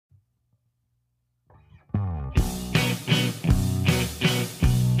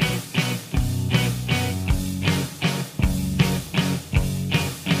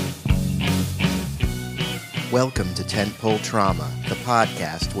Welcome to Tentpole Trauma, the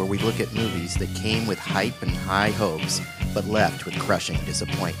podcast where we look at movies that came with hype and high hopes, but left with crushing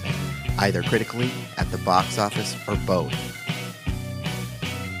disappointment, either critically, at the box office, or both.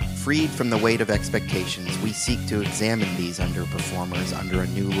 Freed from the weight of expectations, we seek to examine these underperformers under a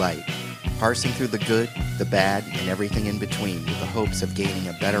new light, parsing through the good, the bad, and everything in between with the hopes of gaining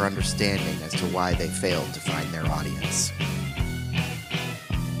a better understanding as to why they failed to find their audience.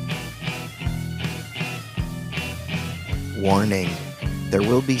 Warning, there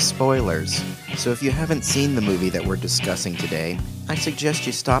will be spoilers, so if you haven't seen the movie that we're discussing today, I suggest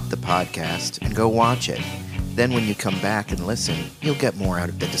you stop the podcast and go watch it. Then when you come back and listen, you'll get more out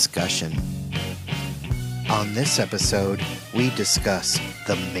of the discussion. On this episode, we discuss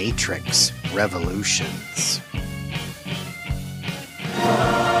The Matrix Revolutions.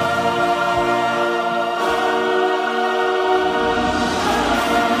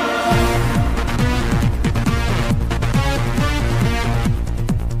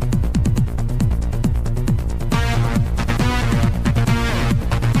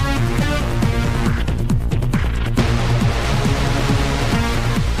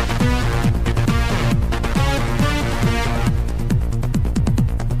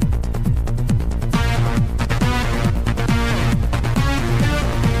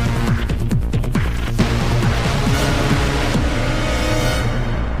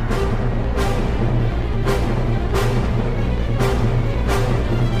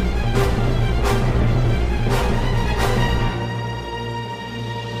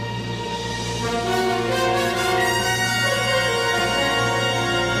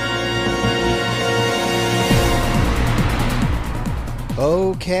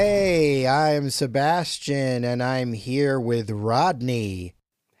 Okay, I'm Sebastian, and I'm here with Rodney.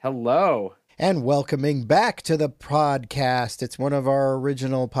 Hello. And welcoming back to the podcast, it's one of our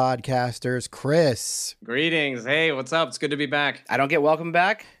original podcasters, Chris. Greetings. Hey, what's up? It's good to be back. I don't get welcome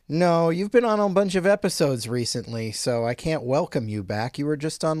back? No, you've been on a bunch of episodes recently, so I can't welcome you back. You were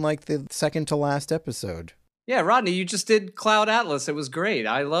just on like the second to last episode. Yeah, Rodney, you just did Cloud Atlas. It was great.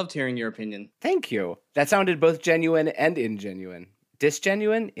 I loved hearing your opinion. Thank you. That sounded both genuine and ingenuine.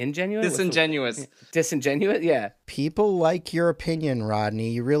 Disgenuine? Ingenuine? Disingenuous. Disingenuous? Yeah. People like your opinion,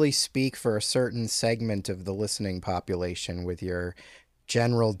 Rodney. You really speak for a certain segment of the listening population with your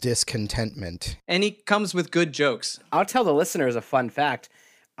general discontentment. And he comes with good jokes. I'll tell the listeners a fun fact.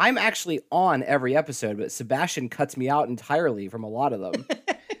 I'm actually on every episode, but Sebastian cuts me out entirely from a lot of them.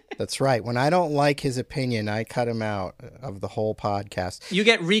 That's right. When I don't like his opinion, I cut him out of the whole podcast. You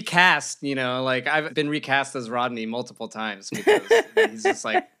get recast, like I've been recast as Rodney multiple times because he's just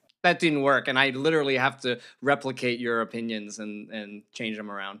like, that didn't work. And I literally have to replicate your opinions and change them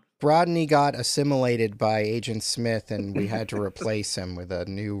around. Rodney got assimilated by Agent Smith, and we had to replace him with a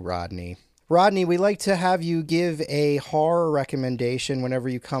new Rodney. Rodney, we like to have you give a horror recommendation whenever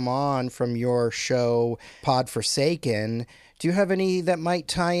you come on from your show, Pod Forsaken. Do you have any that might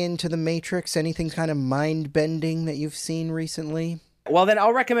tie into The Matrix? Anything kind of mind-bending that you've seen recently? Well, then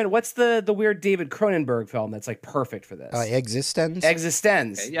I'll recommend, what's the weird David Cronenberg film that's like perfect for this? Existence?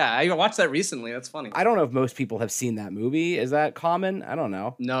 Existence. Okay, yeah, I watched that recently. That's funny. I don't know if most people have seen that movie. Is that common? I don't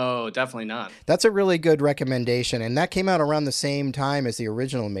know. No, definitely not. That's a really good recommendation, and that came out around the same time as the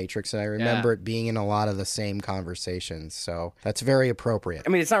original Matrix, and I remember it being in a lot of the same conversations, so that's very appropriate. I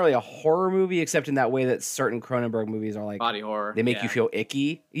mean, it's not really a horror movie, except in that way that certain Cronenberg movies are like... body horror. They make you feel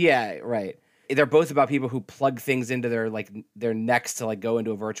icky. Yeah, right. They're both about people who plug things into their necks to like go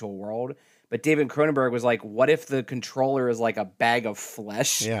into a virtual world. But David Cronenberg was like, what if the controller is like a bag of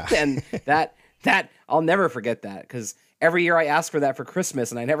flesh? Yeah. And that I'll never forget that, because every year I ask for that for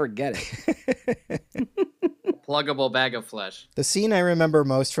Christmas and I never get it. Pluggable bag of flesh. The scene I remember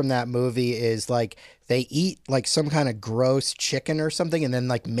most from that movie is like they eat like some kind of gross chicken or something and then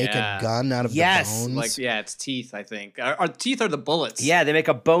like make a gun out of the bones. Like, it's teeth, I think. Our teeth are the bullets. Yeah, they make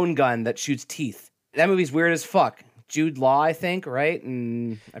a bone gun that shoots teeth. That movie's weird as fuck. Jude Law, I think, right?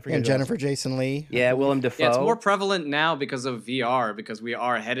 And I forget. And Jennifer Jason Leigh. Yeah, Willem Dafoe. Yeah, it's more prevalent now because of VR, because we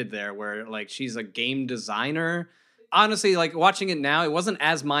are headed there where like she's a game designer. Honestly, like watching it now, it wasn't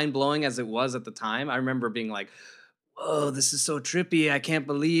as mind-blowing as it was at the time. I remember being like, oh, this is so trippy. I can't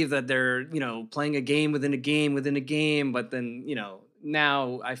believe that they're, playing a game within a game within a game. But then,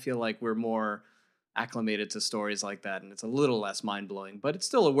 now I feel like we're more acclimated to stories like that. And it's a little less mind-blowing. But it's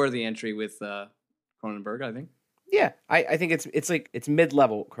still a worthy entry with Cronenberg, I think. Yeah, I think it's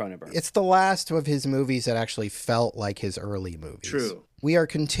mid-level Cronenberg. It's the last of his movies that actually felt like his early movies. True. We are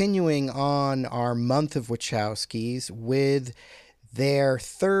continuing on our month of Wachowskis with their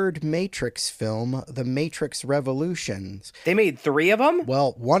third Matrix film, The Matrix Revolutions. They made 3 of them?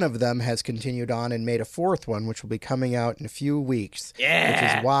 Well, one of them has continued on and made a fourth one, which will be coming out in a few weeks. Yeah.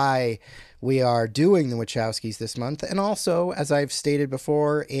 Which is why we are doing the Wachowskis this month. And also, as I've stated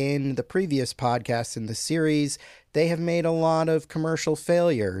before in the previous podcasts in the series, they have made a lot of commercial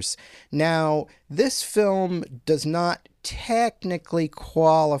failures. Now, this film does not technically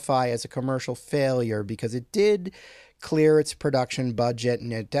qualify as a commercial failure because it did clear its production budget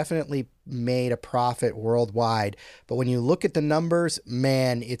and it definitely made a profit worldwide. But when you look at the numbers,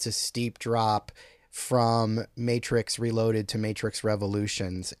 man, it's a steep drop from Matrix Reloaded to Matrix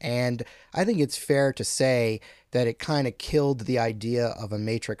Revolutions. And I think it's fair to say that it kind of killed the idea of a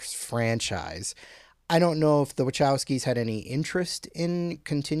Matrix franchise. I don't know if the Wachowskis had any interest in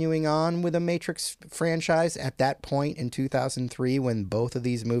continuing on with a Matrix franchise at that point in 2003 when both of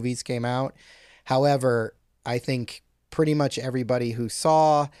these movies came out. However, I think pretty much everybody who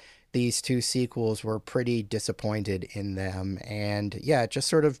saw these 2 sequels were pretty disappointed in them. And yeah, it just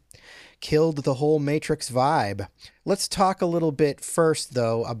sort of killed the whole Matrix vibe. Let's talk a little bit first,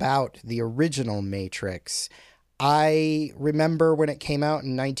 though, about the original Matrix. I remember when it came out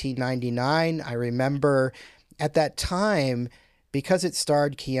in 1999, I remember at that time, because it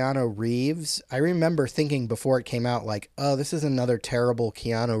starred Keanu Reeves, I remember thinking before it came out, like, oh, this is another terrible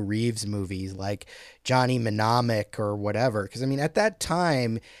Keanu Reeves movie, like Johnny Mnemonic or whatever. Because, I mean, at that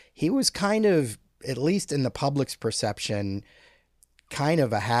time, he was kind of, at least in the public's perception, kind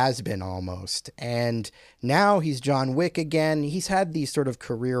of a has-been almost. And now he's John Wick again. He's had these sort of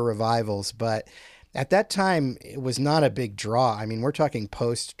career revivals, but at that time, it was not a big draw. I mean, we're talking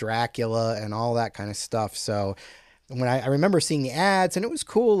post-Dracula and all that kind of stuff. So when I remember seeing the ads, and it was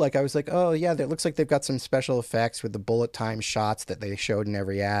cool. Like, I was like, oh, yeah, it looks like they've got some special effects with the bullet time shots that they showed in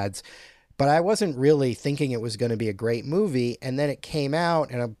every ads. But I wasn't really thinking it was going to be a great movie. And then it came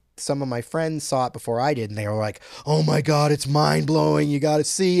out, and some of my friends saw it before I did, and they were like, oh my God, it's mind-blowing. You got to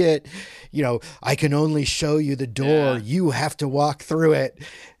see it. You know, I can only show you the door. Yeah. You have to walk through it,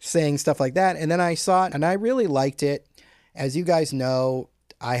 saying stuff like that. And then I saw it, and I really liked it. As you guys know,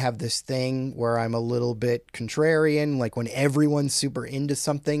 I have this thing where I'm a little bit contrarian. Like, when everyone's super into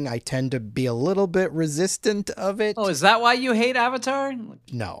something, I tend to be a little bit resistant of it. Oh, is that why you hate Avatar?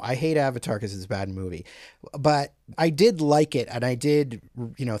 No, I hate Avatar because it's a bad movie. But I did like it, and I did,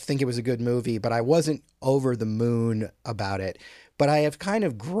 think it was a good movie, but I wasn't over the moon about it. But I have kind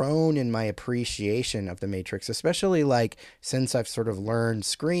of grown in my appreciation of The Matrix, especially, like, since I've sort of learned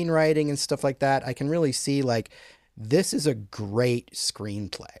screenwriting and stuff like that. I can really see, like, this is a great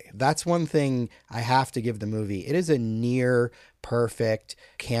screenplay. That's one thing I have to give the movie. It is a near perfect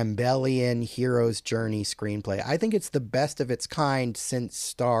Campbellian hero's journey screenplay. I think it's the best of its kind since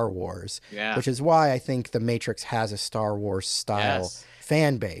Star Wars, which is why I think The Matrix has a Star Wars style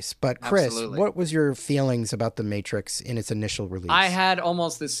fan base. But Chris, Absolutely. What was your feelings about The Matrix in its initial release? I had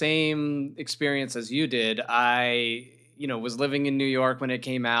almost the same experience as you did. I was living in New York when it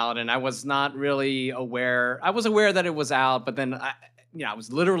came out, and I was not really aware. I was aware that it was out, but then I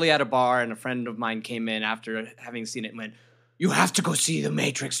was literally at a bar, and a friend of mine came in after having seen it and went, "You have to go see The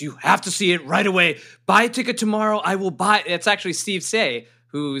Matrix. You have to see it right away. Buy a ticket tomorrow. I will buy." It's actually Steve Say,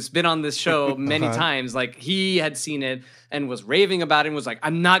 who's been on this show many times. Like, he had seen it and was raving about it and was like,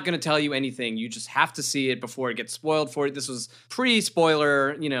 "I'm not going to tell you anything. You just have to see it before it gets spoiled for you." This was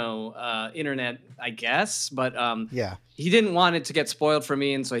pre-spoiler, internet, I guess. But he didn't want it to get spoiled for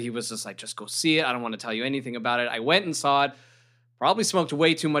me. And so he was just like, "Just go see it. I don't want to tell you anything about it." I went and saw it. Probably smoked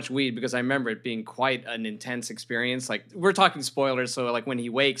way too much weed because I remember it being quite an intense experience. Like, we're talking spoilers. So, like, when he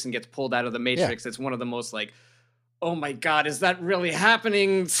wakes and gets pulled out of the Matrix, it's one of the most, like, oh my God, is that really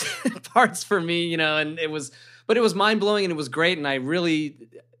happening parts for me, and it was mind-blowing and it was great. And I really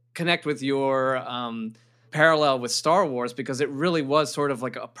connect with your parallel with Star Wars because it really was sort of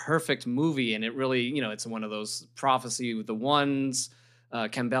like a perfect movie. And it really, it's one of those prophecy with the ones,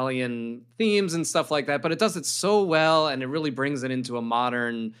 Campbellian themes and stuff like that, but it does it so well. And it really brings it into a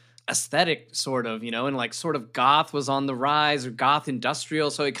modern aesthetic sort of, and like sort of goth was on the rise, or goth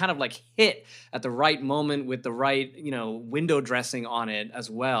industrial. So it kind of like hit at the right moment with the right, window dressing on it as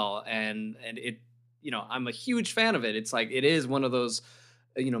well. And it, I'm a huge fan of it. It's like, it is one of those,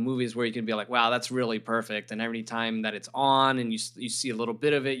 movies where you can be like, wow, that's really perfect. And every time that it's on and you see a little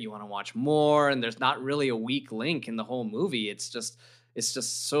bit of it, you want to watch more. And there's not really a weak link in the whole movie. It's just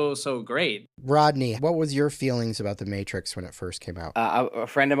so great. Rodney, what was your feelings about The Matrix when it first came out? A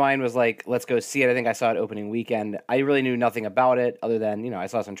friend of mine was like, let's go see it. I think I saw it opening weekend. I really knew nothing about it other than, I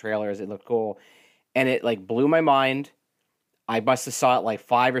saw some trailers. It looked cool. And it like blew my mind. I must have saw it like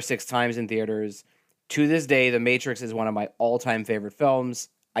 5 or 6 times in theaters. To this day, The Matrix is one of my all-time favorite films.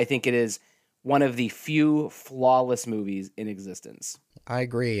 I think it is one of the few flawless movies in existence. I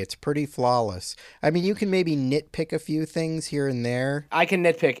agree. It's pretty flawless. I mean, you can maybe nitpick a few things here and there. I can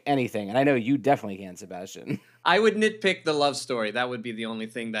nitpick anything, and I know you definitely can, Sebastian. I would nitpick the love story. That would be the only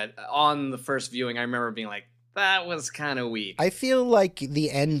thing that on the first viewing, I remember being like, that was kind of weak. I feel like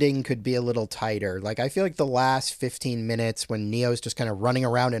the ending could be a little tighter. Like, I feel like the last 15 minutes when Neo's just kind of running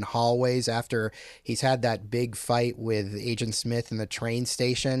around in hallways after he's had that big fight with Agent Smith in the train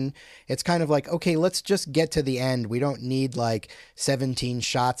station, it's kind of like, okay, let's just get to the end. We don't need like 17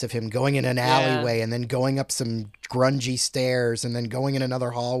 shots of him going in an alleyway and then going up some grungy stairs and then going in another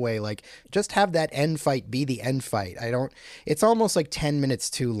hallway. Like, just have that end fight be the end fight. It's almost like 10 minutes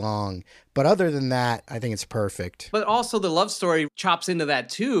too long. But other than that, I think it's perfect. But also the love story chops into that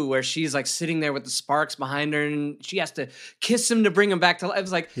too, where she's like sitting there with the sparks behind her and she has to kiss him to bring him back to life. I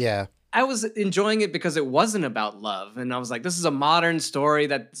was like, yeah. I was enjoying it because it wasn't about love. And I was like, this is a modern story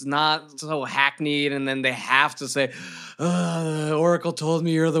that's not so hackneyed. And then they have to say, Oracle told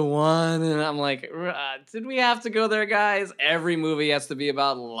me you're the one. And I'm like, did we have to go there, guys? Every movie has to be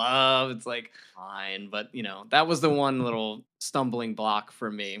about love. It's like, fine. But, that was the one little stumbling block for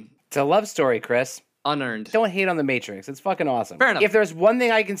me. It's a love story, Chris. Unearned. Don't hate on The Matrix. It's fucking awesome. Fair enough. If there's one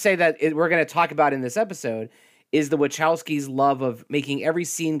thing I can say that we're going to talk about in this episode, is the Wachowskis' love of making every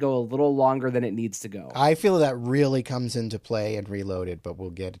scene go a little longer than it needs to go. I feel that really comes into play in Reloaded, but we'll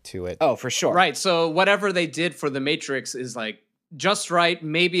get to it. Oh, for sure. Right. So whatever they did for The Matrix is like just right,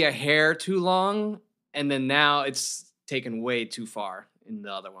 maybe a hair too long, and then now it's taken way too far in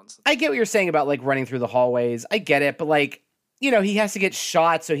the other ones. I get what you're saying about like running through the hallways. I get it, but like, he has to get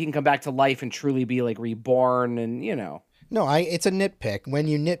shot so he can come back to life and truly be like reborn and, No, it's a nitpick. When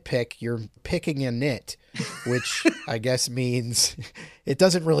you nitpick, you're picking a nit, which I guess means it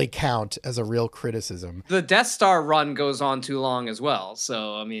doesn't really count as a real criticism. The Death Star run goes on too long as well.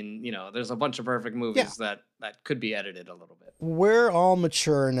 So, I mean, there's a bunch of perfect movies that could be edited a little bit. We're all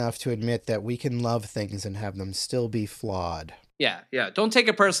mature enough to admit that we can love things and have them still be flawed. Yeah. Don't take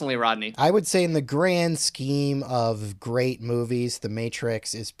it personally, Rodney. I would say in the grand scheme of great movies, The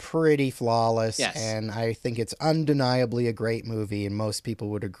Matrix is pretty flawless. Yes. And I think it's undeniably a great movie, and most people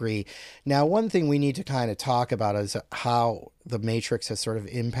would agree. Now, one thing we need to kind of talk about is how The Matrix has sort of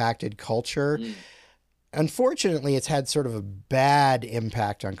impacted culture. Unfortunately, it's had sort of a bad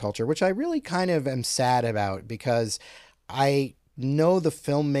impact on culture, which I really kind of am sad about, because I know the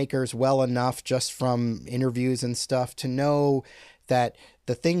filmmakers well enough just from interviews and stuff to know that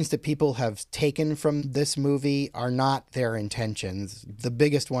the things that people have taken from this movie are not their intentions. The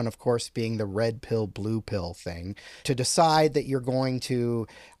biggest one, of course, being the red pill, blue pill thing. To decide that you're going to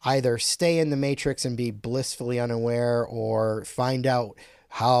either stay in the Matrix and be blissfully unaware or find out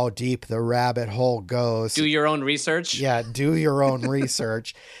how deep the rabbit hole goes. Do your own research. Yeah, do your own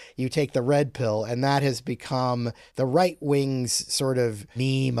research. You take the red pill, and that has become the right wing's sort of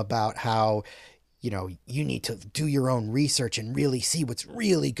meme about how, you need to do your own research and really see what's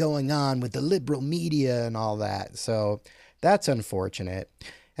really going on with the liberal media and all that. So that's unfortunate.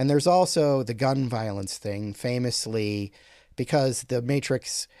 And there's also the gun violence thing, famously, because the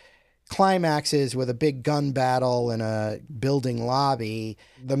Matrix climaxes with a big gun battle in a building lobby.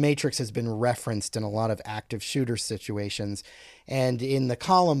 The Matrix has been referenced in a lot of active shooter situations. And in the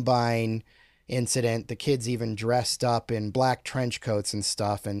Columbine incident, the kids even dressed up in black trench coats and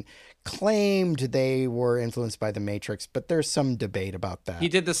stuff and claimed they were influenced by the Matrix, but there's some debate about that. He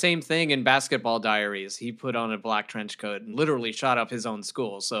did the same thing in Basketball Diaries. He put on a black trench coat and literally shot up his own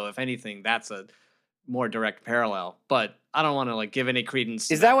school. So if anything, that's a more direct parallel. But I don't want to give any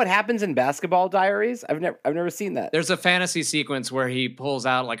credence. Is that what happens in Basketball Diaries? I've never seen that. There's a fantasy sequence where he pulls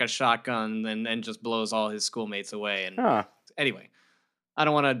out a shotgun and just blows all his schoolmates away. And anyway, I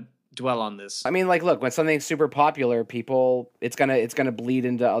don't want to dwell on this. I mean, look, when something's super popular, it's gonna bleed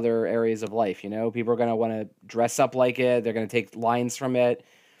into other areas of life. People are gonna want to dress up like it. They're gonna take lines from it.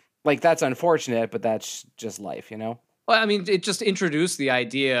 That's unfortunate, but that's just life. Well, I mean, it just introduced the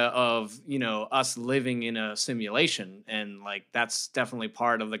idea of, us living in a simulation. And that's definitely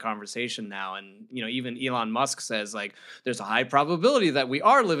part of the conversation now. And, even Elon Musk says there's a high probability that we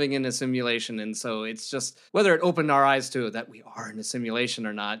are living in a simulation. And so it's just whether it opened our eyes to that we are in a simulation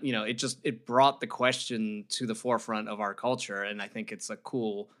or not, it brought the question to the forefront of our culture. And I think it's a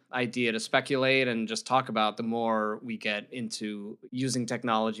cool idea to speculate and just talk about the more we get into using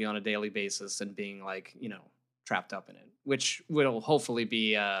technology on a daily basis and being trapped up in it, which will hopefully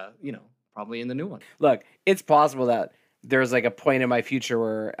be, probably in the new one. Look, it's possible that there's a point in my future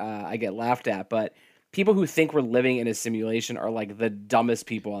where I get laughed at, but people who think we're living in a simulation are like the dumbest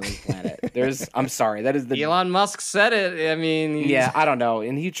people on this planet. I'm sorry, that is the Elon Musk said it. I mean, yeah, I don't know.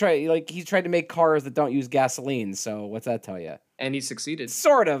 And he tried to make cars that don't use gasoline. So what's that tell you? and he succeeded.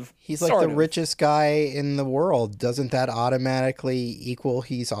 Sort of. He's like the richest guy in the world. Doesn't that automatically equal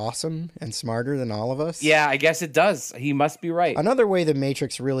he's awesome and smarter than all of us? Yeah, I guess it does. He must be right. Another way the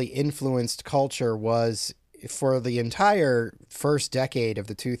Matrix really influenced culture was for the entire first decade of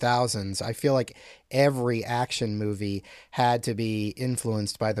the 2000s. I feel like every action movie had to be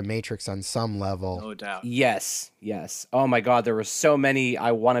influenced by the Matrix on some level. No doubt. Yes. Oh my God, there were so many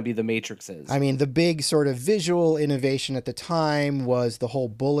I want to be the Matrixes. I mean, the big sort of visual innovation at the time was the whole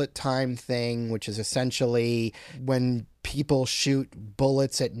bullet time thing, which is essentially when people shoot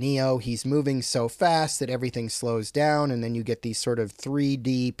bullets at Neo, he's moving so fast that everything slows down, and then you get these sort of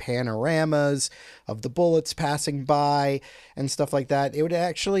 3D panoramas of the bullets passing by and stuff like that. It would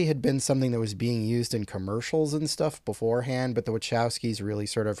actually had been something that was being used in commercials and stuff beforehand, but the Wachowskis really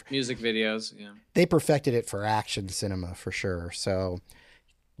sort of Music videos, yeah. they perfected it for action cinema for sure. So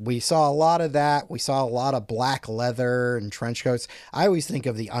we saw a lot of that. We saw a lot of black leather and trench coats. I always think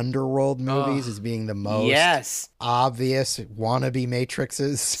of the Underworld movies as being the most obvious wannabe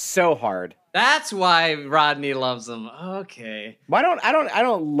Matrixes. So hard. That's why Rodney loves them. Okay. Well, I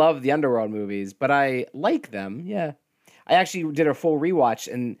don't love the Underworld movies, but I like them. Yeah. I actually did a full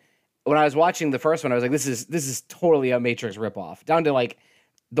rewatch, and when I was watching the first one, I was like, this is totally a Matrix ripoff, down to like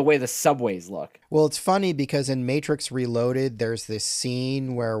the way the subways look. Well, it's funny because in Matrix Reloaded, there's this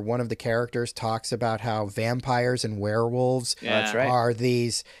scene where one of the characters talks about how vampires and werewolves That's right. are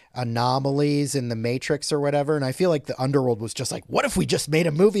these anomalies in the Matrix or whatever. And I feel like the Underworld was just like, what if we just made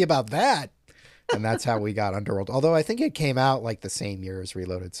a movie about that? And that's how we got Underworld. Although I think it came out like the same year as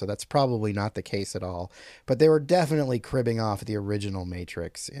Reloaded, so that's probably not the case at all. But they were definitely cribbing off the original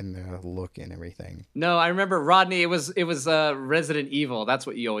Matrix in the look and everything. No, I remember Rodney. It was Resident Evil. That's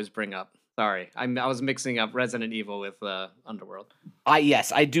what you always bring up. Sorry, I was mixing up Resident Evil with Underworld.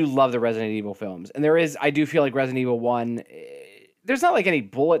 Yes, I do love the Resident Evil films, and I do feel like Resident Evil 1. There's not like any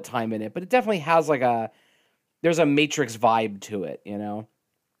bullet time in it, but it definitely has there's a Matrix vibe to it, you know.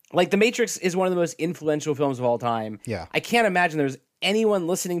 Like, The Matrix is one of the most influential films of all time. Yeah. I can't imagine there's anyone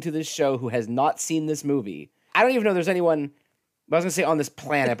listening to this show who has not seen this movie. I don't even know there's anyone, I was going to say on this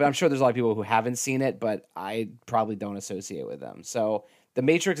planet, but I'm sure there's a lot of people who haven't seen it, but I probably don't associate with them. So, The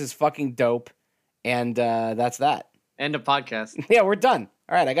Matrix is fucking dope, and that's that. End of podcast. Yeah, we're done.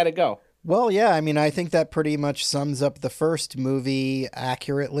 All right, I got to go. Well, yeah, I mean, I think that pretty much sums up the first movie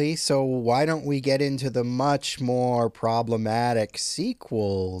accurately. So why don't we get into the much more problematic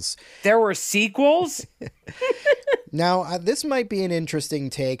sequels? There were sequels? Now, this might be an interesting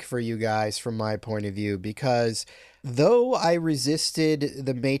take for you guys from my point of view, because though I resisted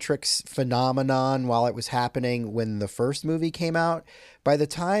the Matrix phenomenon while it was happening when the first movie came out, by the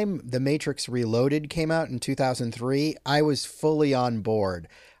time The Matrix Reloaded came out in 2003, I was fully on board.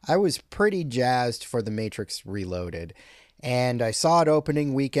 I was pretty jazzed for The Matrix Reloaded, and I saw it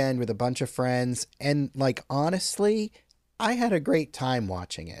opening weekend with a bunch of friends, and honestly, I had a great time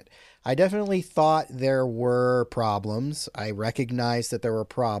watching it. I definitely thought there were problems. I recognized that there were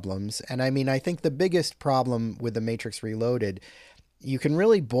problems, and I mean, I think the biggest problem with The Matrix Reloaded, you can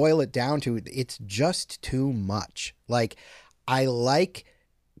really boil it down to it's just too much. I like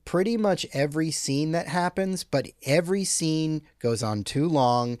pretty much every scene that happens, but every scene goes on too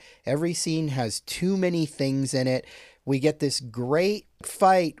long. Every scene has too many things in it. We get this great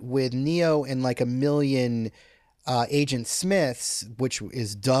fight with Neo and a million Agent Smiths, which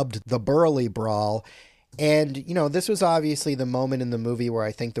is dubbed the Burly Brawl. And, this was obviously the moment in the movie where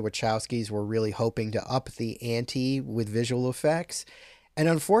I think the Wachowskis were really hoping to up the ante with visual effects. And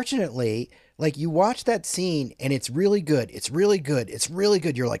unfortunately, you watch that scene and it's really good. It's really good. It's really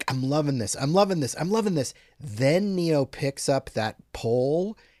good. You're like, I'm loving this. I'm loving this. I'm loving this. Then Neo picks up that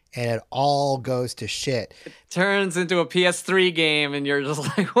pole and it all goes to shit. Turns into a PS3 game and you're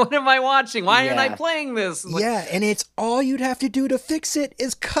just like, what am I watching? Why aren't I playing this? Yeah, and it's all you'd have to do to fix it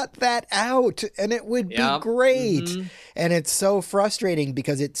is cut that out and it would be great. Mm-hmm. And it's so frustrating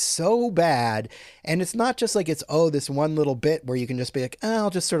because it's so bad. And it's not just it's, this one little bit where you can just be like, I'll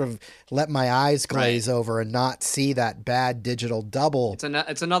just sort of let my eyes glaze over and not see that bad digital double.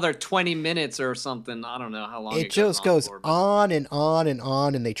 It's another 20 minutes or something. I don't know how long it just goes on and on and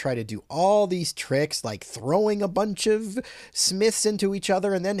on. And they try to do all these tricks, like throwing a bunch of Smiths into each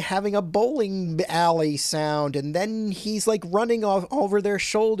other and then having a bowling alley sound. And then he's like running off over their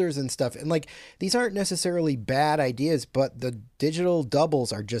shoulders and stuff. And like, these aren't necessarily bad ideas, but the digital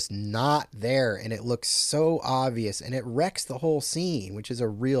doubles are just not there. And it looks so obvious and it wrecks the whole scene, which is a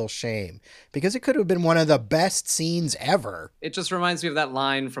real shame because it could have been one of the best scenes ever. It just reminds me of that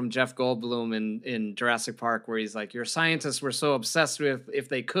line from Jeff Goldblum in Jurassic Park where he's like, your scientists were so obsessed with if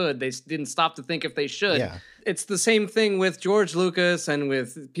they could, they didn't stop to think if they should. Yeah. It's the same thing with George Lucas and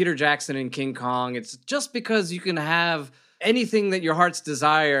with Peter Jackson and King Kong. It's just because you can have anything that your heart's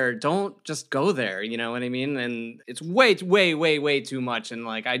desire, don't just go there, you know what I mean? And it's way too much. And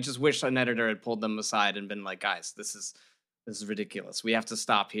like, I just wish an editor had pulled them aside and been like, guys, this is ridiculous. We have to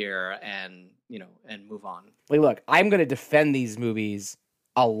stop here and, you know, and move on. Like, look, I'm going to defend these movies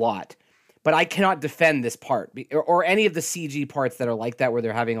a lot, but I cannot defend this part or any of the CG parts that are like that, where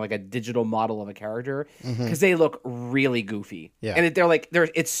they're having like a digital model of a character, because they look really goofy. Yeah. And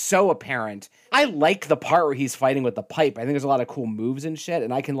it's so apparent. I like the part where he's fighting with the pipe. I think there's a lot of cool moves and shit,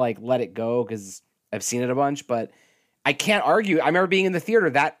 and I can like let it go because I've seen it a bunch, but I can't argue. I remember being in the theater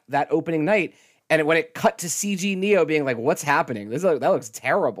that opening night, and when it cut to CG Neo being like, what's happening? That looks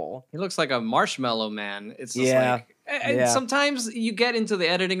terrible. He looks like a marshmallow man. It's just like, and sometimes you get into the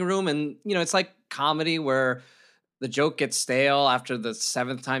editing room and, you know, it's like comedy where the joke gets stale after the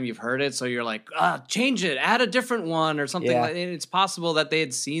 7th time you've heard it. So you're like, change it, add a different one or something. Yeah. Like, and it's possible that they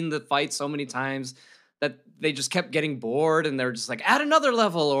had seen the fight so many times that they just kept getting bored and they're just like, add another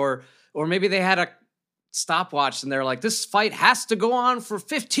level, or maybe they had a stopwatch and they're like, this fight has to go on for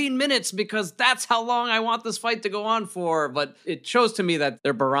 15 minutes because that's how long I want this fight to go on for. But it shows to me that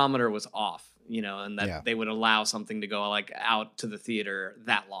their barometer was off, you know, and that they would allow something to go like out to the theater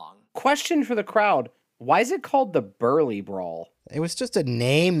that long. Question for the crowd. Why is it called the Burly Brawl? It was just a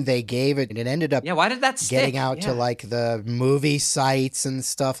name they gave it, and it ended up why did that stick? Getting out to like the movie sites and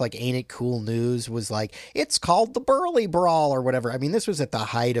stuff. Like Ain't It Cool News was like, it's called the Burly Brawl or whatever. I mean, this was at the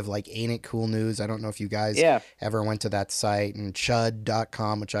height of like Ain't It Cool News. I don't know if you guys ever went to that site, and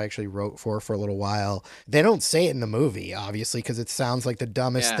chud.com, which I actually wrote for a little while. They don't say it in the movie, obviously, because it sounds like the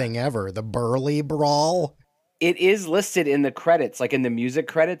dumbest thing ever. The Burly Brawl. It is listed in the credits, like in the music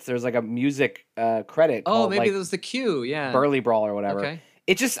credits. There's like a music credit. Oh, maybe like it was the cue. Yeah, Burly Brawl or whatever. Okay.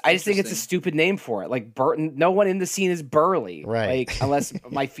 I just think it's a stupid name for it. Like Burton, no one in the scene is burly, right? Like, unless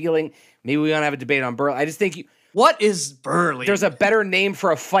my feeling, maybe we don't have a debate on burly. I just think what is burly? There's a better name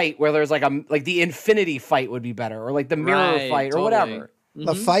for a fight where there's like the Infinity fight would be better, or like the mirror fight or whatever.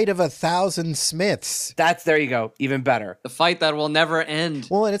 The fight of 1,000 Smiths. There you go. Even better. The fight that will never end.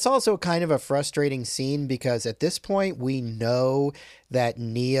 Well, and it's also kind of a frustrating scene because at this point we know that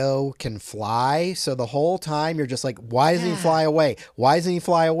Neo can fly. So the whole time you're just like, why doesn't he fly away? Why doesn't he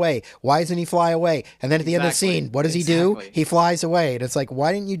fly away? Why doesn't he fly away? And then at the end of the scene, what does he do? He flies away. And it's like,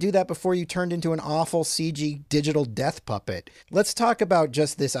 why didn't you do that before you turned into an awful CG digital death puppet? Let's talk about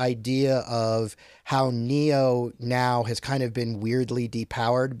just this idea of how Neo now has kind of been weirdly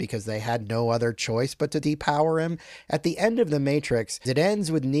depowered because they had no other choice but to depower him. At the end of The Matrix, it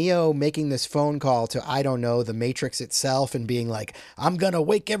ends with Neo making this phone call to, I don't know, the Matrix itself and being like, I'm going to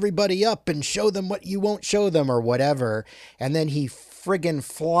wake everybody up and show them what you won't show them or whatever. And then he friggin'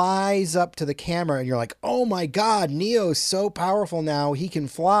 flies up to the camera and you're like, oh my God, Neo's so powerful now, he can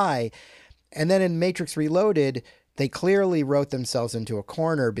fly. And then in Matrix Reloaded, they clearly wrote themselves into a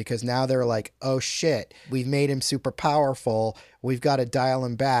corner because now they're like, oh shit, we've made him super powerful. We've got to dial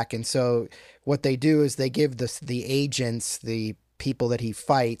him back. And so what they do is they give the agents, the people that he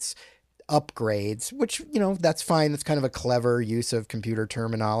fights, upgrades, which, you know, that's fine. That's kind of a clever use of computer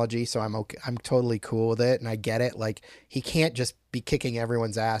terminology. So I'm okay. I'm totally cool with it. And I get it. Like, he can't just be kicking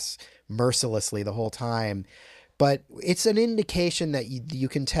everyone's ass mercilessly the whole time. But it's an indication that you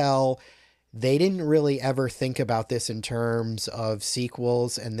can tell they didn't really ever think about this in terms of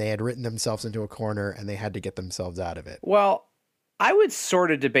sequels, and they had written themselves into a corner and they had to get themselves out of it. Well, I would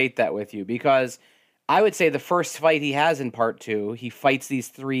sort of debate that with you because I would say the first fight he has in part 2, he fights these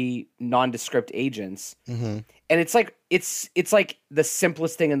 3 nondescript agents. Mm-hmm. And it's like the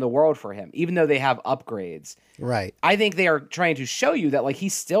simplest thing in the world for him, even though they have upgrades. Right. I think they are trying to show you that like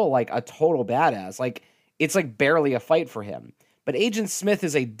he's still like a total badass. Like it's like barely a fight for him. But Agent Smith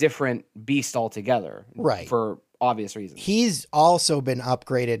is a different beast altogether. Right. For obvious reasons. He's also been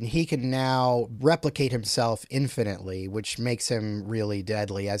upgraded and he can now replicate himself infinitely, which makes him really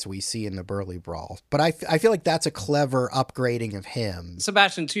deadly, as we see in the Burly Brawl. But I feel like that's a clever upgrading of him.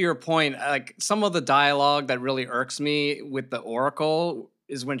 Sebastian, to your point, like some of the dialogue that really irks me with the Oracle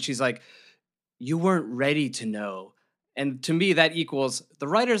is when she's like, you weren't ready to know. And to me, that equals the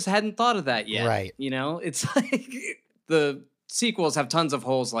writers hadn't thought of that yet. Right. You know, it's like the sequels have tons of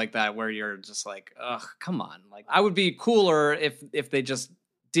holes like that where you're just like, ugh, come on. Like, I would be cooler if they just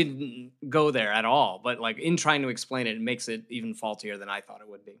didn't go there at all. But like in trying to explain it, it makes it even faultier than I thought it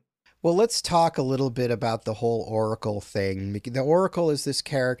would be. Well, let's talk a little bit about the whole Oracle thing. The Oracle is this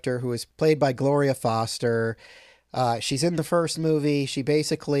character who is played by Gloria Foster. She's in the first movie. She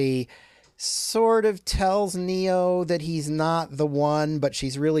basically sort of tells Neo that he's not the one, but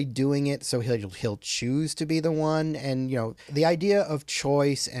she's really doing it so he'll choose to be the one. And, you know, the idea of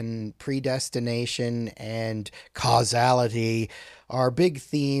choice and predestination and causality are big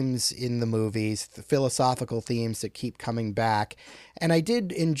themes in the movies, the philosophical themes that keep coming back. And I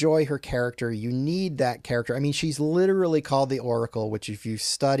did enjoy her character. You need that character. I mean, she's literally called the Oracle, which if you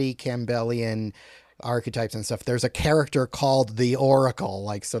study Campbellian archetypes and stuff, there's a character called the Oracle.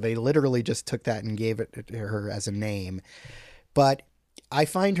 Like, so they literally just took that and gave it to her as a name. But I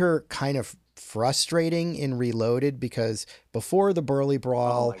find her kind of frustrating in Reloaded because before the Burly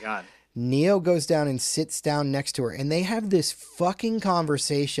Brawl, Oh my God. Neo goes down and sits down next to her, and they have this fucking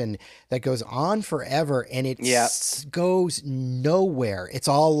conversation that goes on forever, and it goes nowhere. It's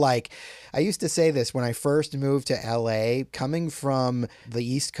all like, I used to say this when I first moved to LA, coming from the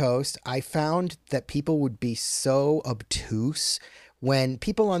East Coast, I found that people would be so obtuse when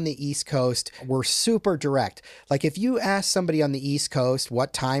people on the East Coast were super direct. Like if you ask somebody on the East Coast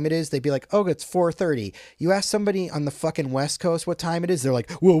what time it is, they'd be like, oh, it's 4:30. You ask somebody on the fucking West Coast what time it is, they're like,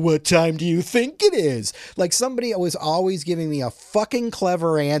 well, what time do you think it is? Like somebody was always giving me a fucking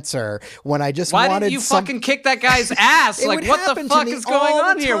clever answer when I just Why wanted didn't you fucking kick that guy's ass? It Like, would what happen the to fuck me is going all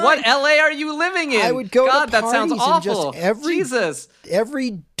on the here? time. What LA are you living in? I would go God, to that sounds parties and just awful. every Jesus.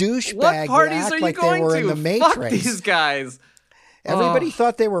 Every douchebag What would parties act are you like going they were to? in the Matrix. Fuck these guys. Everybody Oh.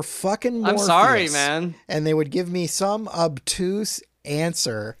 thought they were fucking Morpheus. I'm sorry, man. And they would give me some obtuse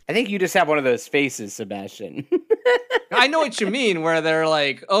answer. I think you just have one of those faces, Sebastian. I know what you mean, where they're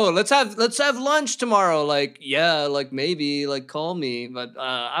like, "Oh, let's have lunch tomorrow." Like, yeah, like maybe, like call me, but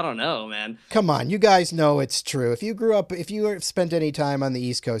I don't know, man. Come on, you guys know it's true. If you spent any time on the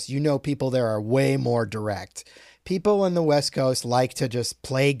East Coast, you know people there are way more direct. People in the West Coast like to just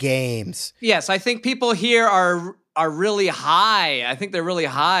play games. Yes, I think people here are really high. I think they're really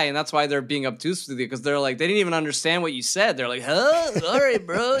high, and that's why they're being obtuse with you, because they're like, they didn't even understand what you said. They're like, huh? All right,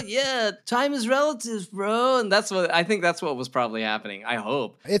 bro. Yeah, time is relative, bro. And I think that's what was probably happening. I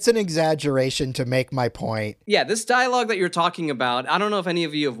hope. It's an exaggeration to make my point. Yeah, this dialogue that you're talking about, I don't know if any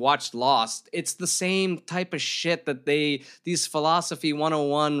of you have watched Lost. It's the same type of shit that these philosophy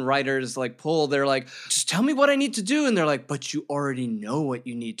 101 writers like pull. They're like, just tell me what I need to do. And they're like, but you already know what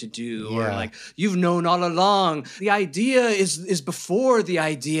you need to do. Or Yeah. like, you've known all along. The idea is before the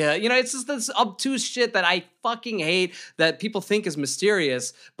idea. You know, it's just this obtuse shit that I fucking hate, that people think is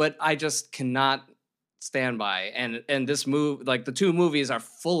mysterious, but I just cannot stand by. And this move, like the two movies are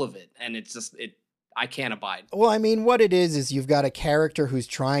full of it. And it's just, I can't abide. Well, I mean, what it is you've got a character who's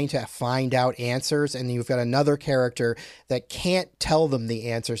trying to find out answers, and you've got another character that can't tell them the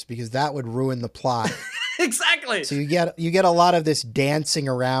answers because that would ruin the plot. Exactly. So you get a lot of this dancing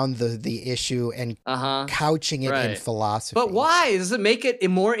around the issue and couching it in Right. philosophy. But why? Does it make it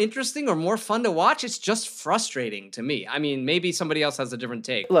more interesting or more fun to watch? It's just frustrating to me. I mean, maybe somebody else has a different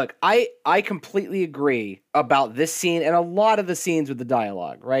take. Look, I completely agree about this scene and a lot of the scenes with the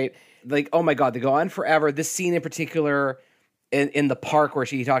dialogue, right? Like, oh my God, they go on forever. This scene in particular in the park where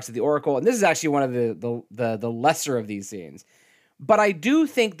she talks to the Oracle, and this is actually one of the lesser of these scenes. But I do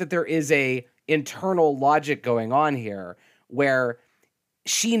think that there is a internal logic going on here where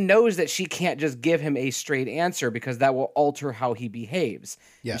she knows that she can't just give him a straight answer because that will alter how he behaves.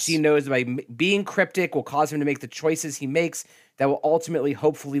 Yes. And she knows by being cryptic will cause him to make the choices he makes that will ultimately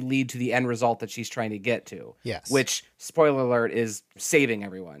hopefully lead to the end result that she's trying to get to. Yes. Which, spoiler alert, is saving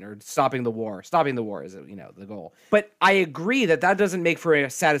everyone or stopping the war. Stopping the war is, the goal. But I agree that doesn't make for a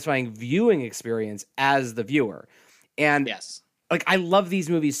satisfying viewing experience as the viewer. And Yes. like, I love these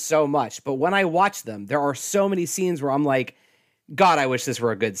movies so much, but when I watch them, there are so many scenes where I'm like, God, I wish this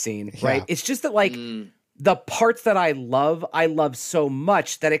were a good scene, right? Yeah. It's just that, like, the parts that I love so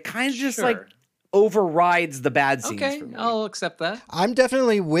much that it kind of just, like, Sure. overrides the bad scenes Okay, for me. I'll accept that. I'm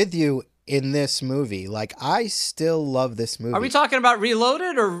definitely with you in this movie. Like, I still love this movie. Are we talking about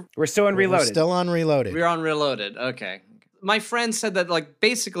Reloaded or We're still in We're Reloaded. still on Reloaded. we're on Reloaded? Okay. My friend said that, like,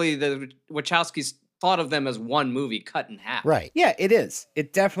 basically the Wachowskis thought of them as one movie cut in half. Right. Yeah, it is.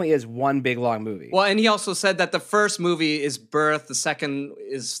 It definitely is one big long movie. Well, and he also said that the first movie is birth, the second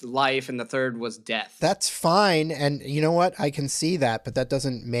is life, and the third was death. That's fine. And you know what? I can see that, but that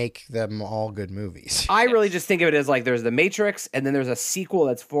doesn't make them all good movies. I really just think of it as like there's The Matrix, and then there's a sequel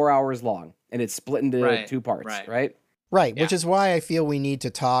that's 4 hours long, and it's split into 2 parts, right? Right, Yeah. which is why I feel we need to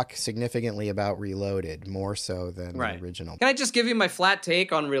talk significantly about Reloaded more so than the original. Can I just give you my flat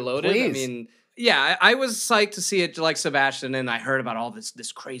take on Reloaded? Please. I mean, yeah, I was psyched to see it like Sebastian, and I heard about all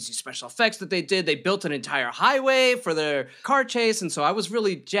this crazy special effects that they did. They built an entire highway for their car chase, and so I was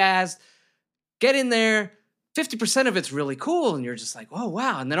really jazzed. Get in there, 50% of it's really cool, and you're just like, oh,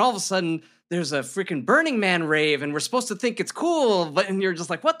 wow. And then all of a sudden, there's a freaking Burning Man rave, and we're supposed to think it's cool, and you're just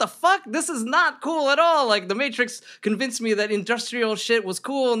like, what the fuck? This is not cool at all. Like, The Matrix convinced me that industrial shit was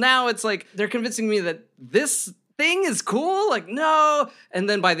cool. Now it's like, they're convincing me that this thing is cool? Like, no. And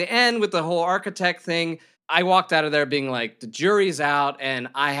then by the end, with the whole architect thing, I walked out of there being like, the jury's out, and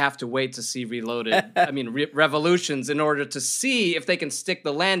I have to wait to see Reloaded. I mean, Revolutions, in order to see if they can stick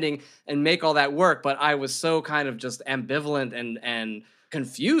the landing and make all that work. But I was so kind of just ambivalent and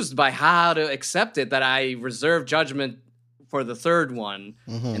confused by how to accept it that I reserved judgment for the third one.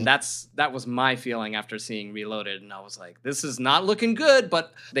 And that was my feeling after seeing Reloaded. And I was like, this is not looking good,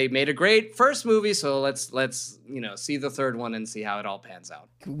 but they made a great first movie, so let's see the third one and see how it all pans out.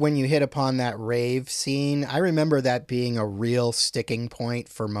 When you hit upon that rave scene, I remember that being a real sticking point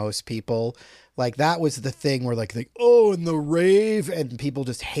for most people. Like, that was the thing where like, oh, and the rave, and people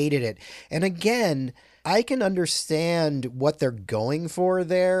just hated it. And again, I can understand what they're going for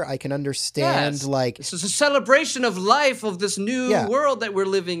there. I can understand, Yes. like... This is a celebration of life, of this new world that we're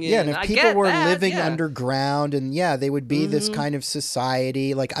living in. Yeah, and if I people get were that, living yeah. underground and they would be this kind of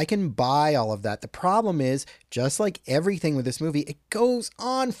society, like, I can buy all of that. The problem is, just like everything with this movie, it goes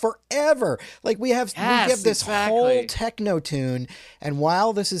on forever. Like, we have this whole techno tune, and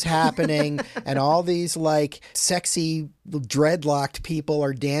while this is happening and all these like sexy dreadlocked people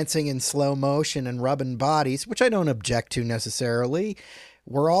are dancing in slow motion and rubbing bodies, which I don't object to necessarily,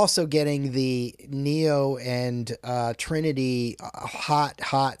 we're also getting the Neo and Trinity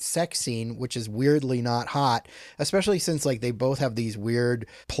hot sex scene, which is weirdly not hot, especially since like they both have these weird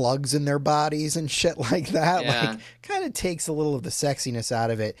plugs in their bodies and shit like that. Yeah. Like, kind of takes a little of the sexiness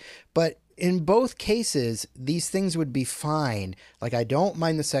out of it. But in both cases, these things would be fine. Like, I don't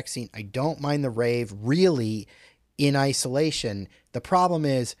mind the sex scene. I don't mind the rave, really, in isolation. The problem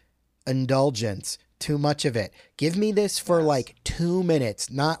is indulgence. Too much of it. Give me this for like 2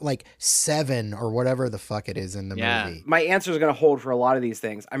 minutes, not like 7 or whatever the fuck it is in the movie. My answer is going to hold for a lot of these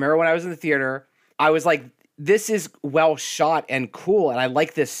things. I remember when I was in the theater, I was like, this is well shot and cool, and I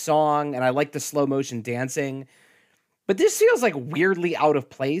like this song, and I like the slow motion dancing, but this feels like weirdly out of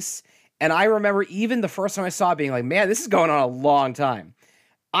place. And I remember even the first time I saw it being like, man, this is going on a long time.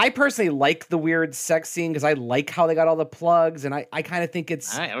 I personally like the weird sex scene because I like how they got all the plugs, and I kind of think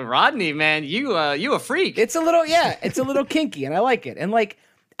it's... Rodney, man, you a freak. It's a little kinky, and I like it. And like,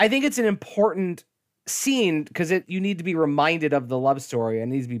 I think it's an important scene because you need to be reminded of the love story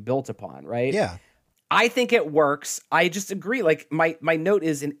and it needs to be built upon, right? Yeah. I think it works. I just agree. Like, my note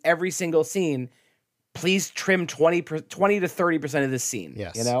is in every single scene, please trim 20 to 30% of this scene.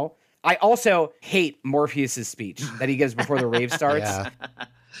 Yes. You know? I also hate Morpheus's speech that he gives before the rave starts. Yeah.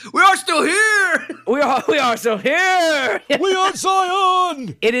 We are still here. We are still here. We are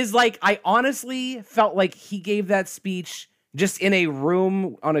Zion. It is like, I honestly felt like he gave that speech just in a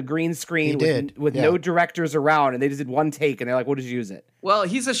room on a green screen with no directors around, and they just did one take, and they're like, we'll just use it. Well,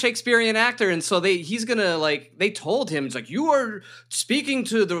 he's a Shakespearean actor, and so he's gonna, like, they told him, it's like, you are speaking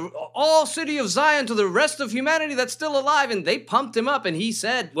to the all city of Zion, to the rest of humanity that's still alive, and they pumped him up, and he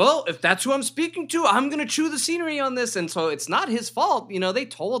said, well, if that's who I'm speaking to, I'm gonna chew the scenery on this, and so it's not his fault, you know, they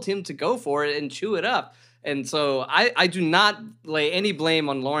told him to go for it and chew it up. And so I do not lay any blame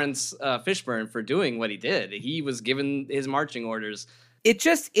on Lawrence Fishburne for doing what he did. He was given his marching orders.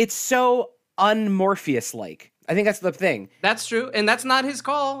 It's so un-Morpheus-like. I think that's the thing. That's true. And that's not his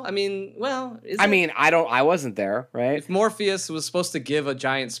call. I mean, well, I wasn't there, right? If Morpheus was supposed to give a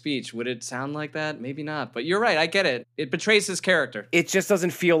giant speech, would it sound like that? Maybe not. But you're right. I get it. It betrays his character. It just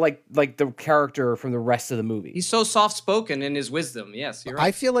doesn't feel like the character from the rest of the movie. He's so soft-spoken in his wisdom. Yes, you're right.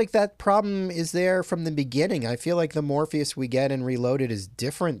 I feel like that problem is there from the beginning. I feel like the Morpheus we get in Reloaded is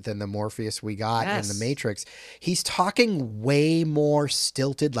different than the Morpheus we got in The Matrix. He's talking way more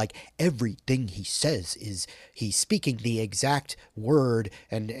stilted, like everything he says is he's speaking the exact word,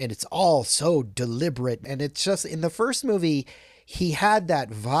 and it's all so deliberate. And it's just, in the first movie, he had that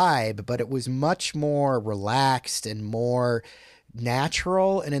vibe, but it was much more relaxed and more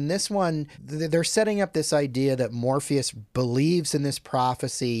natural. And in this one, they're setting up this idea that Morpheus believes in this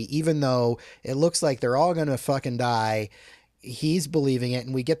prophecy, even though it looks like they're all going to fucking die. He's believing it,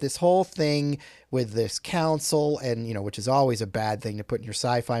 and we get this whole thing with this council, and which is always a bad thing to put in your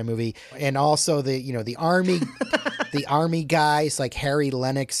sci-fi movie. And also the army the army guys, like Harry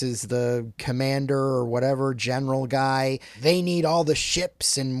Lennox is the commander or whatever, general guy. They need all the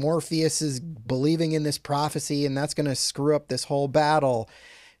ships, and Morpheus is believing in this prophecy, and that's going to screw up this whole battle.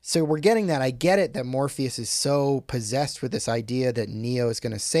 So we're getting that. I get it that Morpheus is so possessed with this idea that Neo is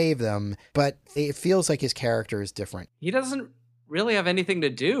going to save them, but it feels like his character is different. He doesn't really have anything to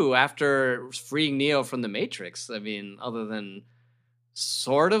do after freeing Neo from the Matrix. I mean, other than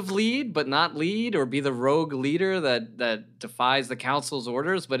sort of lead, but not lead, or be the rogue leader that defies the council's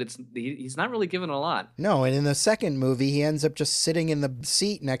orders, but he's not really given a lot. No, and in the second movie, he ends up just sitting in the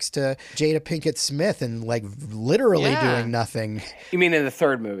seat next to Jada Pinkett Smith and like literally doing nothing. You mean in the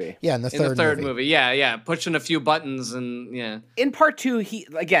third movie? Yeah, in the third movie. Yeah, pushing a few buttons and yeah. In part two,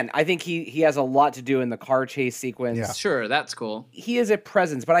 I think he has a lot to do in the car chase sequence. Yeah. Sure, that's cool. He is a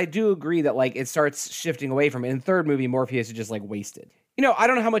presence, but I do agree that like it starts shifting away from it. In the third movie, Morpheus is just like wasted. I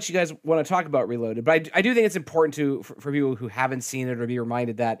don't know how much you guys want to talk about Reloaded, but I do think it's important for people who haven't seen it or be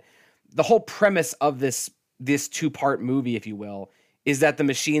reminded that the whole premise of this 2-part movie, if you will, is that the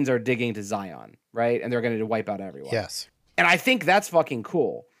machines are digging to Zion, right? And they're going to wipe out everyone. Yes. And I think that's fucking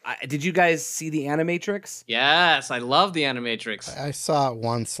cool. Did you guys see the Animatrix? Yes, I love the Animatrix. I saw it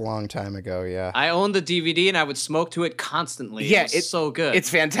once a long time ago, yeah. I owned the DVD and I would smoke to it constantly. Yeah, it's so good. It's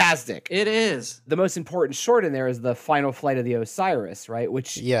fantastic. It is. The most important short in there is the final flight of the Osiris, right?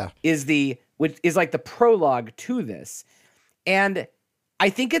 Which is like the prologue to this. And I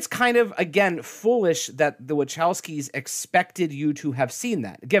think it's kind of, again, foolish that the Wachowskis expected you to have seen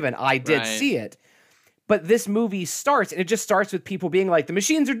that, given I did see it. But this movie starts, and it just starts with people being like, the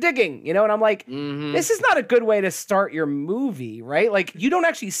machines are digging, and I'm like, This is not a good way to start your movie, right? Like, you don't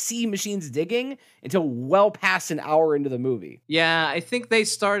actually see machines digging until well past an hour into the movie. Yeah, I think they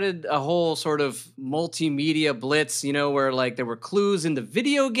started a whole sort of multimedia blitz, where like there were clues in the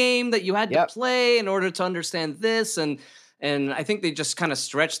video game that you had to play in order to understand this, and I think they just kind of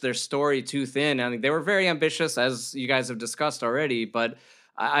stretched their story too thin. I mean, they were very ambitious, as you guys have discussed already, but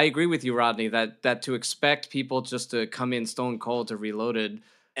I agree with you, Rodney, that to expect people just to come in stone cold to Reloaded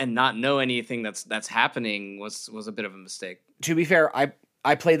and not know anything that's happening was a bit of a mistake. To be fair,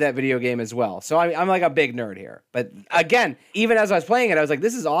 I played that video game as well, so I'm like a big nerd here. But again, even as I was playing it, I was like,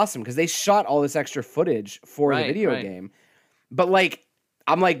 this is awesome because they shot all this extra footage for the video game. But like,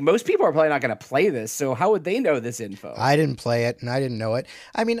 I'm like, most people are probably not going to play this, so how would they know this info? I didn't play it, and I didn't know it.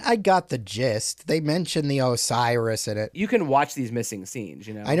 I mean, I got the gist. They mentioned the Osiris in it. You can watch these missing scenes,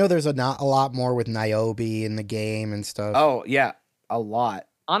 I know there's a lot more with Niobe in the game and stuff. Oh, yeah, a lot.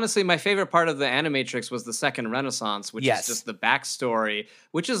 Honestly, my favorite part of the Animatrix was the Second Renaissance, which is just the backstory,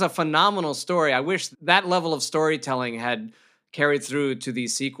 which is a phenomenal story. I wish that level of storytelling had carried through to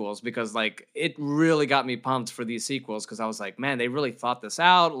these sequels, because like it really got me pumped for these sequels, because I was like, man, they really thought this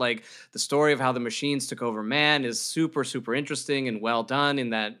out. Like the story of how the machines took over man is super, super interesting and well done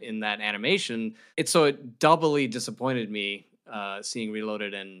in that animation. It doubly disappointed me seeing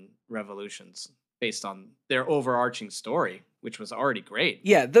Reloaded and Revolutions based on their overarching story, which was already great.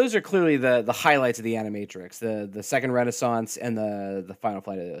 Yeah, those are clearly the highlights of the Animatrix, the Second Renaissance and the Final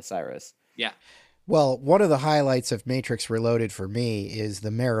Flight of the Osiris. Yeah. Well, one of the highlights of Matrix Reloaded for me is the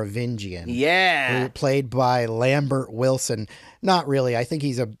Merovingian. Yeah. Played by Lambert Wilson. Not really. I think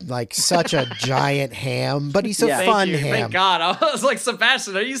he's such a giant ham, but he's a fun ham. Thank God. I was like,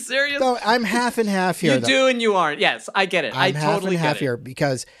 Sebastian, are you serious? So I'm half and half here. You do and you aren't. Yes, I get it. I totally half here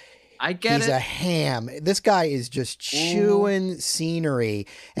because he's a ham. This guy is just chewing scenery,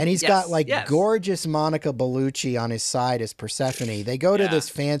 and he's got gorgeous Monica Bellucci on his side as Persephone. They go to this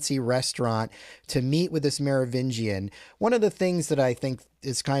fancy restaurant to meet with this Merovingian. One of the things that I think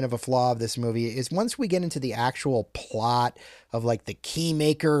is kind of a flaw of this movie is once we get into the actual plot of like the key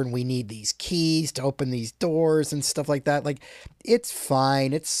maker and we need these keys to open these doors and stuff like that, like it's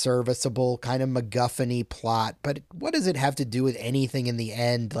fine, it's serviceable, kind of MacGuffin-y plot, but what does it have to do with anything in the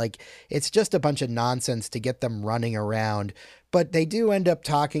end? Like it's just a bunch of nonsense to get them running around. But they do end up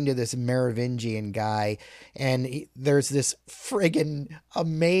talking to this Merovingian guy, and there's this friggin'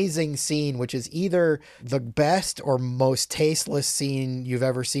 amazing scene, which is either the best or most tasteless scene you've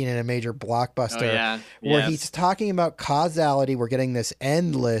ever seen in a major blockbuster, where he's talking about causality. We're getting this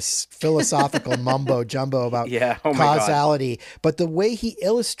endless philosophical mumbo jumbo about causality. But the way he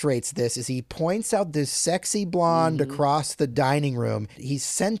illustrates this is he points out this sexy blonde across the dining room. He's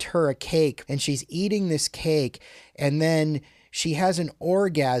sent her a cake, and she's eating this cake, and then she has an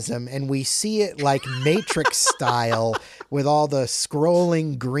orgasm, and we see it like Matrix style with all the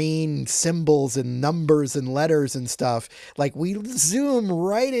scrolling green symbols and numbers and letters and stuff. Like, we zoom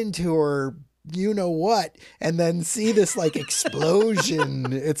right into her, you know what, and then see this like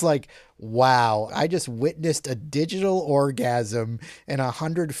explosion. It's like, wow, I just witnessed a digital orgasm in a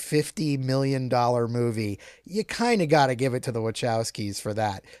 $150 million movie. You kind of got to give it to the Wachowskis for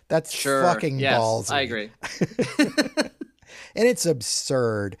that. That's fucking ballsy. I agree. And it's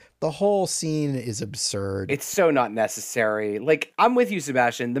absurd. The whole scene is absurd. It's so not necessary. Like, I'm with you,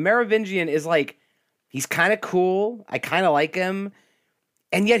 Sebastian. The Merovingian is like, he's kind of cool. I kind of like him.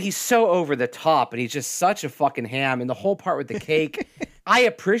 And yet he's so over the top, and he's just such a fucking ham. And the whole part with the cake, I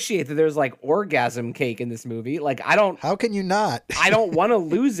appreciate that there's like orgasm cake in this movie. Like, How can you not? I don't want to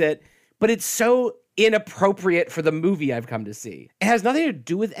lose it, but it's so inappropriate for the movie I've come to see. It has nothing to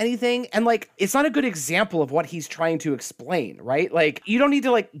do with anything, and like, it's not a good example of what he's trying to explain, right? Like, you don't need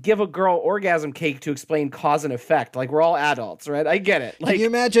to like give a girl orgasm cake to explain cause and effect. Like, we're all adults, right? I get it. Like, can you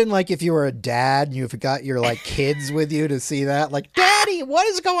imagine like if you were a dad and you've got your like kids with you to see that? Like, Daddy, what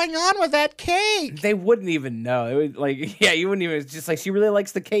is going on with that cake? they wouldn't even know. It would, like, yeah, you wouldn't even. It's just like, she really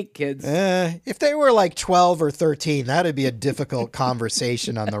likes the cake, kids. If they were like 12 or 13, that'd be a difficult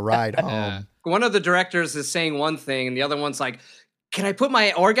conversation on the ride home. One of the directors is saying one thing, and the other one's like, can I put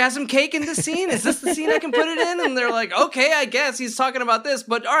my orgasm cake in this scene? Is this the scene I can put it in? And they're like, okay, I guess he's talking about this,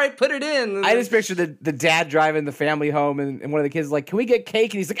 but all right, put it in. And I just picture the dad driving the family home, and one of the kids is like, can we get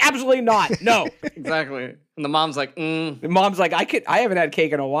cake? And he's like, absolutely not. No. Exactly. And the mom's like, The mom's like, I haven't had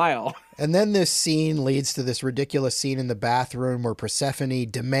cake in a while. And then this scene leads to this ridiculous scene in the bathroom where Persephone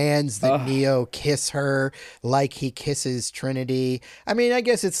demands that Neo kiss her like he kisses Trinity. I mean, I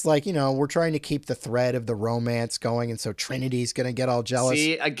guess it's like, we're trying to keep the thread of the romance going, and so Trinity's going to get all jealous.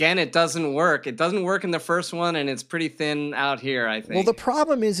 See, again, it doesn't work. It doesn't work in the first one, and it's pretty thin out here, I think. Well, the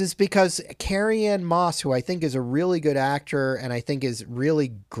problem is because Carrie-Anne Moss, who I think is a really good actor and I think is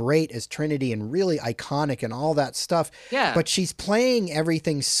really great as Trinity and really iconic and all that stuff. Yeah. But she's playing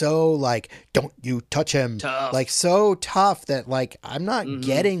everything so like, don't you touch him. Tough. Like, so tough that like, I'm not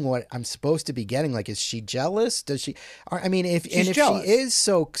getting what I'm supposed to be getting. Like, is she jealous? Does she, I mean, if jealous. she is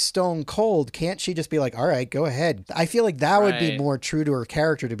so stone cold, can't she just be like, all right, go ahead. I feel like that would be Right. more true to her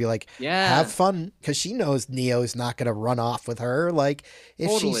character to be like, Yeah. have fun. Cause she knows Neo's not going to run off with her. Like,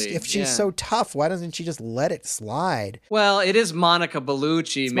 Totally, if she's yeah. so tough, why doesn't she just let it slide? Well, it is Monica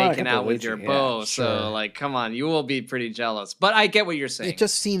Bellucci It's making Monica out with Bellucci, your yeah, beau, sure. so like, come on, you will be pretty jealous. But I get what you're saying. It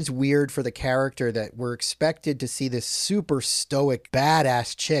just seems weird for the character that we're expected to see this super stoic,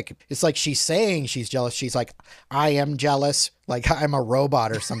 badass chick. It's like she's saying she's jealous. She's like, I am jealous. Like I'm a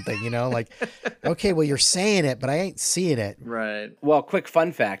robot or something, Like, okay, well, you're saying it, but I ain't seeing it. Right. Well, quick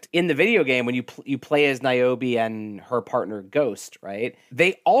fun fact. In the video game, when you play as Niobe and her partner Ghost, right?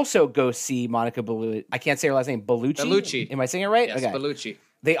 They also go see Monica Bellucci. I can't say her last name. Bellucci? Bellucci. Am I saying it right? Yes, Okay. Bellucci.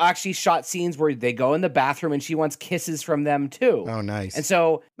 They actually shot scenes where they go in the bathroom and she wants kisses from them too. Oh, nice. And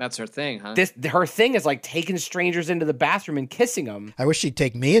so That's her thing, huh? her thing is like taking strangers into the bathroom and kissing them. I wish she'd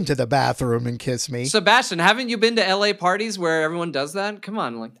take me into the bathroom and kiss me. Sebastian, haven't you been to LA parties where everyone does that? Come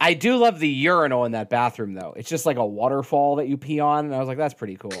on, like I do love the urinal in that bathroom though. It's just like a waterfall that you pee on, and I was like, that's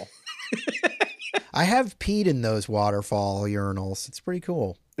pretty cool. I have peed in those waterfall urinals. It's pretty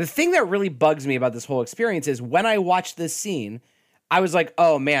cool. The thing that really bugs me about this whole experience is when I watched this scene, I was like,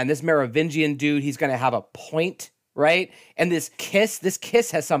 oh man, this Merovingian dude, he's going to have a point, right? And this kiss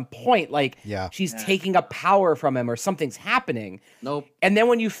has some point. Like, Yeah. she's taking a power from him or something's happening. nope. And then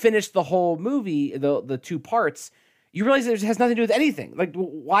when you finish the whole movie, the two parts, you realize it has nothing to do with anything. Like,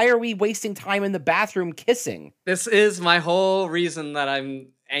 why are we wasting time in the bathroom kissing? This is my whole reason that I'm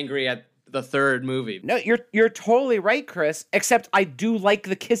angry at the third movie. No, you're totally right, Chris, except I do like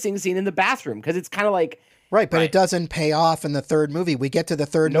the kissing scene in the bathroom because it's kind of like, Right, but Right. it doesn't pay off in the third movie. We get to the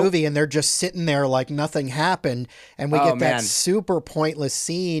third Nope. movie and they're just sitting there like nothing happened, and we Oh, get that man. super pointless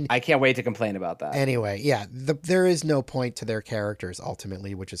scene. I can't wait to complain about that. Anyway, yeah, there is no point to their characters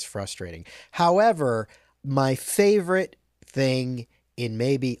ultimately, which is frustrating. However, my favorite thing in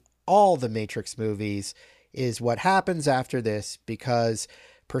maybe all the Matrix movies is what happens after this, because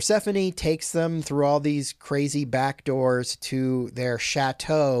Persephone takes them through all these crazy back doors to their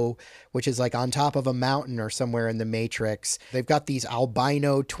chateau, which is like on top of a mountain or somewhere in the Matrix. They've got these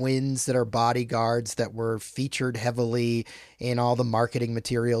albino twins that are bodyguards that were featured heavily in all the marketing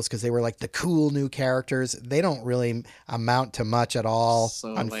materials because they were like the cool new characters. They don't really amount to much at all,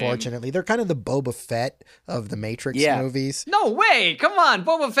 So unfortunately. They're kind of the Boba Fett of the Matrix Yeah. movies. No way! Come on,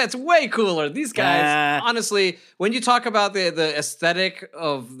 Boba Fett's way cooler. These guys, honestly, when you talk about the aesthetic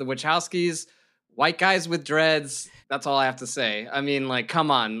of the Wachowskis, White guys with dreads. That's all I have to say. I mean, like, come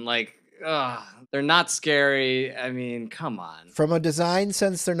on. Like, they're not scary. I mean, come on. From a design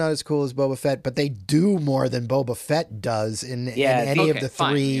sense, they're not as cool as Boba Fett, but they do more than Boba Fett does in any of the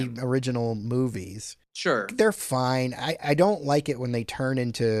three original movies. Sure. They're fine. I don't like it when they turn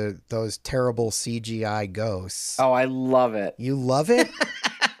into those terrible CGI ghosts. Oh, I love it. You love it?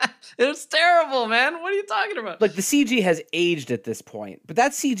 It's terrible, man. What are you talking about? Look, the CG has aged at this point, but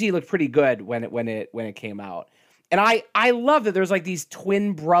that CG looked pretty good when it came out. And I love that there's like these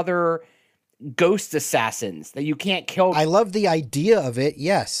twin brother ghost assassins that you can't kill. I love the idea of it.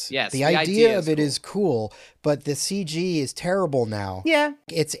 Yes. The idea of it is cool, but the CG is terrible now. Yeah.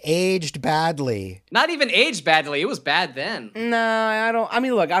 It's aged badly. Not even aged badly. It was bad then. No, I don't. I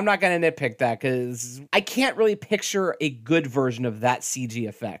mean, look, I'm not going to nitpick that because I can't really picture a good version of that CG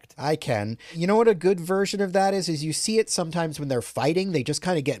effect. I can. You know what a good version of that is you see it sometimes when they're fighting, they just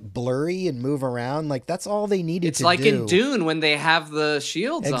kind of get blurry and move around. Like, that's all they needed to do. It's like in Dune when they have the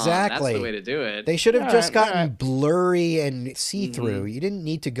shields on. That's the way to do it. They should have just gotten blurry and see-through. You didn't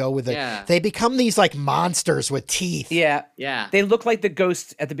need to go with it. Yeah. They become these like monsters with teeth. Yeah. Yeah. They look like the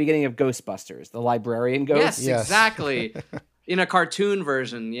ghost at the beginning of Ghostbusters, the librarian ghost. Yes. Exactly. In a cartoon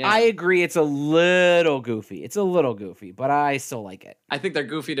version, yeah. I agree, it's a little goofy. But I still like it. I think they're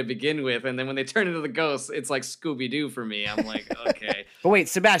goofy to begin with, and then when they turn into the ghosts, it's like Scooby-Doo for me. I'm like, okay. But wait,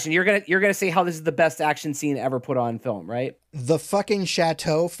 Sebastian, you're gonna say how this is the best action scene ever put on film, right? The fucking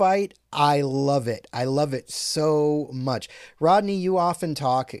chateau fight, I love it. I love it so much. Rodney, you often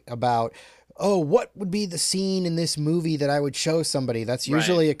talk about, what would be the scene in this movie that I would show somebody? That's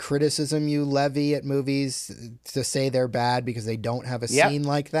usually a criticism you levy at movies to say they're bad because they don't have a scene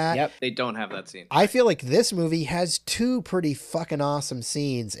like that. Yep. They don't have that scene. I feel like this movie has two pretty fucking awesome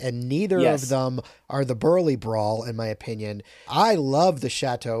scenes, and neither of them are the Burly Brawl, in my opinion. I love the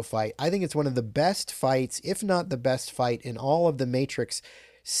chateau fight. I think it's one of the best fights, if not the best fight, in all of the Matrix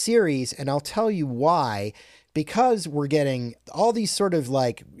series, and I'll tell you why. Because we're getting all these sort of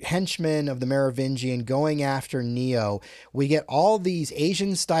like henchmen of the Merovingian going after Neo. We get all these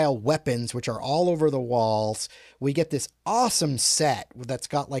Asian style weapons, which are all over the walls. We get this awesome set that's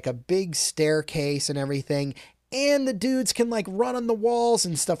got like a big staircase and everything. And the dudes can like run on the walls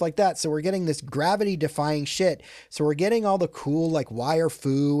and stuff like that. So we're getting this gravity defying shit. So we're getting all the cool like wire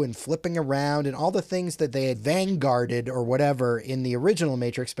fu and flipping around and all the things that they had vanguarded or whatever in the original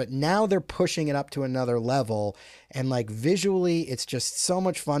Matrix. But now they're pushing it up to another level. And like visually, it's just so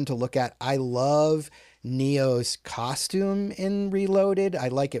much fun to look at. I love Neo's costume in Reloaded. I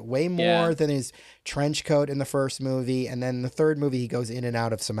like it way more than his trench coat in the first movie. And then the third movie, he goes in and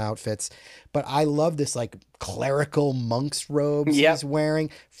out of some outfits. But I love this like clerical monk's robes he's wearing.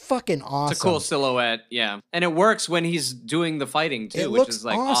 Fucking awesome. It's a cool silhouette, yeah. And it works when he's doing the fighting too, which is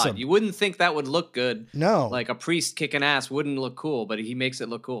like awesome. odd. You wouldn't think that would look good. No. Like a priest kicking ass wouldn't look cool, but he makes it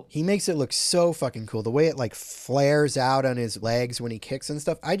look cool. He makes it look so fucking cool. The way it like flares out on his legs when he kicks and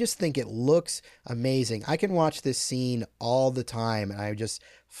stuff. I just think it looks amazing. I can watch this scene all the time and I just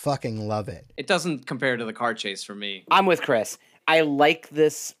fucking love it. It doesn't compare to the car chase for me. I'm with Chris. I like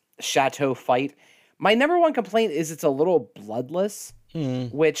this chateau fight. My number one complaint is it's a little bloodless,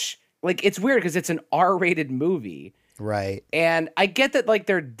 which like it's weird because it's an R-rated movie. Right. And I get that like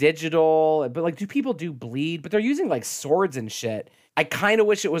they're digital, but like do people do bleed? But they're using like swords and shit. I kind of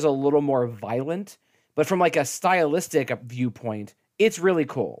wish it was a little more violent, but from like a stylistic viewpoint, it's really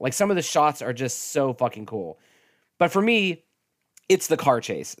cool. Like some of the shots are just so fucking cool. But for me, it's the car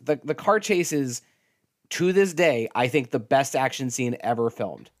chase. The car chase is, to this day, I think the best action scene ever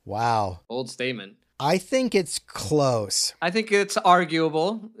filmed. Wow. Bold statement. I think it's close. I think it's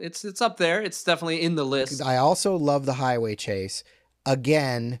arguable. It's up there. It's definitely in the list. I also love the highway chase.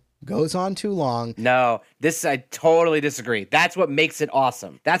 Again, goes on too long. No, this I totally disagree. That's what makes it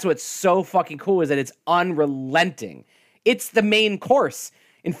awesome. That's what's so fucking cool is that it's unrelenting. It's the main course.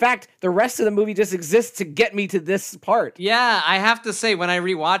 In fact, the rest of the movie just exists to get me to this part. Yeah, I have to say, when I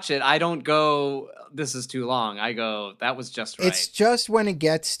rewatch it, I don't go, this is too long. I go, that was just right. It's just when it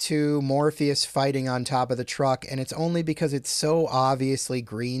gets to Morpheus fighting on top of the truck, and it's only because it's so obviously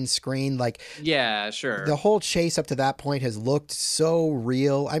green screen. Like, yeah, sure. The whole chase up to that point has looked so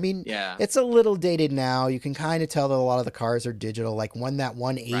real. I mean, it's a little dated now. You can kind of tell that a lot of the cars are digital. Like when that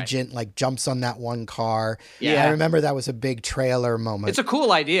one agent like jumps on that one car. Yeah. I remember that was a big trailer moment. It's a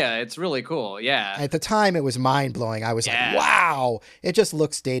cool idea. It's really cool. Yeah. At the time, it was mind blowing. I was like, wow. It just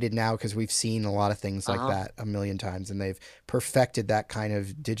looks dated now because we've seen a lot of things like that a million times, and they've perfected that kind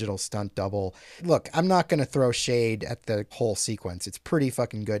of digital stunt double. Look, I'm not going to throw shade at the whole sequence. It's pretty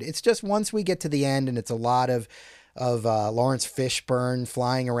fucking good. It's just once we get to the end and it's a lot of of Lawrence Fishburne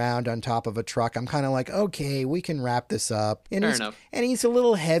flying around on top of a truck, I'm kind of like, okay, we can wrap this up. And Fair enough. And he's a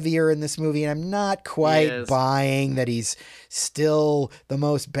little heavier in this movie, and I'm not quite buying that he's still the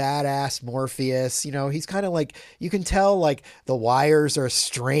most badass Morpheus. You know, he's kind of like, you can tell like the wires are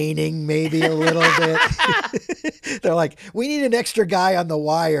straining maybe a little bit. They're like, we need an extra guy on the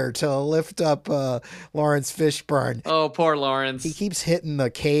wire to lift up Lawrence Fishburne. Oh, poor Lawrence. He keeps hitting the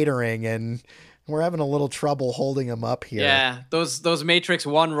catering, and we're having a little trouble holding him up here. Yeah, those Matrix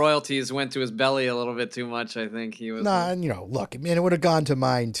 1 royalties went to his belly a little bit too much, I think. He was. Nah, you know, look, I mean, it would have gone to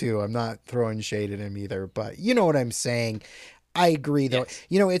mine too. I'm not throwing shade at him either, but you know what I'm saying. I agree, though. Yes.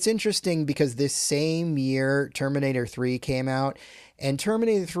 You know, it's interesting because this same year, Terminator 3 came out, and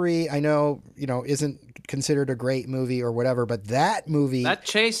Terminator 3, I know, you know, isn't considered a great movie or whatever, but that movie That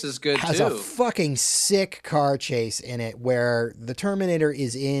chase is good has too. a fucking sick car chase in it where the Terminator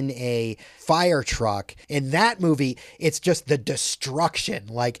is in a fire truck. In that movie, it's just the destruction.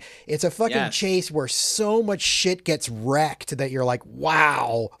 Like, it's a fucking Yes. chase where so much shit gets wrecked that you're like,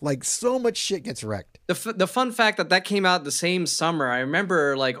 wow, like so much shit gets wrecked. The fun fact that came out the same summer, I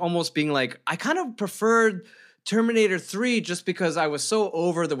remember like almost being like, I kind of preferred Terminator 3 just because I was so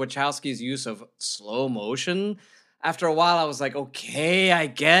over the Wachowskis' use of slow motion. After a while, I was like, okay, I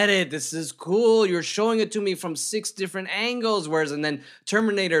get it. This is cool. You're showing it to me from 6 different angles. Whereas, and then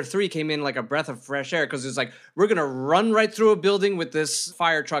Terminator 3 came in like a breath of fresh air because it's like, we're going to run right through a building with this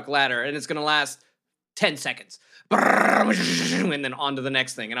fire truck ladder and it's going to last 10 seconds. And then on to the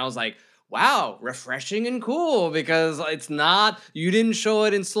next thing. And I was like, wow, refreshing and cool because it's not, you didn't show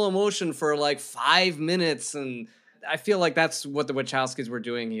it in slow motion for like 5 minutes. And I feel like that's what the Wachowskis were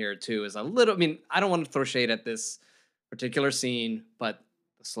doing here too, is a little, I mean, I don't want to throw shade at this particular scene, but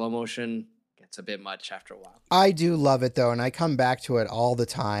the slow motion gets a bit much after a while. I do love it though, and I come back to it all the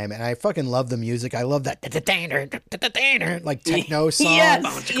time, and I fucking love the music. I love that like techno song. Yes.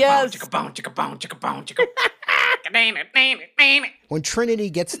 When Trinity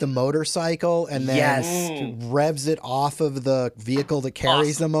gets the motorcycle and then Yes. revs it off of the vehicle that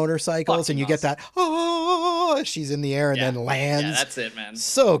carries the motorcycles, and you get that, oh, she's in the air and then lands. Yeah, that's it, man.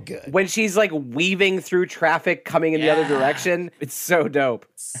 So good. When she's like weaving through traffic coming in the other direction, it's so dope.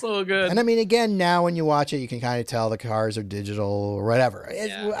 So good. And I mean, again, now when you watch it, you can kind of tell the cars are digital or whatever.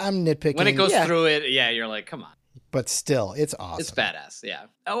 Yeah. I'm nitpicking. When it goes through it, yeah, you're like, come on. But still, it's awesome. It's badass, yeah.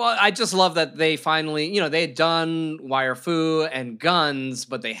 Well, I just love that they finally, they had done Wire Fu and guns,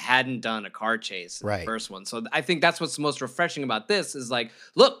 but they hadn't done a car chase in the first one. So I think that's what's most refreshing about this is like,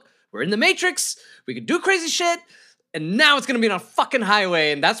 look, we're in the Matrix, we can do crazy shit, and now it's gonna be on a fucking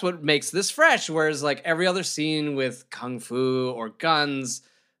highway, and that's what makes this fresh. Whereas like every other scene with kung fu or guns,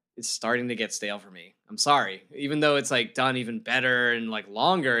 it's starting to get stale for me. I'm sorry. Even though it's like done even better and like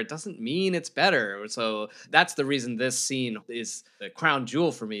longer, it doesn't mean it's better. So that's the reason this scene is the crown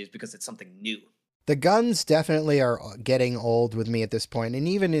jewel for me, is because it's something new. The guns definitely are getting old with me at this point. And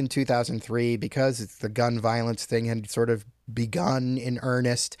even in 2003, because it's the gun violence thing had sort of begun in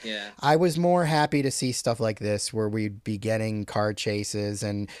earnest, I was more happy to see stuff like this where we'd be getting car chases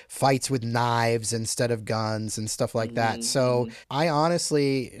and fights with knives instead of guns and stuff like that. So I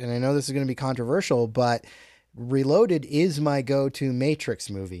honestly, and I know this is going to be controversial, but Reloaded is my go-to Matrix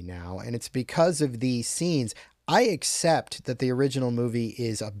movie now, and it's because of these scenes. I accept that the original movie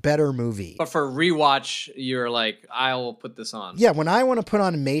is a better movie. But for rewatch, you're like, I'll put this on. Yeah, when I want to put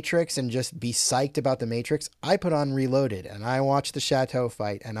on Matrix and just be psyched about the Matrix, I put on Reloaded, and I watch the Chateau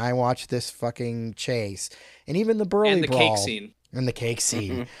fight, and I watch this fucking chase, and even the Burly and the Brawl. cake scene. And the cake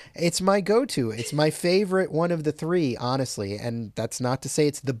scene. It's my go-to. It's my favorite one of the three, honestly. And that's not to say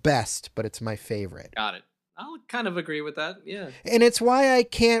it's the best, but it's my favorite. Got it. I'll kind of agree with that. Yeah. And it's why I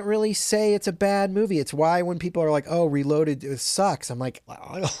can't really say it's a bad movie. It's why when people are like, oh, Reloaded sucks, I'm like,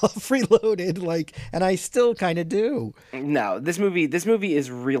 I love Reloaded. Like, and I still kind of do. No, this movie is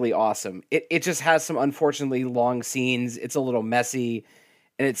really awesome. It just has some unfortunately long scenes. It's a little messy.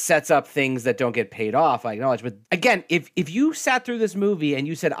 And it sets up things that don't get paid off, I acknowledge. But again, if you sat through this movie and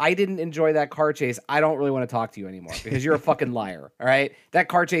you said, I didn't enjoy that car chase, I don't really want to talk to you anymore because you're a fucking liar, all right? That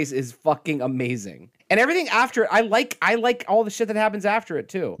car chase is fucking amazing. And everything after it, I like all the shit that happens after it,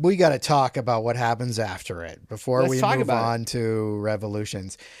 too. We got to talk about what happens after it before we move on to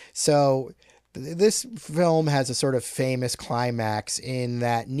Revolutions. So this film has a sort of famous climax in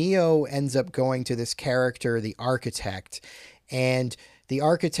that Neo ends up going to this character, the architect, and the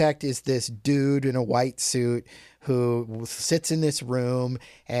architect is this dude in a white suit who sits in this room,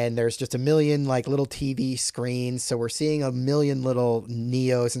 and there's just a million like little TV screens. So we're seeing a million little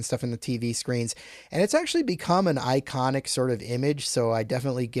Neos and stuff in the TV screens. And it's actually become an iconic sort of image. So I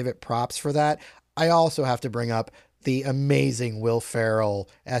definitely give it props for that. I also have to bring up the amazing Will Ferrell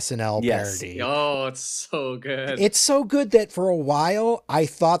SNL Yes. parody. Oh, it's so good. It's so good that for a while I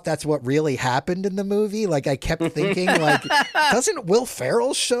thought that's what really happened in the movie. Like I kept thinking, like, doesn't Will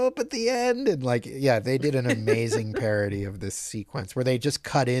Ferrell show up at the end? And like, yeah, they did an amazing parody of this sequence where they just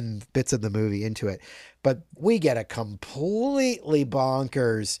cut in bits of the movie into it. But we get a completely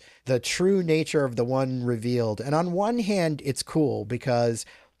bonkers, the true nature of the one revealed. And on one hand, it's cool because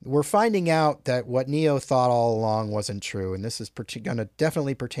we're finding out that what Neo thought all along wasn't true. And this is going to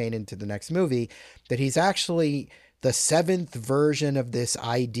definitely pertain into the next movie, that he's actually the seventh version of this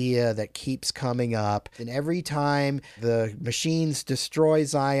idea that keeps coming up. And every time the machines destroy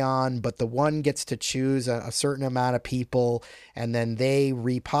Zion, but the one gets to choose a certain amount of people, and then they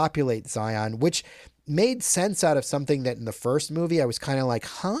repopulate Zion, which made sense out of something that in the first movie I was kind of like,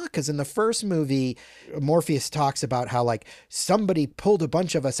 huh? Because in the first movie, Morpheus talks about how like somebody pulled a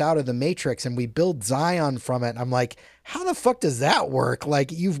bunch of us out of the Matrix and we build Zion from it. And I'm like, how the fuck does that work?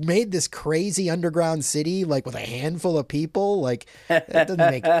 Like, you've made this crazy underground city like with a handful of people. Like, that doesn't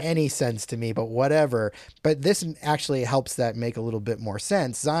make any sense to me, but whatever. But this actually helps that make a little bit more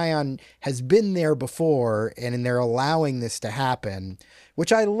sense. Zion has been there before, and they're allowing this to happen,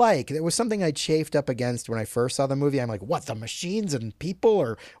 which I like. It was something I chafed up against when I first saw the movie. I'm like, what, the machines and people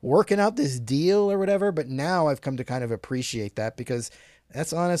are working out this deal or whatever? But now I've come to kind of appreciate that, because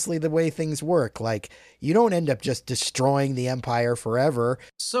that's honestly the way things work. Like, you don't end up just destroying the Empire forever.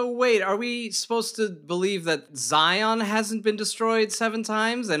 So wait, are we supposed to believe that Zion hasn't been destroyed 7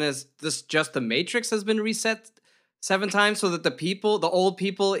 times, and is this just the Matrix has been reset 7 times, so that the old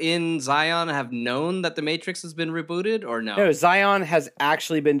people in Zion have known that the Matrix has been rebooted, or no? No, Zion has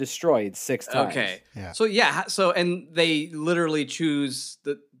actually been destroyed 6 times. Okay. Yeah. So yeah, and they literally choose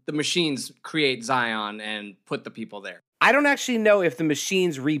the machines create Zion and put the people there. I don't actually know if the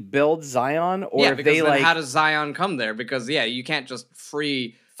machines rebuild Zion or if because they then like. how does Zion come there? Because you can't just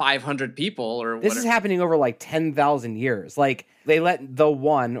free 500 people or This whatever. is happening over like 10,000 years. Like, they let the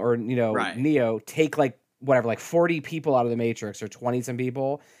one, or Right. Neo, take like 40 people out of the Matrix, or 20 some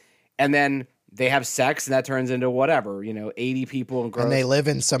people, and then they have sex, and that turns into whatever, 80 people, and gross. And they live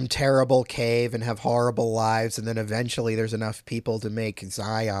in some terrible cave and have horrible lives. And then eventually there's enough people to make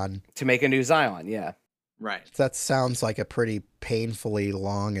Zion. to make a new Zion. Yeah, Right. That sounds like a pretty painfully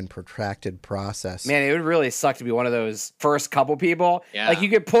long and protracted process. man, it would really suck to be one of those first couple people. Yeah. Like, you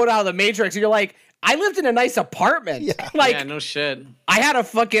get pulled out of the Matrix, and you're like, I lived in a nice apartment. Yeah. Like, Yeah, no shit. I had a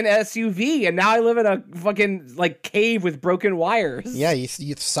fucking SUV, and now I live in a fucking like cave with broken wires. Yeah,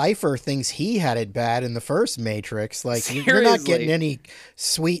 Cypher thinks he had it bad in the first Matrix. Like, you're not getting Seriously. any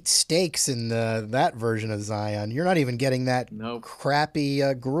sweet steaks in that version of Zion. You're not even getting that Nope. crappy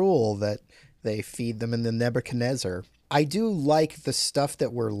gruel that they feed them in the Nebuchadnezzar. I do like the stuff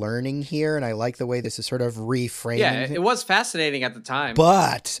that we're learning here, and I like the way this is sort of reframing. Yeah, it was fascinating at the time.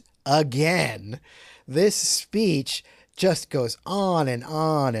 But again, this speech just goes on and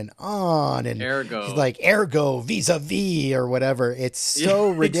on and on, and Ergo. he's like ergo vis-a-vis or whatever. It's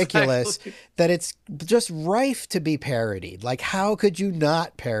so Yeah, ridiculous exactly. that it's just rife to be parodied. Like, how could you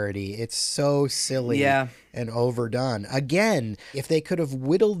not parody? It's so silly. Yeah. And overdone. Again, if they could have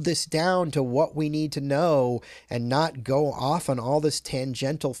whittled this down to what we need to know and not go off on all this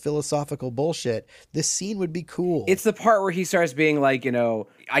tangential philosophical bullshit, this scene would be cool. It's the part where he starts being like,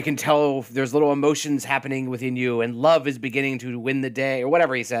 I can tell there's little emotions happening within you, and love is beginning to win the day, or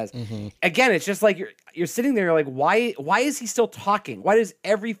whatever he says. Again, it's just like you're sitting there, you're like, why is he still talking? Why does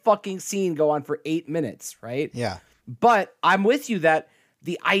every fucking scene go on for 8 minutes, right? Yeah. But I'm with you that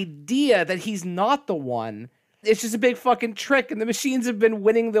the idea that he's not the one, it's just a big fucking trick, and the machines have been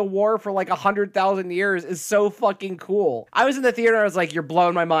winning the war for like 100,000 years is so fucking cool. I was in the theater and I was like, you're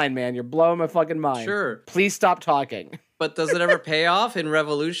blowing my mind, man. You're blowing my fucking mind. Sure. Please stop talking. But does it ever pay off in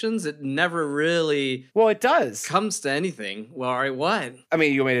Revolutions? It never really Well, it does. comes to anything. Well, all right, what? I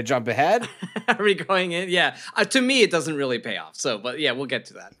mean, you want me to jump ahead? Are we going in? Yeah. To me, it doesn't really pay off. So, but yeah, we'll get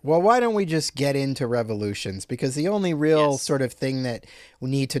to that. Well, why don't we just get into Revolutions? Because the only real Yes. sort of thing that we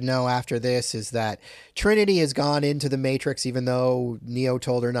need to know after this is that Trinity has gone into the Matrix, even though Neo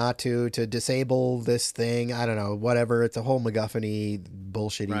told her not to disable this thing. I don't know, whatever. It's a whole MacGuffin-y,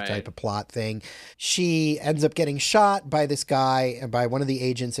 bullshitty Right. type of plot thing. She ends up getting shot by this guy and by one of the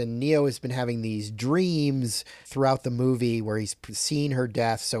agents, and Neo has been having these dreams throughout the movie where he's seen her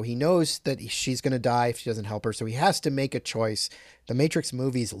death, so he knows that she's going to die if she doesn't help her, so he has to make a choice. The Matrix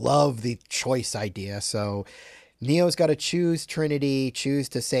movies love the choice idea, so Neo's got to choose Trinity, choose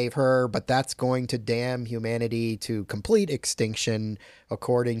to save her, but that's going to damn humanity to complete extinction,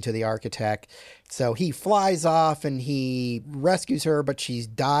 according to the architect. So he flies off and he rescues her, but she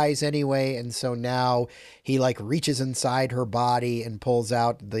dies anyway. And so now he like reaches inside her body and pulls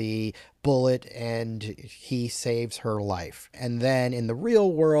out the bullet and he saves her life. And then in the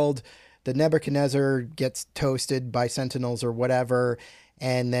real world, the Nebuchadnezzar gets toasted by Sentinels or whatever.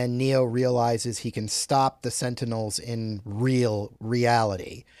 And then Neo realizes he can stop the Sentinels in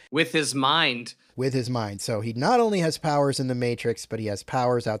reality. With his mind. With his mind. So he not only has powers in the Matrix, but he has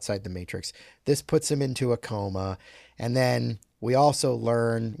powers outside the Matrix. This puts him into a coma. And then we also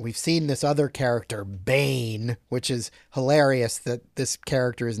learn, we've seen this other character, Bane, which is hilarious that this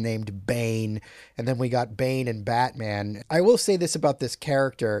character is named Bane. And then we got Bane and Batman. I will say this about this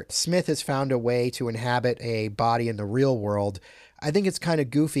character. Smith has found a way to inhabit a body in the real world. I think it's kind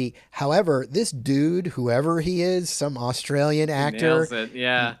of goofy. However, this dude, whoever he is, some Australian actor, Nails it,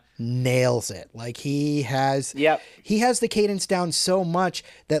 yeah. Nails it. Like he has the cadence down so much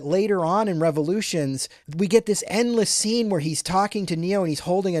that later on in Revolutions, we get this endless scene where he's talking to Neo and he's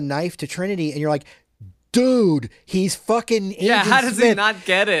holding a knife to Trinity, and you're like, dude, he's fucking Agent Yeah, how does Smith. he not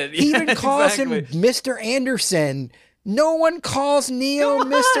get it? He Yeah, even calls exactly. him Mr. Anderson. No one calls Neo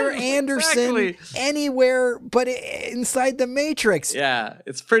Mr. Anderson exactly. anywhere but inside the Matrix. Yeah,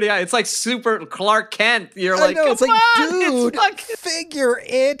 it's pretty. It's like super Clark Kent. You're I like, know, it's come like, on, dude, it's fucking- figure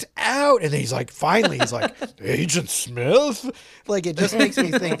it out. And then he's like, finally, he's like, Agent Smith? Like, it just makes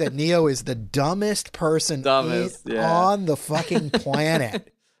me think that Neo is the dumbest person on the fucking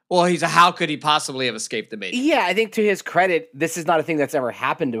planet. Well, how could he possibly have escaped the Matrix? Yeah, I think to his credit, this is not a thing that's ever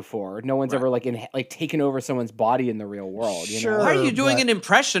happened before. No one's ever taken over someone's body in the real world. You know? Why are you doing an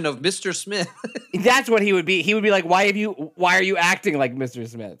impression of Mr. Smith? That's what he would be. He would be like, why are you acting like Mr.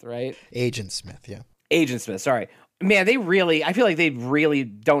 Smith, right? Agent Smith, yeah. Agent Smith, sorry. Man, I feel like they really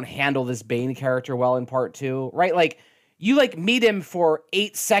don't handle this Bane character well in part 2, right? Like, you meet him for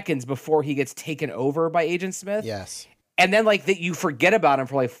 8 seconds before he gets taken over by Agent Smith. Yes. And then you forget about him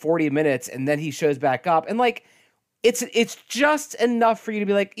for 40 minutes, and then he shows back up. And it's just enough for you to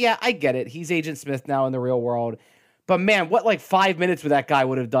be like, yeah, I get it. He's Agent Smith now in the real world. But man, what 5 minutes would that guy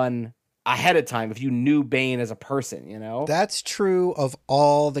would have done ahead of time if you knew Bane as a person, you know? That's true of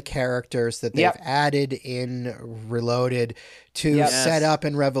all the characters that they've added in Reloaded to set up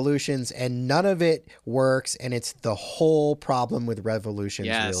in Revolutions, and none of it works. And it's the whole problem with Revolutions,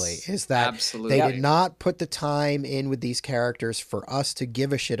 really, is that they did not put the time in with these characters for us to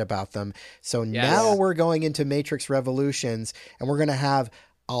give a shit about them. So now we're going into Matrix Revolutions, and we're going to have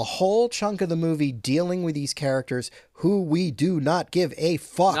a whole chunk of the movie dealing with these characters who we do not give a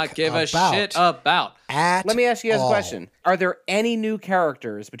fuck Not give about. a shit about. Let me ask you guys a question. Are there any new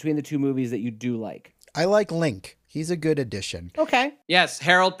characters between the two movies that you do like? I like Link. He's a good addition. Okay. Yes,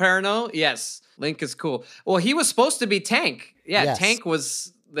 Harold Perrineau. Yes, Link is cool. Well, he was supposed to be Tank. Yeah, Yes. Tank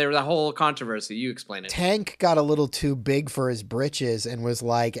was there. The whole controversy. You explain it. Tank got a little too big for his britches and was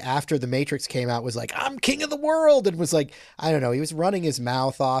like, after the Matrix came out, was like, I'm king of the world. And was like, I don't know, he was running his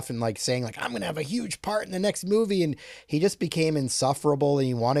mouth off and saying I'm going to have a huge part in the next movie. And he just became insufferable and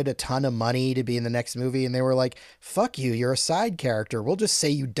he wanted a ton of money to be in the next movie. And they were like, fuck you, you're a side character. We'll just say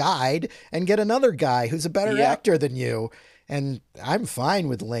you died and get another guy who's a better actor than you. And I'm fine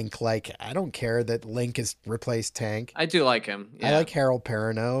with Link. I don't care that Link has replaced Tank. I do like him. Yeah. I like Harold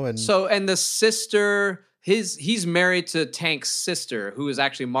Perrineau. And the sister, he's married to Tank's sister, who is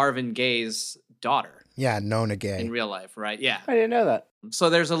actually Marvin Gaye's daughter. Yeah, Nona Gaye. In real life, right? Yeah. I didn't know that. So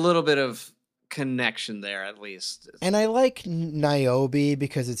there's a little bit of connection there, at least. And I like Niobe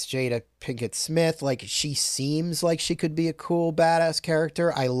because it's Jada Pinkett Smith. She seems like she could be a cool, badass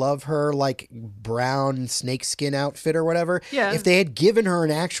character. I love her, brown snakeskin outfit or whatever. Yeah. If they had given her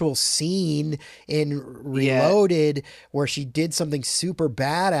an actual scene in Reloaded where she did something super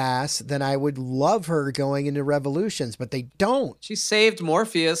badass, then I would love her going into Revolutions, but they don't. She saved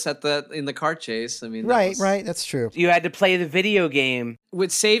Morpheus in the car chase. I mean, right, that's true. You had to play the video game.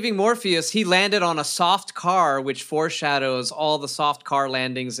 With saving Morpheus, he landed on a soft car, which foreshadows all the soft car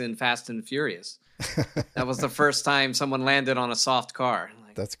landings in Fast and Furious. That was the first time someone landed on a soft car.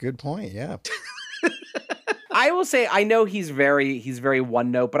 That's a good point, yeah. I will say I know he's very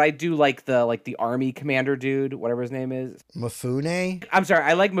one note, but I do like the army commander dude, whatever his name is. Mifune? I'm sorry,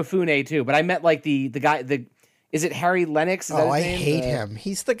 I like Mifune too, but I meant the guy is it Harry Lennox? Is that his I name? hate him.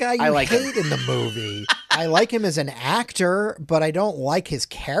 He's the guy you hate in the movie. I like him as an actor, but I don't like his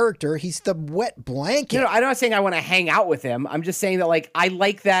character. He's the wet blanket. No, I'm not saying I want to hang out with him. I'm just saying that I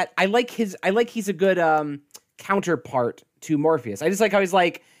like he's a good counterpart to Morpheus. I just like how he's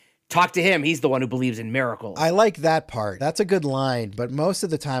Talk to him. He's the one who believes in miracles. I like that part. That's a good line. But most of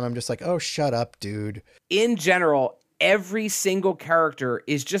the time, I'm just like, oh, shut up, dude. In general, every single character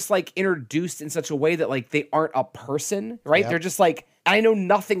is just like introduced in such a way that like they aren't a person, right? Yep. They're just like, I know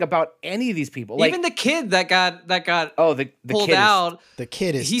nothing about any of these people. Like, Even the kid that got the pulled kid out. The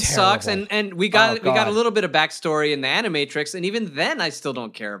kid is He terrible. sucks, and we got Oh, God. a little bit of backstory in the Animatrix, and even then, I still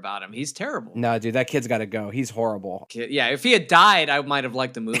don't care about him. He's terrible. No, dude, that kid's got to go. He's horrible. Yeah, if he had died, I might have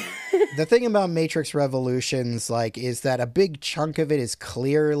liked the movie. The thing about Matrix Revolutions, like, is that a big chunk of it is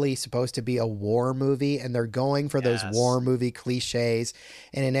clearly supposed to be a war movie, and they're going for those Yes. war movie cliches.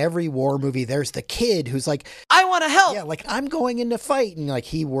 And in every war movie, there's the kid who's like, I want to help. yeah, like, I'm going in to fight, and like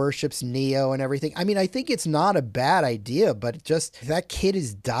he worships Neo and everything. I mean, I think it's not a bad idea, but just that kid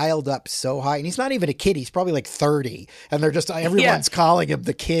is dialed up so high, and he's not even a kid. He's probably like 30, and they're just everyone's calling him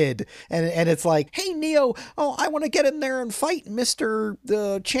the kid, and it's like, hey Neo, oh, I want to get in there and fight Mr.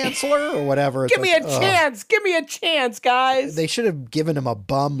 the Chancellor or whatever. It's Give me a like, ugh. chance. Give me a chance, guys. They should have given him a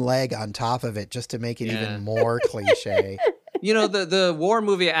bum leg on top of it just to make it Yeah. even more cliche. You know, the war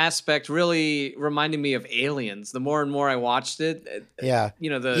movie aspect really reminded me of Aliens. The more and more I watched it, Yeah. you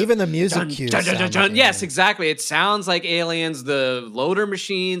know, the Even the music dun, cues. dun, dun, dun, sound dun. like Yes, Aliens. exactly. It sounds like Aliens. The loader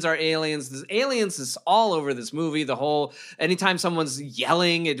machines are aliens. This aliens is all over this movie. The whole anytime someone's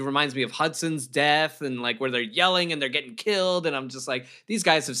yelling, it reminds me of Hudson's death and like where they're yelling and they're getting killed. And I'm just like, these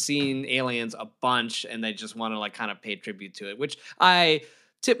guys have seen Aliens a bunch and they just want to like kind of pay tribute to it, which I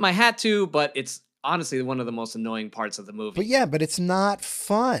tip my hat to, but it's honestly one of the most annoying parts of the movie. But yeah, but it's not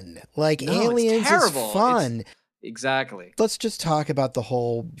fun. Like No, it's Aliens is terrible. fun. Exactly. Let's just talk about the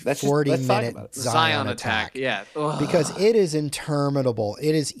whole Let's 40-minute talk about it. Zion attack. attack. Yeah. Because it is interminable.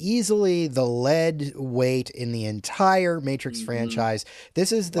 It is easily the lead weight in the entire Matrix franchise.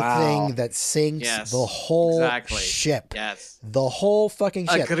 This is the Wow. thing that sinks Yes, the whole exactly. ship. Yes. The whole fucking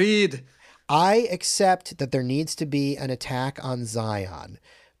ship. Agreed. I accept that there needs to be an attack on Zion,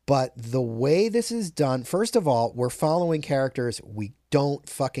 but the way this is done, first of all, we're following characters we don't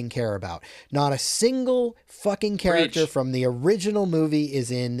fucking care about. Not a single fucking character Preach. from the original movie is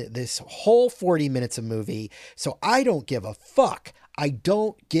in this whole 40 minutes of movie, so I don't give a fuck. I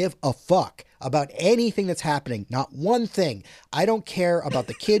don't give a fuck about anything that's happening. Not one thing. I don't care about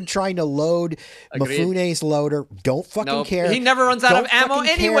the kid trying to load Agreed. Mifune's loader. Don't fucking Nope. care. He never runs out of Don't ammo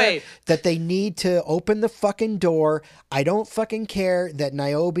fucking care anyway. that they need to open the fucking door. I don't fucking care that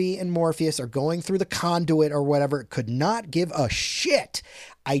Niobe and Morpheus are going through the conduit or whatever. Could not give a shit.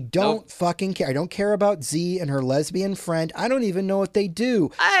 I don't fucking care. I don't care about Z and her lesbian friend. I don't even know what they do.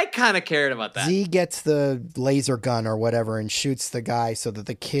 I kind of cared about that. Z gets the laser gun or whatever and shoots the guy so that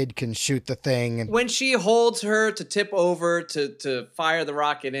the kid can shoot the thing. And When she holds her to tip over to fire the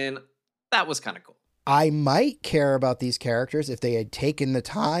rocket in, that was kind of cool. I might care about these characters if they had taken the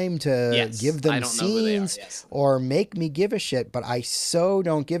time to Yes, give I them don't know who they are, scenes yes. or make me give a shit, but I so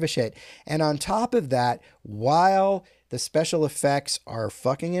don't give a shit. And on top of that, while the special effects are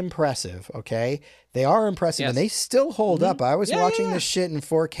fucking impressive, okay? They are impressive and Yes. they still hold up. I was Yeah, watching yeah. this shit in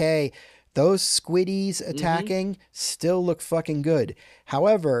 4K. Those squiddies attacking still look fucking good.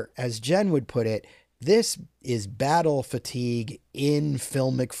 However, as Jen would put it, this is battle fatigue in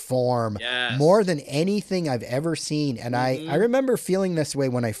filmic form Yes. more than anything I've ever seen. And I remember feeling this way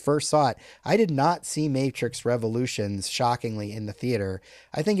when I first saw it. I did not see Matrix Revolutions, shockingly, in the theater.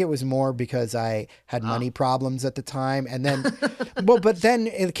 I think it was more because I had money problems at the time. And then, but then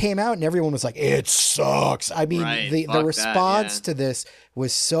it came out and everyone was like, it sucks. I mean, Right. the Fuck that, response yeah. to this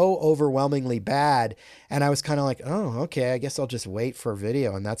was so overwhelmingly bad. And I was kind of like, oh, okay, I guess I'll just wait for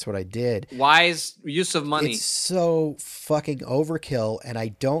video. And that's what I did. Wise use of money. It's so fucking overkill, and I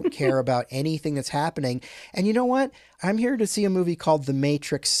don't care about anything that's happening. And you know what? I'm here to see a movie called The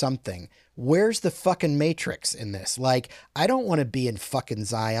Matrix something. Where's the fucking Matrix in this? Like, I don't want to be in fucking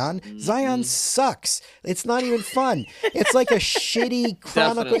Zion. Zion sucks. It's not even fun. It's like a shitty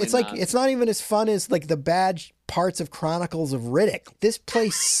Chronicle. Definitely It's like not. it's not even as fun as like the bad parts of Chronicles of Riddick. This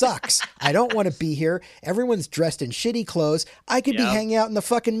place sucks. I don't want to be here. Everyone's dressed in shitty clothes. I could be Yep. hanging out in the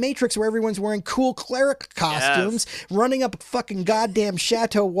fucking Matrix where everyone's wearing cool cleric costumes, running up fucking goddamn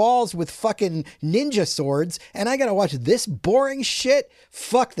chateau walls with fucking ninja swords, and I gotta watch this boring shit?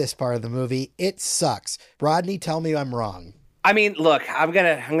 Fuck this part of the movie. It sucks. Rodney, tell me I'm wrong. I mean, look, I'm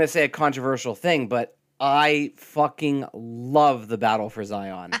gonna say a controversial thing, but I fucking love the battle for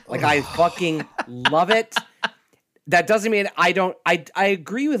Zion. Like, I fucking love it. That doesn't mean I don't. I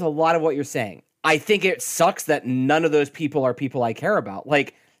agree with a lot of what you're saying. I think it sucks that none of those people are people I care about.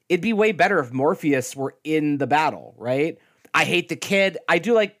 Like, it'd be way better if Morpheus were in the battle, right? I hate the kid. I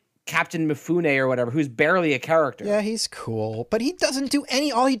do like Captain Mifune or whatever, who's barely a character. Yeah, he's cool, but he doesn't do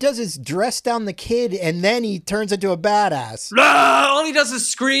all he does is dress down the kid, and then he turns into a badass. All he does is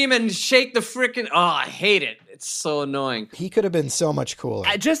scream and shake the freaking. Oh, I hate it. It's so annoying. He could have been so much cooler.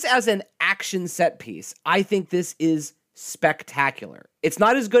 Just as an action set piece, I think this is spectacular. It's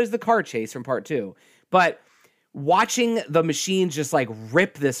not as good as the car chase from part 2, but watching the machines just like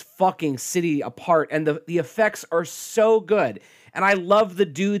rip this fucking city apart, and the effects are so good. And I love the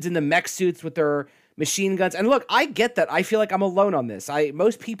dudes in the mech suits with their machine guns. And look, I get that. I feel like I'm alone on this.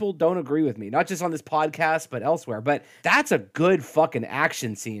 Most people don't agree with me, not just on this podcast, but elsewhere. But that's a good fucking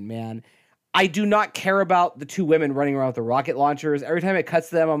action scene, man. I do not care about the 2 women running around with the rocket launchers. Every time it cuts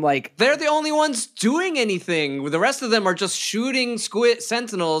to them, I'm like... They're the only ones doing anything. The rest of them are just shooting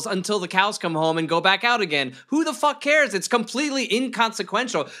sentinels until the cows come home and go back out again. Who the fuck cares? It's completely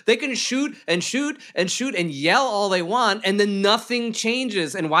inconsequential. They can shoot and shoot and shoot and yell all they want, and then nothing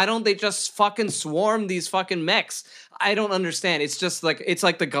changes. And why don't they just fucking swarm these fucking mechs? I don't understand. It's just like, it's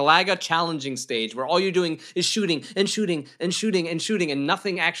like the Galaga challenging stage where all you're doing is shooting and shooting and shooting and shooting and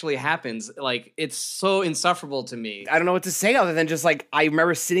nothing actually happens. Like, it's so insufferable to me. I don't know what to say other than just like, I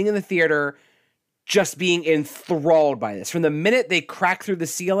remember sitting in the theater just being enthralled by this. From the minute they crack through the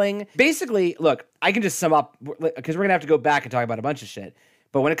ceiling, basically, look, I can just sum up, because we're going to have to go back and talk about a bunch of shit.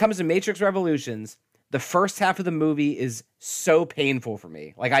 But when it comes to Matrix Revolutions, the first half of the movie is so painful for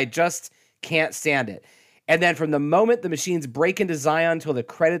me. Like, I just can't stand it. And then from the moment the machines break into Zion till the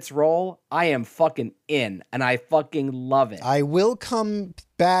credits roll, I am fucking in, and I fucking love it. I will come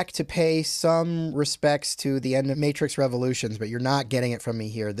back to pay some respects to the end of Matrix Revolutions, but you're not getting it from me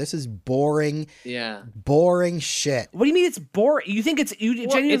here. This is boring. Yeah. Boring shit. What do you mean it's boring? You think it's...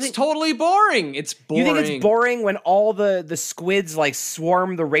 It's totally boring. It's boring. You think it's boring when all the squids like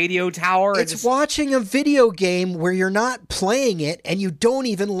swarm the radio tower? It's watching a video game where you're not playing it and you don't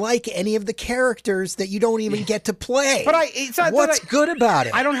even like any of the characters that you don't even get to play. But what's good about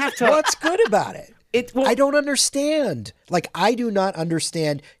it? I don't have to... What's good about it? I don't understand. Like, I do not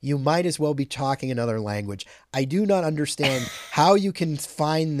understand. You might as well be talking another language. I do not understand how you can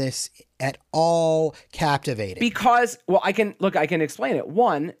find this at all captivating. Because, well, I can explain it.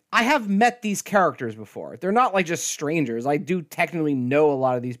 One, I have met these characters before. They're not like just strangers. I do technically know a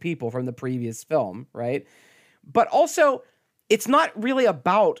lot of these people from the previous film, right? But also, it's not really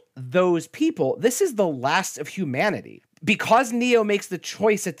about those people. This is the last of humanity. Because Neo makes the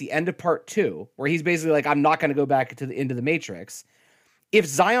choice at the end of part 2, where he's basically like, I'm not going to go back into the Matrix. If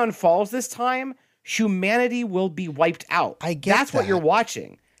Zion falls this time, humanity will be wiped out. I get That's what you're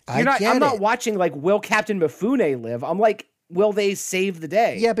watching. I'm get not it. watching like, will Captain Mifune live? I'm like, will they save the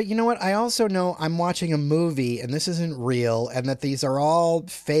day? Yeah, but you know what? I also know I'm watching a movie and this isn't real and that these are all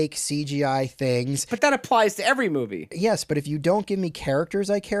fake CGI things. But that applies to every movie. Yes, but if you don't give me characters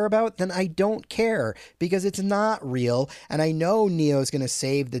I care about, then I don't care because it's not real. And I know Neo's going to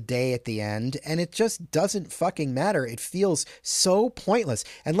save the day at the end and it just doesn't fucking matter. It feels so pointless.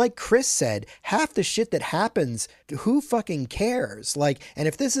 And like Chris said, half the shit that happens, who fucking cares? Like, and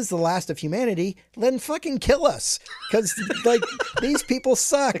if this is the last of humanity, then fucking kill us. Because like, these people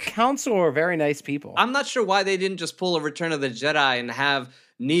suck. The council are very nice people. I'm not sure why they didn't just pull a Return of the Jedi and have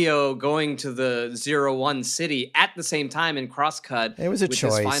Neo going to the 01 city at the same time in crosscut. It was a with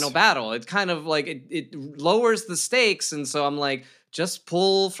choice. This final battle. It's kind of like it lowers the stakes, and so I'm like, just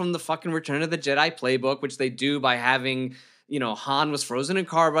pull from the fucking Return of the Jedi playbook, which they do by having, you know, Han was frozen in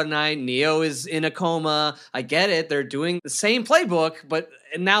carbonite, Neo is in a coma. I get it. They're doing the same playbook, but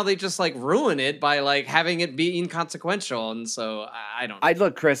now they just like ruin it by like having it be inconsequential. And so I don't know.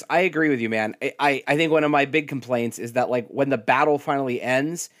 Look, Chris, I agree with you, man. I think one of my big complaints is that like when the battle finally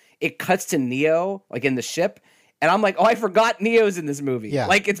ends, it cuts to Neo like in the ship. And I'm like, oh, I forgot Neo's in this movie. Yeah.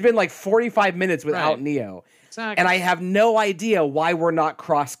 Like it's been like 45 minutes without Right. Neo. Exactly. And I have no idea why we're not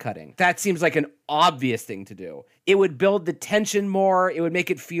cross-cutting. That seems like an obvious thing to do. It would build the tension more. It would make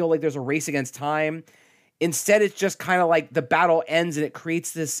it feel like there's a race against time. Instead, it's just kind of like the battle ends and it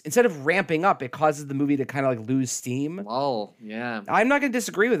creates this, instead of ramping up, it causes the movie to kind of like lose steam. Oh, yeah. I'm not going to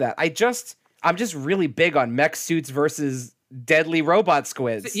disagree with that. I'm just really big on mech suits versus deadly robot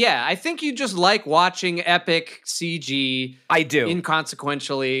squids. Yeah, I think you just like watching epic CG. I do.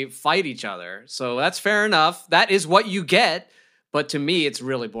 Inconsequentially fight each other. So that's fair enough. That is what you get. But to me, it's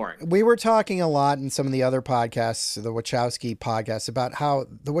really boring. We were talking a lot in some of the other podcasts, the Wachowski podcasts, about how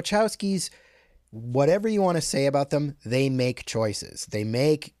the Wachowskis, whatever you want to say about them, they make choices. They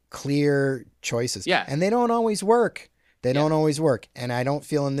make clear choices. Yeah. And they don't always work. They don't always work. And I don't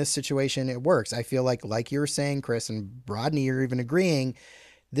feel in this situation it works. I feel like you were saying, Chris, and Rodney, you're even agreeing,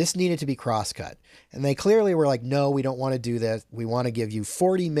 this needed to be cross-cut. And they clearly were like, no, we don't want to do that. We want to give you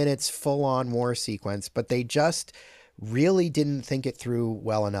 40 minutes full-on war sequence. But they just really didn't think it through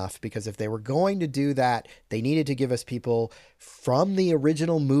well enough, because if they were going to do that, they needed to give us people from the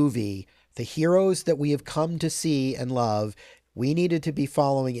original movie, the heroes that we have come to see and love. We needed to be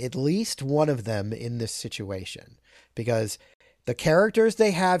following at least one of them in this situation, because the characters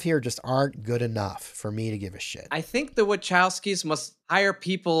they have here just aren't good enough for me to give a shit. I think the Wachowskis must hire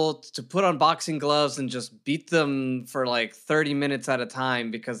people to put on boxing gloves and just beat them for like 30 minutes at a time,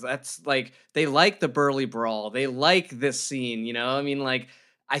 because that's like, they like the Burly Brawl. They like this scene, you know? I mean, like,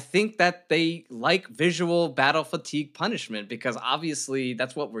 I think that they like visual battle fatigue punishment, because obviously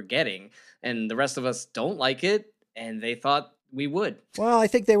that's what we're getting. And the rest of us don't like it. And they thought we would. Well, I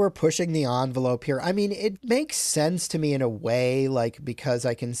think they were pushing the envelope here. I mean, it makes sense to me in a way, like, because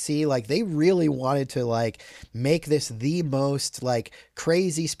I can see, like, they really wanted to, like, make this the most, like,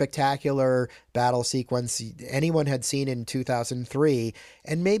 crazy, spectacular battle sequence anyone had seen in 2003.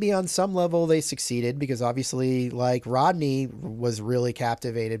 And maybe on some level they succeeded, because obviously, like, Rodney was really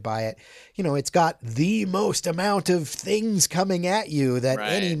captivated by it. You know, it's got the most amount of things coming at you that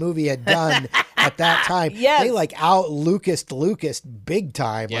any movie had done at that time. Yes. They, like, out Lucas big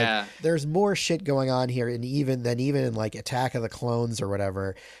time. Yeah. Like, there's more shit going on here than even in like Attack of the Clones or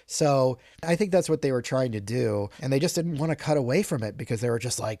whatever. So I think that's what they were trying to do, and they just didn't want to cut away from it, because they were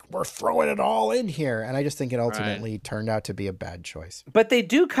just like, we're throwing it all in here. And I just think it ultimately turned out to be a bad choice. But they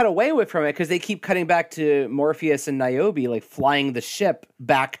do cut away from it, because they keep cutting back to Morpheus and Niobe, like flying the ship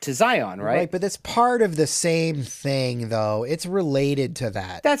back to Zion, right? But it's part of the same thing, though. It's related to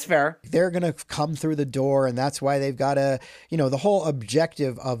that. That's fair. They're going to come through the door, and that's why they've got to, you know, the whole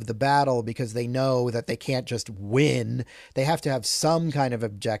objective of the battle, because they know that they can't just win. They have to have some kind of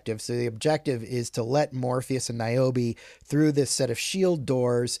objective. So the objective is to let Morpheus and Niobe through this set of shield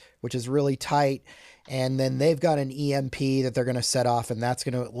doors, which is really tight. And then they've got an EMP that they're going to set off, and that's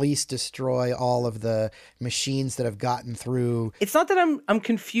going to at least destroy all of the machines that have gotten through. It's not that I'm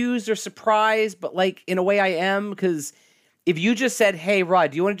confused or surprised, but like in a way I am, because if you just said, hey,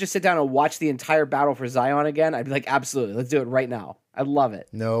 Rod, do you want to just sit down and watch the entire battle for Zion again? I'd be like, absolutely. Let's do it right now. I love it.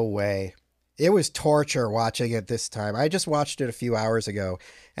 No way. It was torture watching it this time. I just watched it a few hours ago,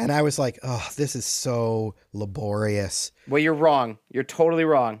 and I was like, oh, this is so laborious. Well, you're wrong. You're totally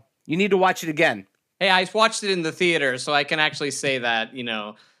wrong. You need to watch it again. Hey, I watched it in the theater, so I can actually say that, you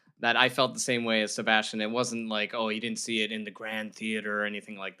know, that I felt the same way as Sebastian. It wasn't like, oh, you didn't see it in the Grand Theater or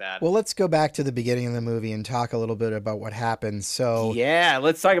anything like that. Well, let's go back to the beginning of the movie and talk a little bit about what happened. So, yeah,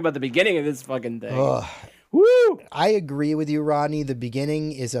 let's talk about the beginning of this fucking thing. ugh. Woo! I agree with you, Rodney. The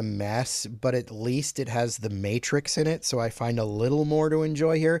beginning is a mess, but at least it has the Matrix in it, so I find a little more to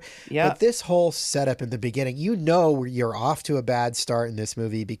enjoy here. Yeah. But this whole setup in the beginning, you know you're off to a bad start in this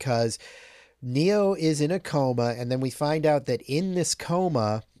movie, because Neo is in a coma, and then we find out that in this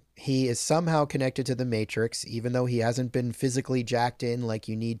coma, he is somehow connected to the Matrix, even though he hasn't been physically jacked in like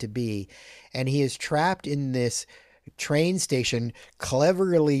you need to be. And he is trapped in this train station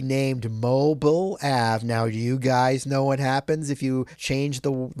cleverly named Mobile Ave. Now, do you guys know what happens if you change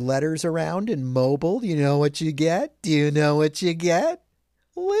the letters around in Mobile? You know what you get? Do you know what you get?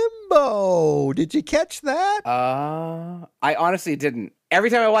 Limbo. Did you catch that? I honestly didn't. Every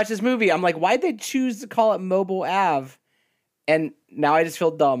time I watch this movie, I'm like, why'd they choose to call it Mobile Ave? And now I just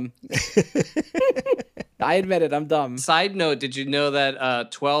feel dumb. I admit it, I'm dumb. Side note, did you know that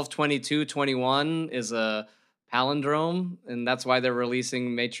 12/22/21 is a palindrome, and that's why they're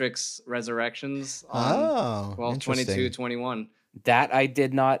releasing Matrix Resurrections on 12/22/21? That I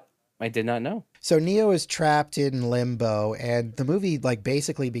did not know. So Neo is trapped in limbo, and the movie like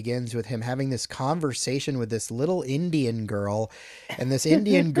basically begins with him having this conversation with this little Indian girl, and this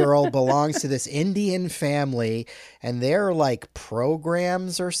Indian girl belongs to this Indian family, and they're like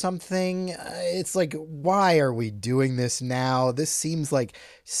programs or something. It's like, why are we doing this now? This seems like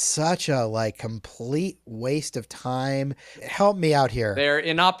such a like complete waste of time. Help me out here. They're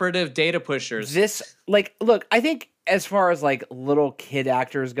inoperative data pushers. This, like, look, I think as far as like little kid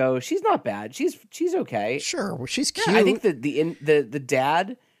actors go, she's not bad. She's okay. Sure, well, she's cute. Yeah, I think the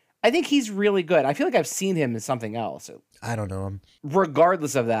dad, I think he's really good. I feel like I've seen him in something else. I don't know him.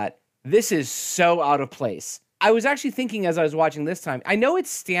 Regardless of that, this is so out of place. I was actually thinking as I was watching this time, I know it's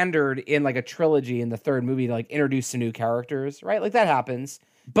standard in like a trilogy in the third movie to like introduce some new characters, right? Like that happens.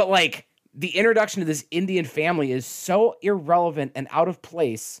 But like the introduction to this Indian family is so irrelevant and out of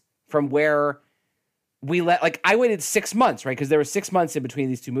place from where I waited 6 months, right? Because there were 6 months in between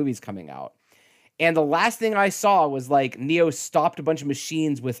these two movies coming out. And the last thing I saw was like Neo stopped a bunch of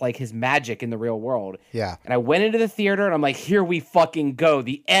machines with like his magic in the real world. Yeah. And I went into the theater and I'm like, here we fucking go.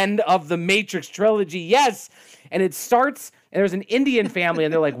 The end of the Matrix trilogy. Yes. And it starts, and there's an Indian family,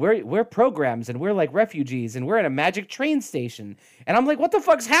 and they're like, we're programs, and we're like refugees, and we're in a magic train station. And I'm like, what the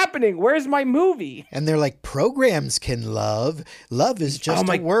fuck's happening? Where's my movie? And they're like, programs can love. Love is just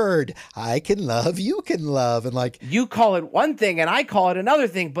a word. I can love, you can love. And like, you call it one thing and I call it another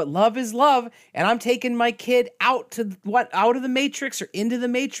thing, but love is love. And I'm taking my kid out of the Matrix or into the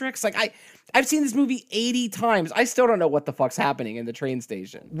Matrix. Like I've seen this movie 80 times. I still don't know what the fuck's happening in the train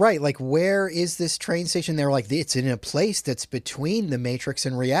station. right, like where is this train station? They're like, it's in a place that's between the Matrix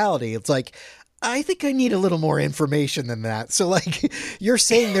and reality. It's like, I think I need a little more information than that. So like, you're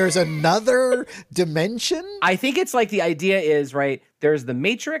saying there's another dimension? I think it's like the idea is, right, there's the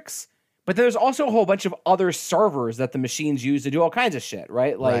Matrix, but there's also a whole bunch of other servers that the machines use to do all kinds of shit,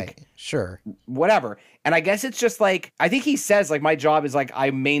 right? Like, right. Sure. Whatever. And I guess it's just like, I think he says like, my job is like, I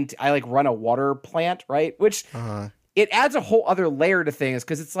like run a water plant, right? Which it adds a whole other layer to things.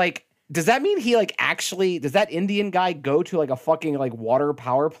 Cause it's like, does that mean he like actually, does that Indian guy go to like a fucking like water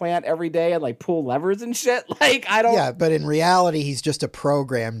power plant every day and like pull levers and shit? Like, I don't. Yeah, but in reality, he's just a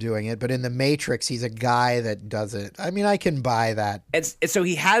program doing it. But in the Matrix, he's a guy that does it. I mean, I can buy that. So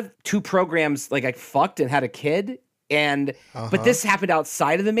he had two programs like fucked and had a kid. And, but this happened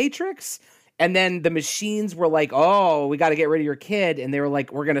outside of the Matrix. And then the machines were like, oh, we got to get rid of your kid. And they were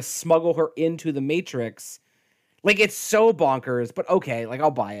like, we're going to smuggle her into the Matrix. Like, it's so bonkers, but okay, like, I'll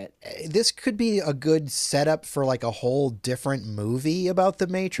buy it. This could be a good setup for, like, a whole different movie about the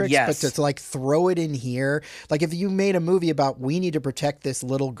Matrix. Yes. But to, like, throw it in here. Like, if you made a movie about we need to protect this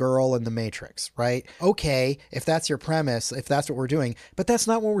little girl in the Matrix, right? Okay, if that's your premise, if that's what we're doing. But that's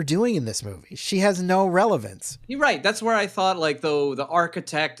not what we're doing in this movie. She has no relevance. You're right. That's where I thought, like, though, the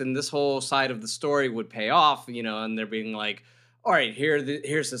architect and this whole side of the story would pay off, you know, and they're being like, all right,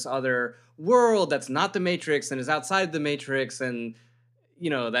 here's this other world that's not the Matrix and is outside the Matrix, and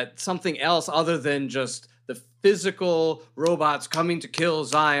you know that something else other than just the physical robots coming to kill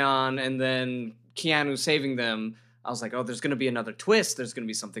Zion and then Keanu saving them. I was like, oh, there's going to be another twist. There's going to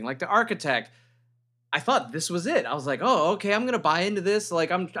be something like the architect. I thought this was it. I was like, oh, okay, I'm going to buy into this. Like,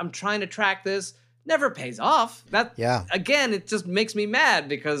 I'm trying to track this. Never pays off. Again, it just makes me mad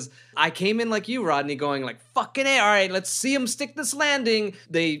because I came in like you, Rodney, going like, fucking A, all right, let's see them stick this landing.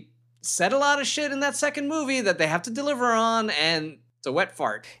 They said a lot of shit in that second movie that they have to deliver on, and it's a wet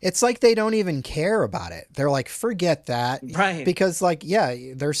fart. It's like they don't even care about it. They're like, forget that. Right. Because, like, yeah,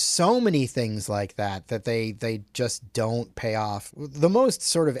 there's so many things like that they just don't pay off. The most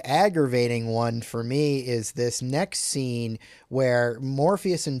sort of aggravating one for me is this next scene where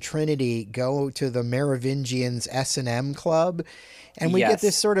Morpheus and Trinity go to the Merovingians' S&M club. And we get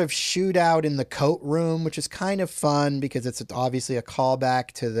this sort of shootout in the coat room, which is kind of fun because it's obviously a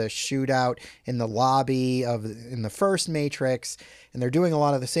callback to the shootout in the lobby in the first Matrix. And they're doing a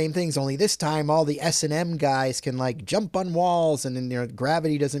lot of the same things, only this time all the S&M guys can like jump on walls and then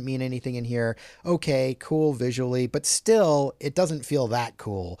gravity doesn't mean anything in here. Okay, cool visually, but still it doesn't feel that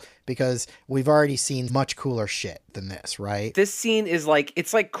cool because we've already seen much cooler shit than this, right? This scene is like,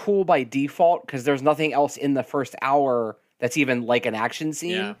 it's like cool by default because there's nothing else in the first hour that's even like an action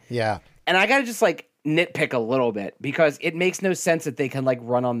scene. Yeah. And I gotta just like nitpick a little bit because it makes no sense that they can like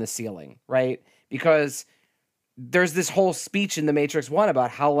run on the ceiling, right? Because there's this whole speech in the Matrix 1 about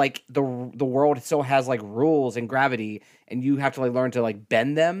how like the world still has like rules and gravity and you have to like learn to like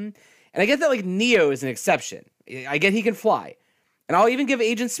bend them. And I get that like Neo is an exception. I get he can fly. And I'll even give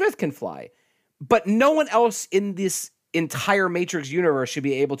Agent Smith can fly. But no one else in this entire Matrix universe should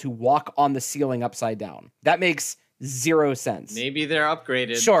be able to walk on the ceiling upside down. That makes zero sense. Maybe they're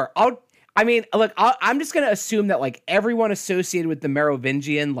upgraded. Sure. I'm just going to assume that like everyone associated with the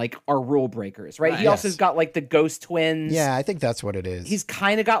Merovingian like are rule breakers, right? He also has got like the ghost twins. Yeah, I think that's what it is. He's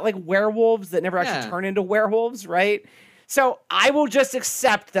kind of got like werewolves that never actually turn into werewolves, right? So I will just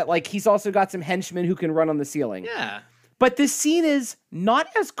accept that like he's also got some henchmen who can run on the ceiling. Yeah. But this scene is not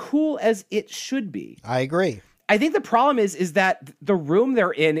as cool as it should be. I agree. I think the problem is that the room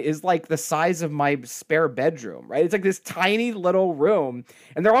they're in is like the size of my spare bedroom, right? It's like this tiny little room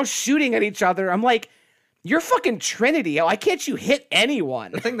and they're all shooting at each other. I'm like, you're fucking Trinity. Why can't you hit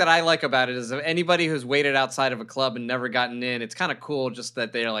anyone? The thing that I like about it is if anybody who's waited outside of a club and never gotten in, it's kind of cool just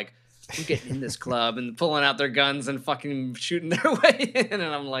that they're like, I'm getting in this club and pulling out their guns and fucking shooting their way in.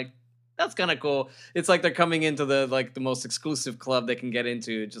 And I'm like, that's kind of cool. It's like they're coming into the most exclusive club they can get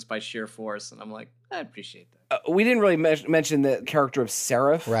into just by sheer force. And I'm like, I appreciate that. We didn't really mention the character of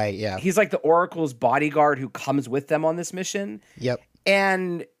Seraph. Right, yeah. He's like the Oracle's bodyguard who comes with them on this mission. Yep.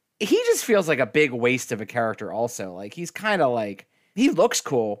 And he just feels like a big waste of a character also. Like, he's kind of like, he looks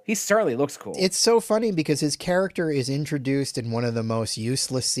cool. He certainly looks cool. It's so funny because his character is introduced in one of the most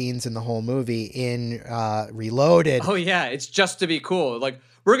useless scenes in the whole movie in Reloaded. Oh yeah, it's just to be cool. Like,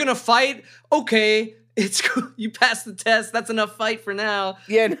 we're gonna fight. Okay, it's cool. You passed the test. That's enough fight for now.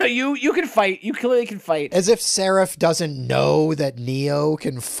 Yeah, no, you can fight. You clearly can fight. As if Seraph doesn't know that Neo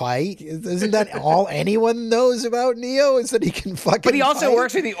can fight. Isn't that all anyone knows about Neo? Is that he can fucking But he also fight?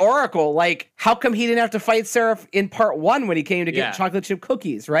 works with the Oracle. Like, how come he didn't have to fight Seraph in part 1 when he came to get chocolate chip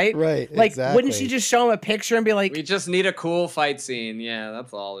cookies, right? Right, Like, wouldn't exactly. she just show him a picture and be like, We just need a cool fight scene. Yeah,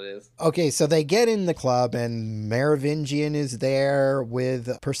 that's all it is. Okay, so they get in the club and Merovingian is there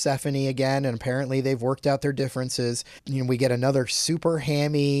with Persephone again, and apparently they've worked out their differences. You know, we get another super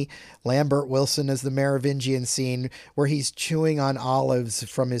hammy Lambert Wilson as the Merovingian scene where he's chewing on olives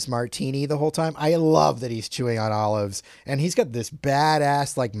from his martini the whole time. I love that he's chewing on olives, and he's got this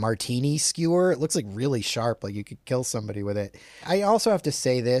badass like martini skewer. It looks like really sharp, like you could kill somebody with it. I also have to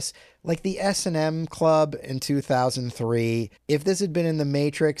say this. Like the S&M Club in 2003, if this had been in The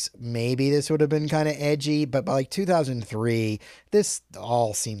Matrix, maybe this would have been kind of edgy, but by like 2003, this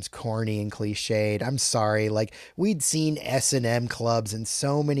all seems corny and cliched. I'm sorry, like we'd seen S&M clubs in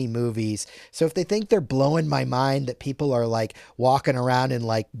so many movies, so if they think they're blowing my mind that people are like walking around in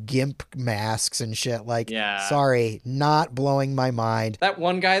like gimp masks and shit, like, sorry, not blowing my mind. That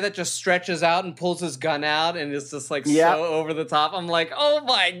one guy that just stretches out and pulls his gun out and is just like so over the top. I'm like, oh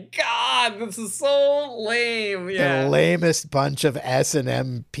my God, this is so lame. Yeah. The lamest bunch of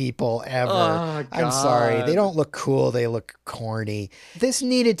S&M people ever. Oh, I'm sorry. God. They don't look cool. They look corny. This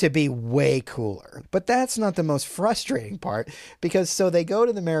needed to be way cooler. But that's not the most frustrating part, because so they go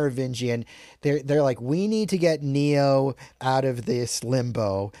to the Merovingian. They're like, we need to get Neo out of this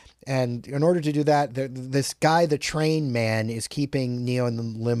limbo. And in order to do that, this guy, the train man, is keeping Neo in the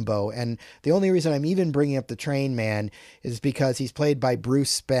limbo. And the only reason I'm even bringing up the train man is because he's played by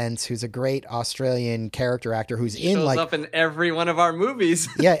Bruce Spence, who's a great Australian character actor who's Shows up in every one of our movies.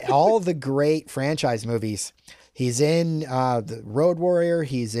 yeah, all the great franchise movies. He's in the Road Warrior.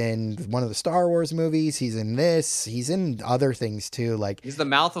 He's in one of the Star Wars movies. He's in this. He's in other things too. Like he's the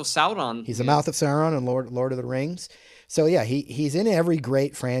mouth of Sauron. He's the mouth of Sauron in Lord of the Rings. So yeah, he's in every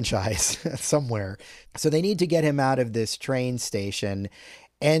great franchise somewhere. So they need to get him out of this train station.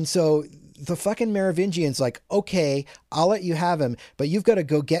 And so the fucking Merovingian's like, okay, I'll let you have him, but you've got to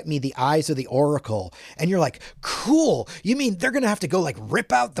go get me the eyes of the Oracle. And you're like, cool. You mean they're going to have to go like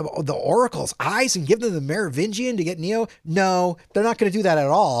rip out the Oracle's eyes and give them the Merovingian to get Neo? No, they're not going to do that at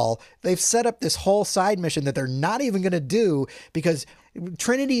all. They've set up this whole side mission that they're not even going to do because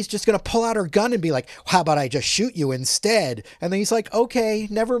Trinity's just going to pull out her gun and be like, how about I just shoot you instead? And then he's like, okay,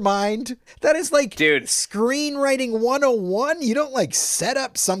 never mind. That is like, dude, screenwriting 101. You don't like set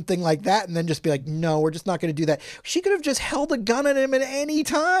up something like that and then just be like, no, we're just not going to do that. She could have just held a gun at him at any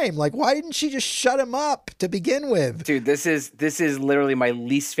time. Like, why didn't she just shut him up to begin with? Dude, this is literally my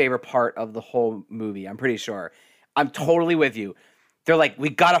least favorite part of the whole movie. I'm pretty sure. I'm totally with you. They're like,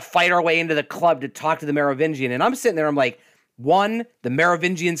 we got to fight our way into the club to talk to the Merovingian. And I'm sitting there, I'm like, one, the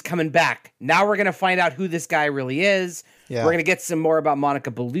Merovingian's coming back. Now we're going to find out who this guy really is. Yeah. We're going to get some more about Monica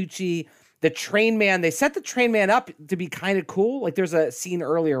Bellucci. The train man, they set the train man up to be kind of cool. Like there's a scene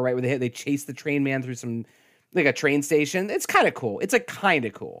earlier, right, where they chase the train man through some, like a train station. It's kind of cool. It's like kind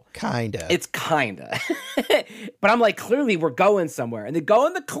of cool. Kinda. It's kinda. But I'm like, clearly we're going somewhere. And they go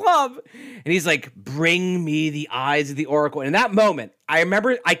in the club and he's like, bring me the eyes of the Oracle. And in that moment, I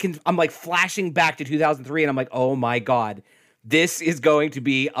remember I'm like flashing back to 2003 and I'm like, oh my God. This is going to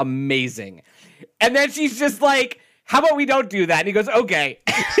be amazing. And then she's just like, how about we don't do that? And he goes, okay,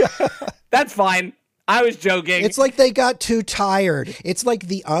 that's fine. I was joking. It's like they got too tired. It's like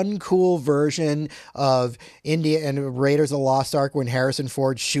the uncool version of India and Raiders of the Lost Ark when Harrison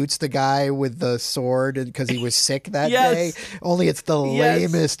Ford shoots the guy with the sword because he was sick that day. Only it's the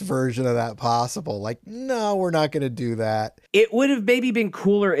lamest version of that possible. Like, no, we're not going to do that. It would have maybe been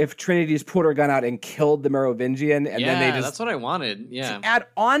cooler if Trinity just pulled her gun out and killed the Merovingian. And then they just... that's what I wanted. Yeah. To add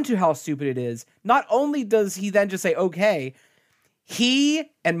on to how stupid it is, not only does he then just say, okay, he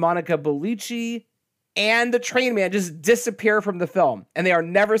and Monica Bellucci and the train man just disappear from the film and they are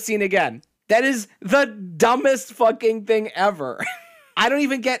never seen again. That is the dumbest fucking thing ever. I don't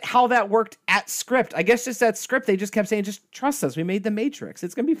even get how that worked at script. I guess just at script, they just kept saying, just trust us. We made The Matrix.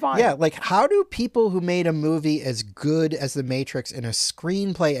 It's going to be fine. Yeah, like how do people who made a movie as good as The Matrix and a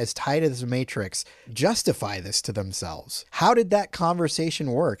screenplay as tight as The Matrix justify this to themselves? How did that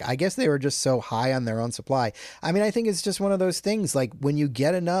conversation work? I guess they were just so high on their own supply. I mean, I think it's just one of those things, like when you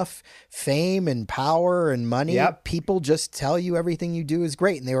get enough fame and power and money, people just tell you everything you do is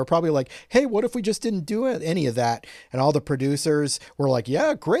great. And they were probably like, hey, what if we just didn't do any of that? And all the producers were like,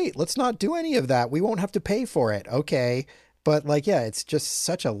 yeah, great. Let's not do any of that. We won't have to pay for it. Okay. But like, yeah, it's just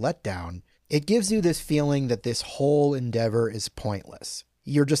such a letdown. It gives you this feeling that this whole endeavor is pointless.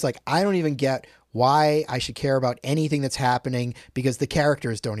 You're just like, I don't even get why I should care about anything that's happening because the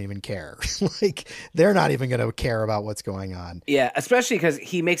characters don't even care. Like, they're not even going to care about what's going on. Yeah, especially because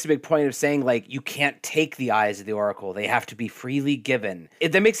he makes a big point of saying, like, you can't take the eyes of the Oracle. They have to be freely given.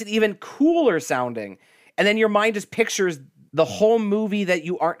 That makes it even cooler sounding. And then your mind just pictures the whole movie that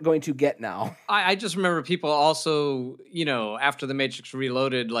you aren't going to get now. I just remember people also, after The Matrix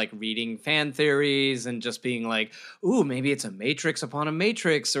Reloaded, like reading fan theories and just being like, ooh, maybe it's a Matrix upon a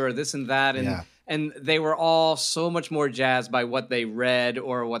Matrix or this and that. And they were all so much more jazzed by what they read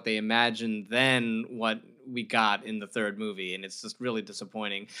or what they imagined than what we got in the third movie. And it's just really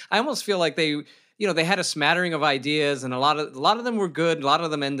disappointing. I almost feel like they had a smattering of ideas and a lot of them were good. A lot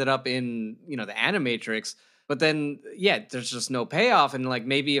of them ended up in, the Animatrix. But then, there's just no payoff. And like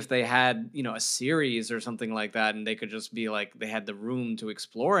maybe if they had, a series or something like that and they could just be like, they had the room to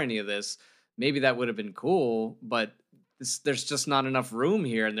explore any of this, maybe that would have been cool. But there's just not enough room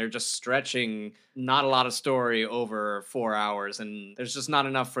here. And they're just stretching not a lot of story over 4 hours. And there's just not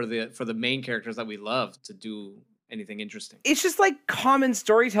enough for the main characters that we love to do anything interesting. It's just like common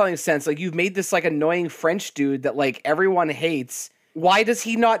storytelling sense. Like you've made this like annoying French dude that like everyone hates. Why does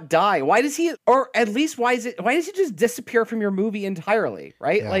he not die? Why does he, or at least why does he just disappear from your movie entirely?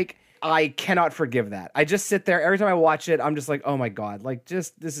 Right? Yeah. Like, I cannot forgive that. I just sit there every time I watch it. I'm just like, oh my God, like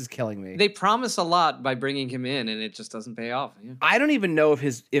this is killing me. They promise a lot by bringing him in and it just doesn't pay off. Yeah. I don't even know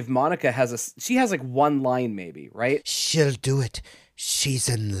if Monica she has like one line maybe, right? She'll do it. She's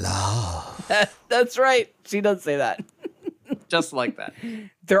in love. That's right. She does say that. Just like that.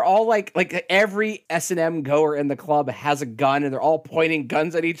 They're all like every S&M goer in the club has a gun and they're all pointing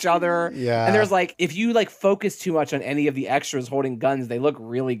guns at each other. Yeah. And there's like, if you like focus too much on any of the extras holding guns, they look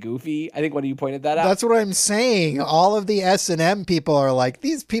really goofy. I think one of you pointed that out. That's what I'm saying. All of the S&M people are like,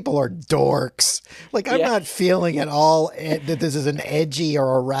 these people are dorks. Like, I'm not feeling at all that this is an edgy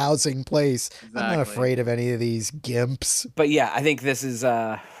or arousing place. Exactly. I'm not afraid of any of these gimps. But yeah, I think this is...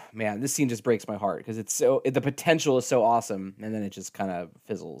 man, this scene just breaks my heart because the potential is so awesome, and then it just kind of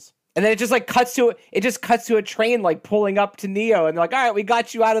fizzles. And then it just cuts to a train like pulling up to Neo, and they're like, all right, we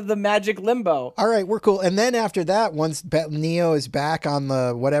got you out of the magic limbo. All right, we're cool. And then after that, once Neo is back on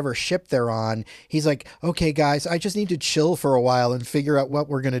the whatever ship they're on, he's like, okay, guys, I just need to chill for a while and figure out what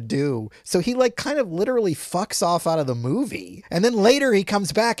we're going to do. So he like kind of literally fucks off out of the movie. And then later he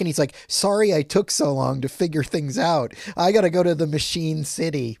comes back and he's like, sorry, I took so long to figure things out. I got to go to the Machine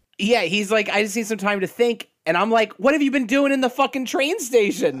City. Yeah, he's like, I just need some time to think. And I'm like, what have you been doing in the fucking train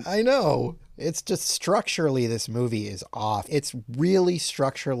station? I know. It's just structurally, this movie is off. It's really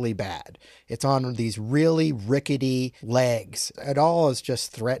structurally bad. It's on these really rickety legs. It all is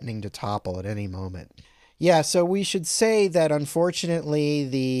just threatening to topple at any moment. Yeah, so we should say that unfortunately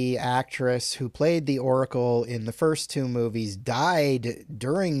the actress who played the Oracle in the first two movies died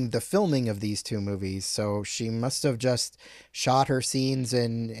during the filming of these two movies. So she must have just shot her scenes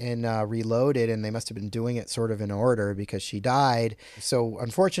and Reloaded, and they must have been doing it sort of in order because she died. So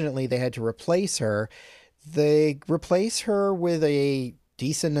unfortunately they had to replace her. They replace her with a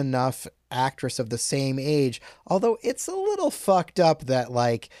decent enough actress of the same age, although it's a little fucked up that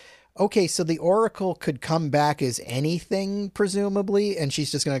like... Okay, so the Oracle could come back as anything, presumably, and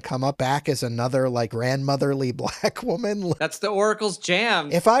she's just going to come up back as another, like, grandmotherly black woman. That's the Oracle's jam.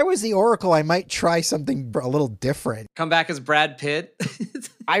 If I was the Oracle, I might try something a little different. Come back as Brad Pitt.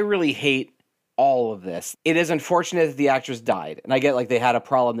 I really hate all of this. It is unfortunate that the actress died, and I get, like, they had a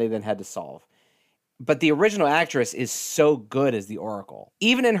problem they then had to solve. But the original actress is so good as the Oracle.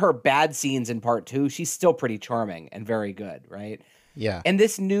 Even in her bad scenes in part 2, she's still pretty charming and very good, right? Yeah. And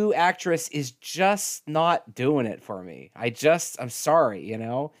this new actress is just not doing it for me. I'm sorry, you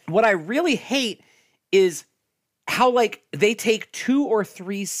know? What I really hate is how, like, they take 2 or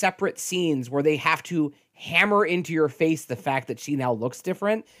 3 separate scenes where they have to hammer into your face the fact that she now looks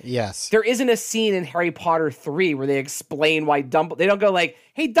different. Yes. There isn't a scene in Harry Potter 3 where they explain why Dumbledore... They don't go like,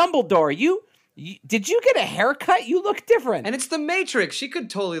 hey, Dumbledore, did you get a haircut? You look different. And it's the Matrix. She could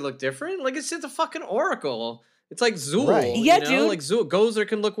totally look different. Like, it's just a fucking Oracle. It's like Zool. Right. Yeah, you know? dude. Like Zool. Gozer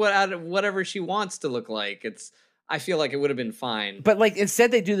can look whatever she wants to look like. I feel like it would have been fine. But like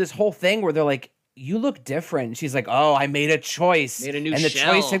instead they do this whole thing where they're like, you look different. And she's like, oh, I made a choice. Made a new and the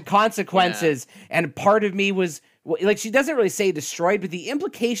shell. choice had consequences. And part of me was like, she doesn't really say destroyed, but the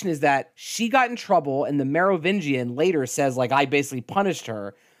implication is that she got in trouble and the Merovingian later says like, I basically punished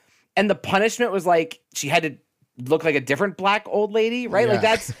her. And the punishment was like, she had to look like a different black old lady, right? Yeah. Like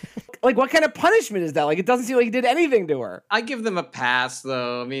that's like, what kind of punishment is that? Like, it doesn't seem like he did anything to her. I give them a pass,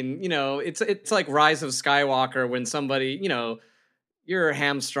 though. I mean, it's like Rise of Skywalker when somebody, you're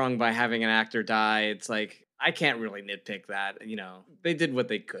hamstrung by having an actor die. It's like, I can't really nitpick that. They did what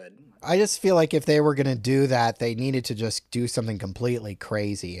they could. I just feel like if they were going to do that, they needed to just do something completely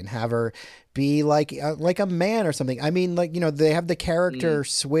crazy and have her be like a man or something. I mean, like, they have the character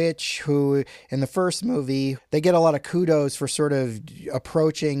Switch, who in the first movie, they get a lot of kudos for sort of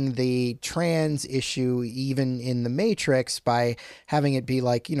approaching the trans issue, even in the Matrix, by having it be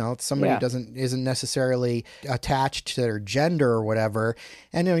like, somebody who isn't necessarily attached to their gender or whatever.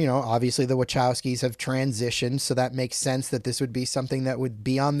 And, obviously the Wachowskis have transitioned, so that makes sense that this would be something that would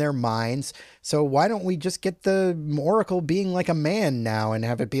be on their minds. So why don't we just get the Oracle being like a man now and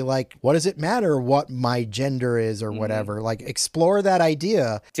have it be like, what does it matter what my gender is or whatever? Like, explore that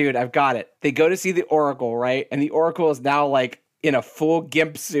idea. Dude, I've got it. They go to see the Oracle, right? And the Oracle is now like in a full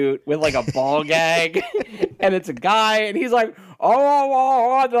gimp suit with like a ball gag. And it's a guy and he's like,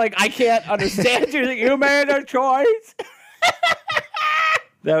 oh, they're like, I can't understand you. You made a choice.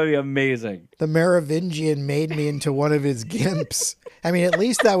 That would be amazing. The Merovingian made me into one of his gimps. I mean, at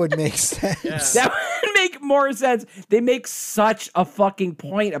least that would make sense. Yeah. That would make more sense. They make such a fucking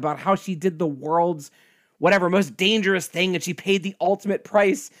point about how she did the world's most dangerous thing and she paid the ultimate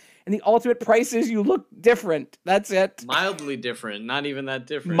price. And the ultimate price is you look different. That's it. Mildly different. Not even that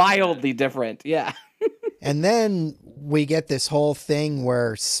different. Mildly different. Yeah. And then we get this whole thing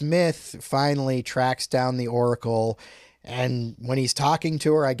where Smith finally tracks down the Oracle. And when he's talking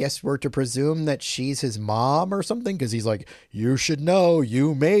to her, I guess we're to presume that she's his mom or something, because he's like, you should know,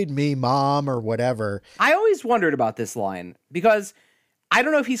 you made me, mom, or whatever. I always wondered about this line because I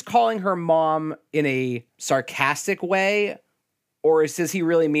don't know if he's calling her mom in a sarcastic way, or does he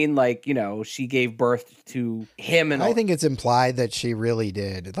really mean like, she gave birth to him? And I think it's implied that she really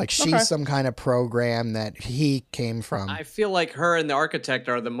did. Like, she's some kind of program that he came from. I feel like her and the architect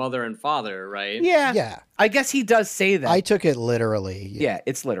are the mother and father, right? Yeah. Yeah. I guess he does say that. I took it literally. Yeah,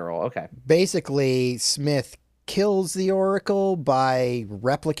 it's literal. Okay. Basically, Smith kills the Oracle by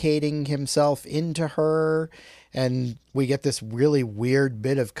replicating himself into her. And we get this really weird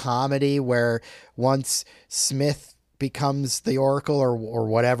bit of comedy where once Smith becomes the Oracle or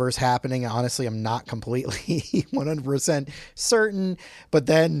whatever's happening. Honestly, I'm not completely 100% certain. But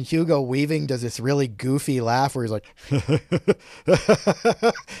then Hugo Weaving does this really goofy laugh where he's like, Yeah.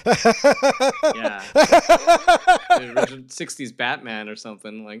 The original 60s Batman or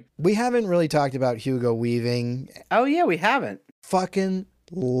something. Like, we haven't really talked about Hugo Weaving. Oh, yeah, we haven't. Fucking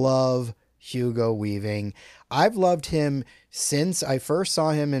love Hugo Weaving. I've loved him since I first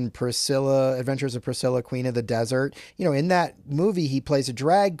saw him in Priscilla, Adventures of Priscilla, Queen of the Desert. In that movie, he plays a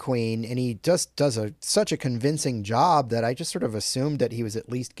drag queen and he just does such a convincing job that I just sort of assumed that he was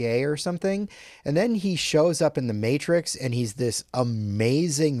at least gay or something. And then he shows up in The Matrix and he's this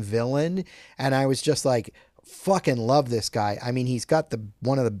amazing villain. And I was just like, fucking love this guy. I mean, he's got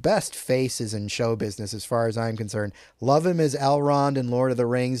one of the best faces in show business as far as I'm concerned. Love him as Elrond in Lord of the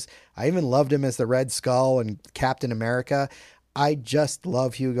Rings. I even loved him as the Red Skull and Captain America. I just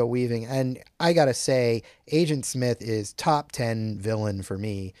love Hugo Weaving. And I gotta say, Agent Smith is top 10 villain for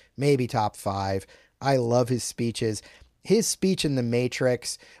me, maybe top 5. I love his speeches. His speech in The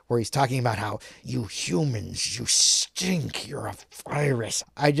Matrix, where he's talking about how, you humans, you stink, you're a virus.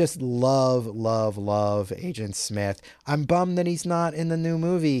 I just love, love, love Agent Smith. I'm bummed that he's not in the new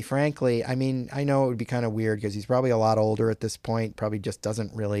movie, frankly. I mean, I know it would be kind of weird because he's probably a lot older at this point, probably just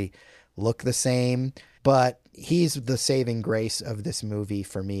doesn't really look the same. But he's the saving grace of this movie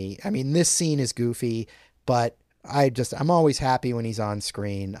for me. I mean, this scene is goofy, but I'm always happy when he's on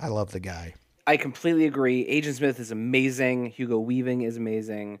screen. I love the guy. I completely agree. Agent Smith is amazing. Hugo Weaving is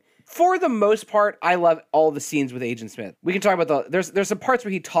amazing. For the most part, I love all the scenes with Agent Smith. We can talk about there's some parts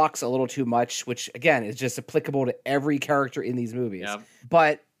where he talks a little too much, which again is just applicable to every character in these movies. Yep.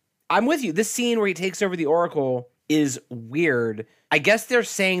 But I'm with you. This scene where he takes over the Oracle is weird. I guess they're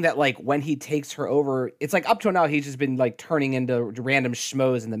saying that like when he takes her over, it's like up to now he's just been like turning into random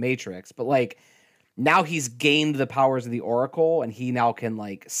schmoes in the Matrix. But like now he's gained the powers of the Oracle and he now can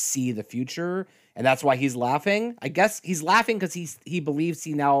like see the future. And that's why he's laughing. I guess he's laughing because he believes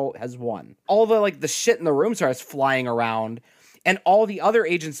he now has won. All the like the shit in the room starts flying around, and all the other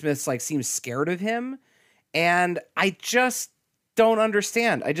Agent Smiths like seem scared of him. And I just don't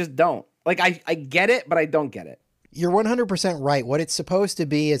understand. I just don't. Like I get it, but I don't get it. You're 100% right. What it's supposed to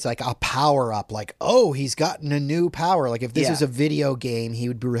be is like a power up, like, oh, he's gotten a new power. Like if this is a video game, he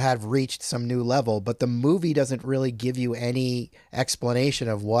would have reached some new level, but the movie doesn't really give you any explanation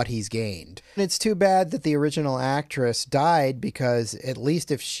of what he's gained. And it's too bad that the original actress died, because at least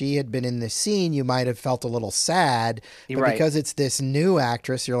if she had been in this scene, you might have felt a little sad. But because it's this new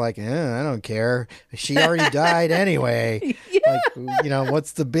actress, you're like, I don't care. She already died anyway. Like,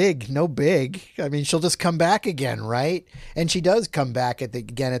 what's the big? No big. I mean, she'll just come back again. Right? And she does come back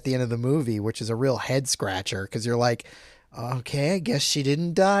again at the end of the movie, which is a real head scratcher, because you're like, okay, I guess she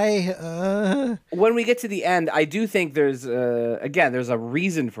didn't die. When we get to the end, I do think there's a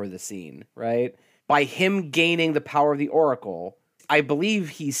reason for the scene, right? By him gaining the power of the Oracle, I believe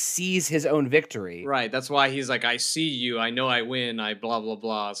he sees his own victory. Right. That's why he's like, I see you. I know I win. I blah, blah,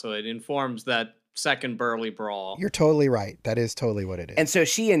 blah. So it informs that second Burly Brawl. You're totally right. That is totally what it is. And so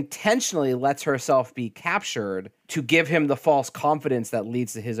she intentionally lets herself be captured to give him the false confidence that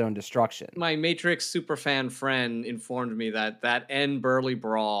leads to his own destruction. My Matrix superfan friend informed me that end Burly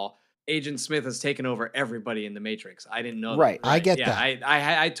Brawl, Agent Smith has taken over everybody in the Matrix. I didn't know that. Right. I get that.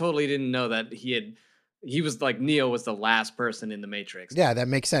 I totally didn't know that he was like, Neo was the last person in the Matrix. Yeah, that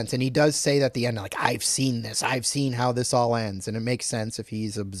makes sense. And he does say that at the end, like, I've seen this. I've seen how this all ends. And it makes sense if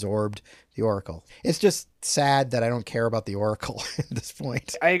he's absorbed the Oracle. It's just sad that I don't care about the Oracle at this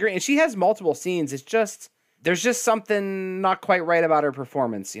point. I agree. And she has multiple scenes. It's just, there's just something not quite right about her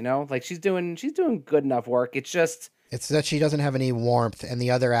performance, Like she's doing good enough work. It's that she doesn't have any warmth, and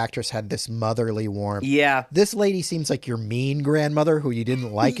the other actress had this motherly warmth. Yeah. This lady seems like your mean grandmother who you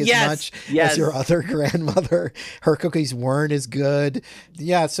didn't like as much as your other grandmother. Her cookies weren't as good.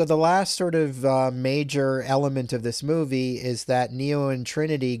 Yeah, so the last sort of major element of this movie is that Neo and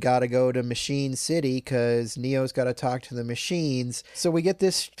Trinity got to go to Machine City because Neo's got to talk to the machines. So we get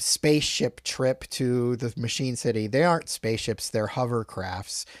this spaceship trip to the Machine City. They aren't spaceships, they're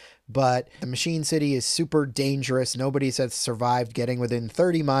hovercrafts. But the Machine City is super dangerous. Nobody's has survived getting within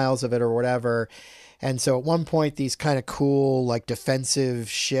 30 miles of it or whatever. And so at one point, these kind of cool, like defensive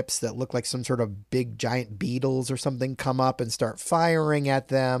ships that look like some sort of big giant beetles or something come up and start firing at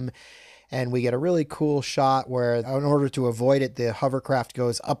them. And we get a really cool shot where, in order to avoid it, the hovercraft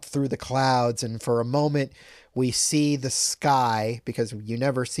goes up through the clouds. And for a moment, we see the sky, because you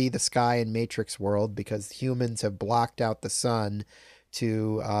never see the sky in Matrix World because humans have blocked out the sun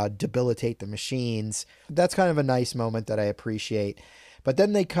to debilitate the machines. That's kind of a nice moment that I appreciate. But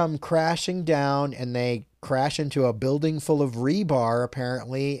then they come crashing down and they crash into a building full of rebar,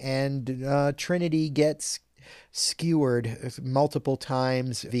 apparently, and Trinity gets skewered multiple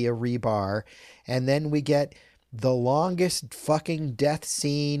times via rebar. And then we get the longest fucking death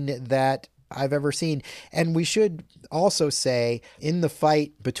scene that I've ever seen. And we should also say, in the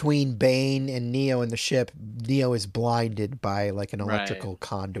fight between Bane and Neo in the ship, Neo is blinded by like an electrical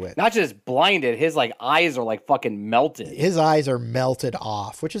conduit. Not just blinded, his like eyes are like fucking melted. His eyes are melted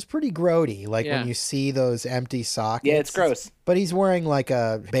off, which is pretty grody. Like when you see those empty sockets. Yeah, it's gross. But he's wearing like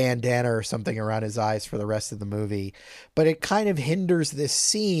a bandana or something around his eyes for the rest of the movie. But it kind of hinders this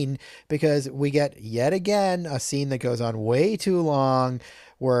scene because we get yet again a scene that goes on way too long,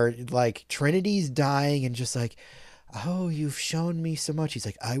 where like Trinity's dying and just like, oh, you've shown me so much. He's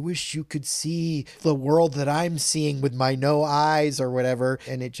like, I wish you could see the world that I'm seeing with my no eyes or whatever.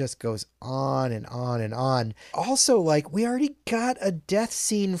 And it just goes on and on and on. Also, like, we already got a death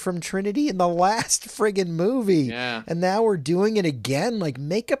scene from Trinity in the last friggin' movie. Yeah. And now we're doing it again. Like,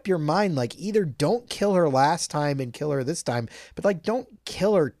 make up your mind. Like, either don't kill her last time and kill her this time, but like, don't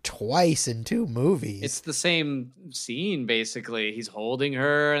kill her twice in 2 movies. It's the same scene, basically. He's holding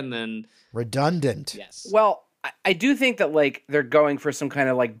her and then... redundant. Yes. Well, I do think that like they're going for some kind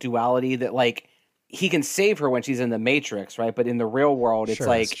of like duality that like he can save her when she's in the Matrix, right? But in the real world, it's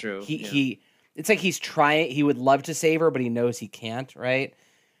like that's true. It's like he's trying. He would love to save her, but he knows he can't, right?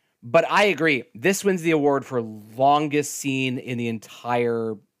 But I agree. This wins the award for longest scene in the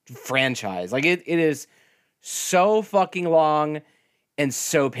entire franchise. Like it is so fucking long and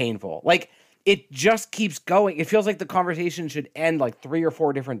so painful. Like it just keeps going. It feels like the conversation should end like 3 or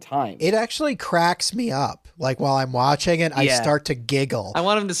 4 different times. It actually cracks me up. Like while I'm watching it, I start to giggle. I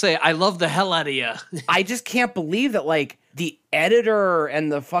want him to say, I love the hell out of you. I just can't believe that like the editor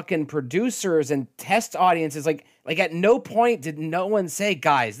and the fucking producers and test audiences, like at no point did no one say,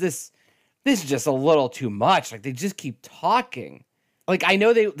 guys, this this is just a little too much. Like, they just keep talking. Like, I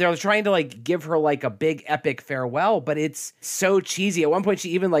know they're trying to, like, give her, like, a big epic farewell, but it's so cheesy. At one point, she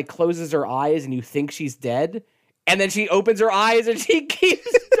even, like, closes her eyes and you think she's dead. And then she opens her eyes and she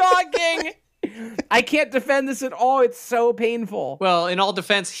keeps talking. I can't defend this at all. It's so painful. Well, in all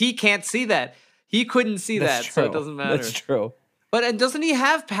defense, he can't see that. He couldn't see That's that, true. so it doesn't matter. That's true. But doesn't he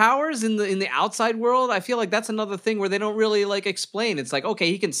have powers in the outside world? I feel like that's another thing where they don't really like explain. It's like, okay,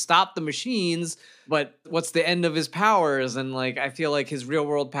 he can stop the machines, but what's the end of his powers? And like, I feel like his real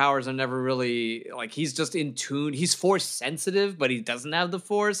world powers are never really like, he's just in tune. He's force sensitive, but he doesn't have the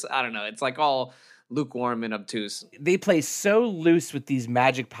force. I don't know. It's like all lukewarm and obtuse. They play so loose with these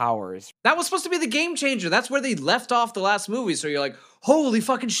magic powers. That was supposed to be the game changer. That's where they left off the last movie. So you're like, holy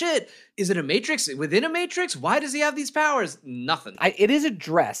fucking shit. Is it a Matrix within a Matrix? Why does he have these powers? Nothing. It is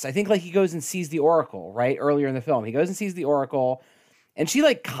addressed. I think like he goes and sees the Oracle, right? Earlier in the film, he goes and sees the Oracle and she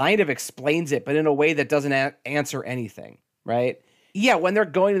like kind of explains it, but in a way that doesn't answer anything, right? Yeah, when they're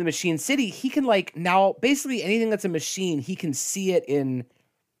going to the Machine City, he can like now basically anything that's a machine, he can see it in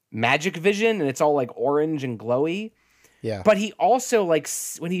magic vision and it's all like orange and glowy. Yeah. But he also like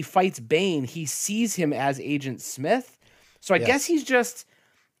when he fights Bane, he sees him as Agent Smith. So I guess he's just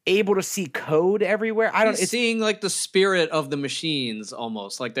able to see code everywhere. He's seeing like the spirit of the machines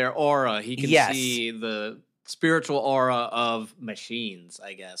almost, like their aura. He can see the spiritual aura of machines,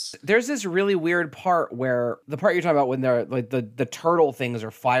 I guess. There's this really weird part where the part you're talking about when they're like the turtle things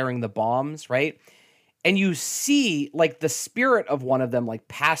are firing the bombs, right? And you see like the spirit of one of them like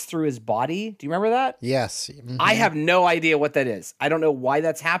pass through his body. Do you remember that? Yes. Mm-hmm. I have no idea what that is. I don't know why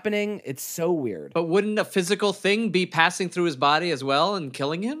that's happening. It's so weird. But wouldn't a physical thing be passing through his body as well and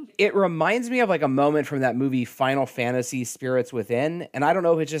killing him? It reminds me of like a moment from that movie Final Fantasy Spirits Within. And I don't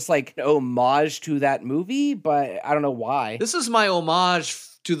know if it's just like an homage to that movie, but I don't know why. This is my homage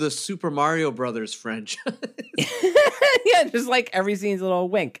to the Super Mario Brothers franchise. Yeah, just like every scene's a little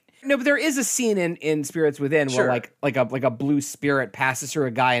wink. No, but there is a scene in Spirits Within where like a blue spirit passes through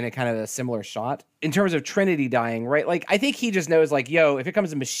a guy in a kind of a similar shot. In terms of Trinity dying, right? Like I think he just knows like, yo, if it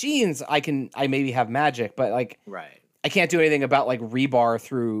comes to machines, I maybe have magic, but like I can't do anything about like rebar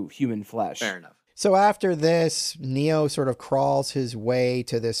through human flesh. Fair enough. So after this, Neo sort of crawls his way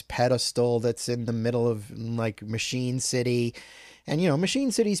to this pedestal that's in the middle of like Machine City. And, you know,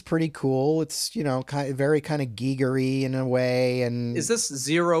 Machine City's pretty cool. It's, you know, very kind of geegery in a way. And is this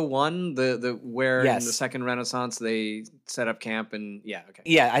 01, the where Yes. in the Second Renaissance they set up camp and okay.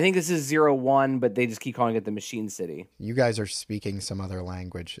 Yeah, I think this is 01, but they just keep calling it the Machine City. You guys are speaking some other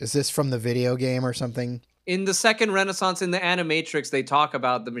language. Is this from the video game or something? In the Second Renaissance, in the Animatrix, they talk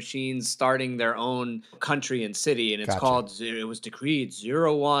about the machines starting their own country and city, and it's called, it was decreed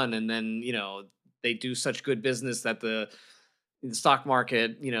 01, and then, you know, they do such good business that the stock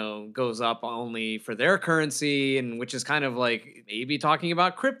market, you know, goes up only for their currency, and which is kind of like maybe talking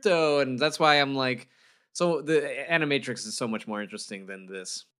about crypto, and that's why I'm like, so the Animatrix is so much more interesting than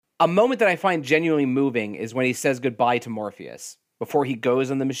this. A moment that I find genuinely moving is when he says goodbye to Morpheus before he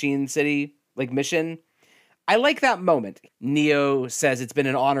goes on the Machine City like mission. I like that moment. Neo says, "It's been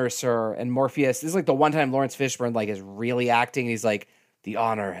an honor, sir," and Morpheus, this is like the one time Lawrence Fishburne like is really acting. He's like, "The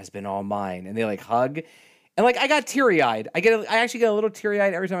honor has been all mine," and they like hug. And like I got teary-eyed. I actually get a little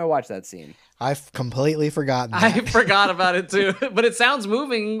teary-eyed every time I watch that scene. I've completely forgotten that. I forgot about it too, but it sounds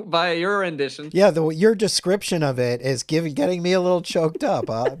moving by your rendition. Yeah, your description of it is getting me a little choked up.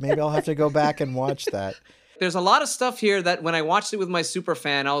 Maybe I'll have to go back and watch that. There's a lot of stuff here that when I watched it with my super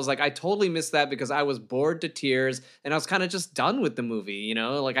fan, I was like, I totally missed that because I was bored to tears and I was kind of just done with the movie, you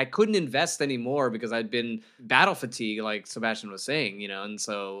know? Like I couldn't invest anymore because I'd been battle fatigue, like Sebastian was saying, you know? And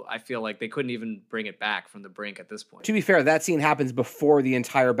so I feel like they couldn't even bring it back from the brink at this point. To be fair, that scene happens before the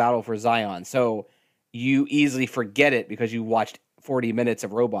entire battle for Zion, so you easily forget it because you watched 40 minutes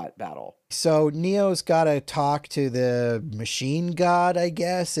of robot battle. So Neo's got to talk to the machine god, I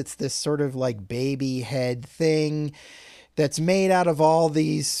guess. It's this sort of like baby head thing that's made out of all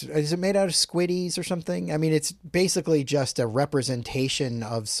these. Is it made out of squiddies or something? I mean, it's basically just a representation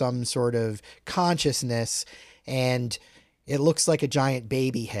of some sort of consciousness, and it looks like a giant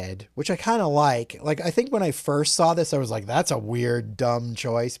baby head, which I kind of like. Like, I think when I first saw this, I was like, that's a weird, dumb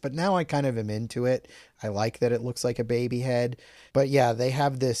choice. But now I kind of am into it. I like that it looks like a baby head. But yeah, they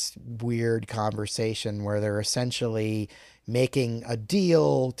have this weird conversation where they're essentially making a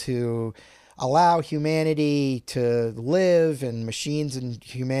deal to allow humanity to live, and machines and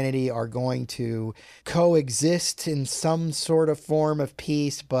humanity are going to coexist in some sort of form of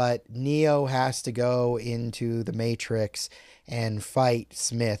peace, but Neo has to go into the Matrix and fight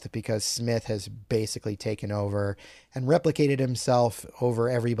Smith, because Smith has basically taken over and replicated himself over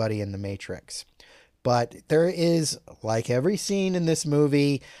everybody in the Matrix. But there is, like every scene in this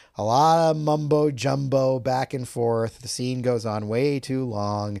movie, a lot of mumbo jumbo back and forth. The scene goes on way too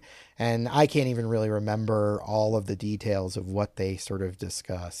long, and I can't even really remember all of the details of what they sort of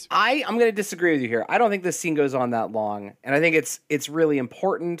discuss. I'm going to disagree with you here. I don't think this scene goes on that long, and I think it's really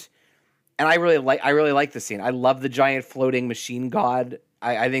important. And I really like the scene. I love the giant floating machine god.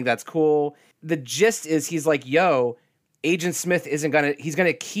 I think that's cool. The gist is he's like, yo, Agent Smith he's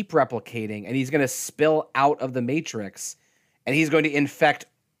gonna keep replicating, and he's gonna spill out of the Matrix, and he's going to infect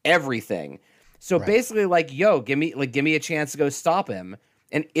everything. So basically, like, yo, give me a chance to go stop him.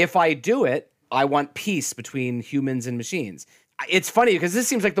 And if I do it, I want peace between humans and machines. It's funny because this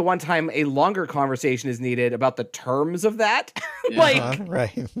seems like the one time a longer conversation is needed about the terms of that.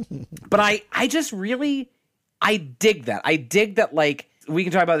 Right. But I just really, I dig that. I dig that, like, we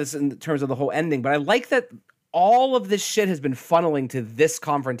can talk about this in terms of the whole ending, but I like that all of this shit has been funneling to this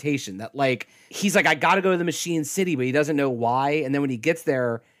confrontation. That, like, he's like, I gotta go to the Machine City, but he doesn't know why. And then when he gets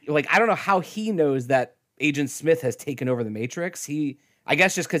there, like, I don't know how he knows that Agent Smith has taken over the Matrix. I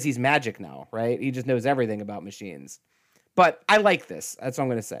guess just because he's magic now, right? He just knows everything about machines. But I like this. That's what I'm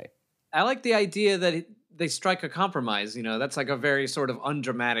going to say. I like the idea that they strike a compromise. You know, that's like a very sort of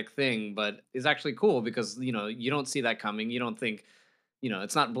undramatic thing, but is actually cool because, you know, you don't see that coming. You don't think, you know,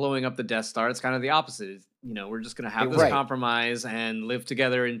 it's not blowing up the Death Star. It's kind of the opposite. You know, we're just going to have this compromise and live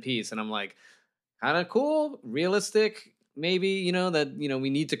together in peace. And I'm like, kind of cool, realistic, maybe, you know, that, you know, we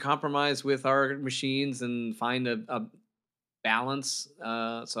need to compromise with our machines and find a balance.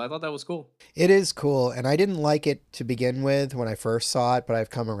 So I thought that was cool. It is cool, and I didn't like it to begin with when I first saw it, but I've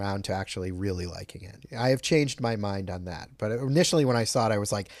come around to actually really liking it. I have changed my mind on that. But initially when I saw it, I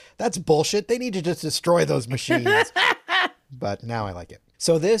was like, that's bullshit. They need to just destroy those machines. But now I like it.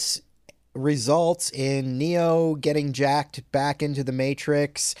 So this results in Neo getting jacked back into the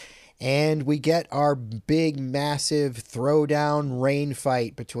Matrix, and we get our big, massive throwdown rain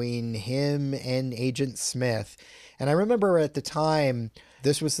fight between him and Agent Smith. And I remember at the time,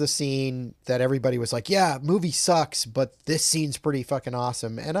 this was the scene that everybody was like, yeah, movie sucks, but this scene's pretty fucking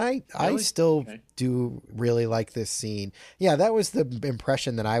awesome. And I still do really like this scene. Yeah, that was the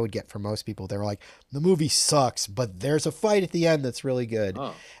impression that I would get from most people. They were like, the movie sucks, but there's a fight at the end that's really good.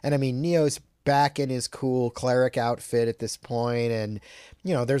 Oh. And I mean, Neo's back in his cool cleric outfit at this point, and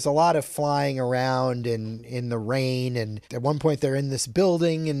you know, there's a lot of flying around and in the rain, and at one point they're in this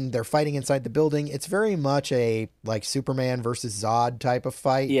building and they're fighting inside the building. It's very much a like Superman versus Zod type of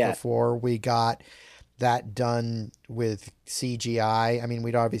fight before we got that done with CGI. I mean,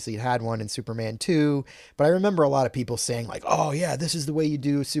 we'd obviously had one in Superman 2, but I remember a lot of people saying like, oh yeah, this is the way you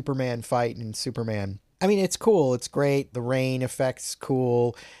do Superman fight in Superman. I mean, it's cool. It's great. The rain effect's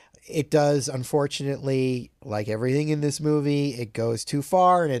cool. It does, unfortunately, like everything in this movie, it goes too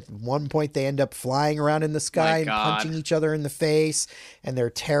far. And at one point, they end up flying around in the sky and punching each other in the face. And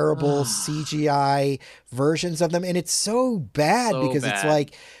they're terrible CGI versions of them. And it's so bad because it's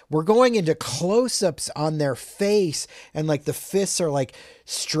like we're going into close-ups on their face. And like the fists are like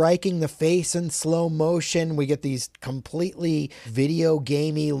striking the face in slow motion. We get these completely video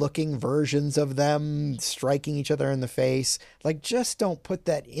gamey looking versions of them striking each other in the face. Like, just don't put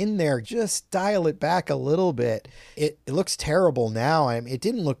that in there. Just dial it back a little bit. It looks terrible now. I mean, it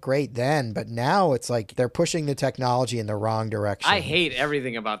didn't look great then, but now it's like they're pushing the technology in the wrong direction. I hate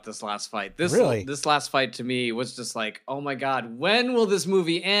everything about this last fight. This last fight to me was just like, oh my God, when will this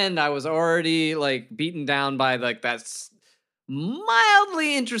movie end? I was already like beaten down by like that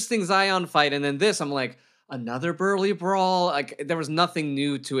mildly interesting Zion fight, and then this, I'm like, another burly brawl. Like, there was nothing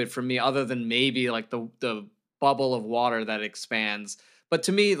new to it for me other than maybe like the bubble of water that expands. But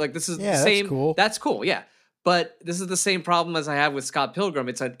to me, like, this is the same. That's cool. That's cool, yeah. But this is the same problem as I have with Scott Pilgrim.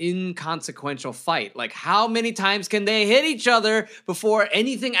 It's an inconsequential fight. Like, how many times can they hit each other before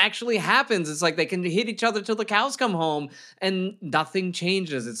anything actually happens? It's like they can hit each other till the cows come home and nothing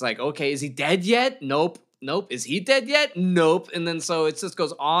changes. It's like, okay, is he dead yet? Nope. Is he dead yet? Nope. And then so it just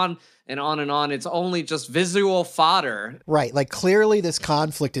goes on and on and on. It's only just visual fodder. Right. Like, clearly this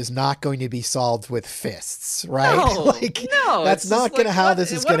conflict is not going to be solved with fists, right? No, that's not going to how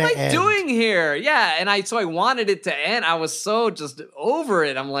this is going to end. What am I doing here? Yeah. And I wanted it to end. I was so just over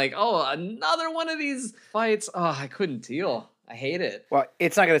it. I'm like, oh, another one of these fights. Oh, I couldn't deal. I hate it. Well,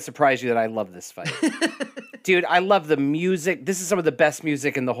 it's not going to surprise you that I love this fight. Dude, I love the music. This is some of the best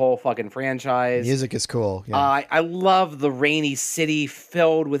music in the whole fucking franchise. Music is cool. Yeah. I love the rainy city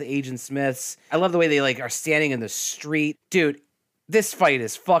filled with Agent Smiths. I love the way they like are standing in the street. Dude, this fight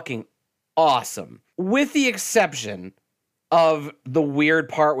is fucking awesome. With the exception of the weird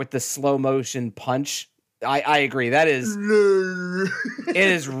part with the slow motion punch. I agree. That is, it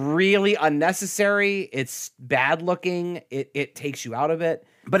is really unnecessary. It's bad looking. It takes you out of it.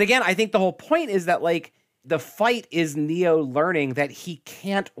 But again, I think the whole point is that like the fight is Neo learning that he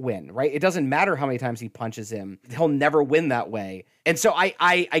can't win, right? It doesn't matter how many times he punches him. He'll never win that way. And so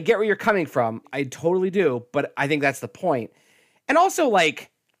I get where you're coming from. I totally do. But I think that's the point. And also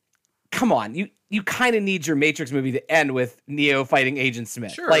like, come on, you kind of need your Matrix movie to end with Neo fighting Agent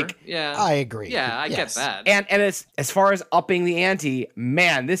Smith. Sure. Like, yeah. I agree. Yeah, I Yes. get that. and as far as upping the ante,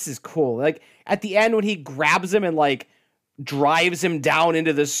 man, this is cool. Like at the end when he grabs him and like drives him down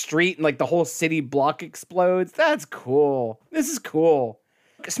into the street and like the whole city block explodes. That's cool. This is cool.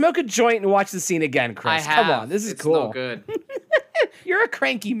 Smoke a joint and watch the scene again, Chris. Come on, this is it's cool. no good. You're a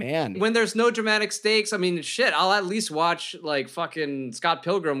cranky man. When there's no dramatic stakes, I mean, shit, I'll at least watch like fucking Scott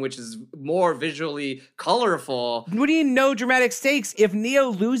Pilgrim, which is more visually colorful. What do you know dramatic stakes? If Neo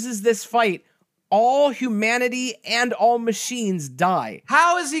loses this fight, all humanity and all machines die.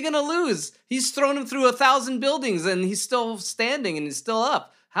 How is he gonna lose? He's thrown him through 1,000 buildings and he's still standing and he's still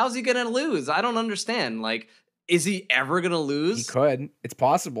up. How's he gonna lose? I don't understand. Like, is he ever gonna lose? He could. It's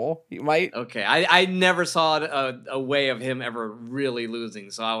possible. He might. Okay, I never saw a way of him ever really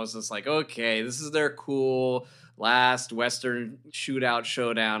losing, so I was just like, okay, this is their cool last Western shootout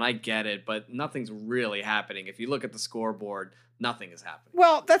showdown. I get it, but nothing's really happening. If you look at the scoreboard, nothing is happening.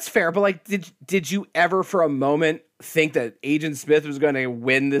 Well, that's fair, but like, did you ever for a moment think that Agent Smith was going to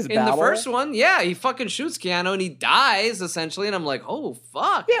win this In battle? the first one, yeah, he fucking shoots Keanu and he dies essentially, and I'm like, oh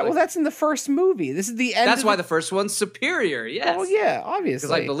fuck. Yeah, Like, well, that's in the first movie. This is the end. that's of why the first one's superior. Yes. Oh yeah, obviously.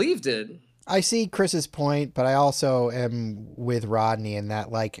 Because I believed it. I see Chris's point, but I also am with Rodney in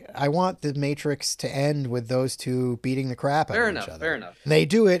that, like, I want the Matrix to end with those two beating the crap out Fair of enough. each other. Fair enough. They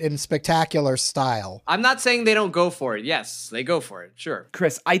do it in spectacular style. I'm not saying they don't go for it. Yes, they go for it. Sure.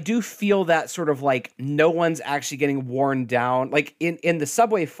 Chris, I do feel that sort of like no one's actually getting worn down. Like in the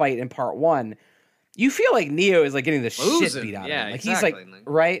subway fight in part 1, you feel like Neo is like getting the shit Losing. beat out Yeah, of him. Like exactly. he's like,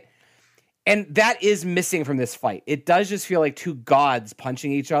 right? And that is missing from this fight. It does just feel like two gods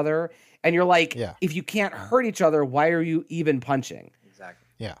punching each other. And you're like, Yeah. if you can't hurt each other, why are you even punching? Exactly.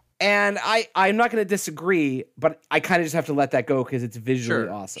 Yeah. And I'm not going to disagree, but I kind of just have to let that go because it's visually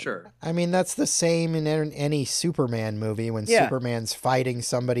Sure. awesome. Sure. I mean, that's the same in any Superman movie when Yeah. Superman's fighting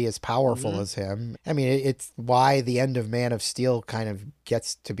somebody as powerful Mm-hmm. as him. I mean, it's why the end of Man of Steel kind of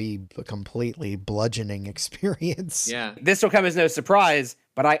gets to be a completely bludgeoning experience. Yeah. This will come as no surprise,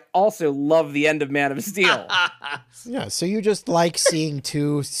 but I also love the end of Man of Steel. Yeah, so you just like seeing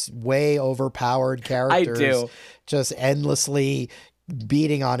two way overpowered characters do. just endlessly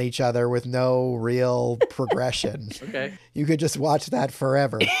beating on each other with no real progression. Okay. You could just watch that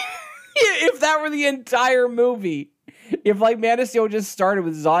forever. If that were the entire movie, if like Man of Steel just started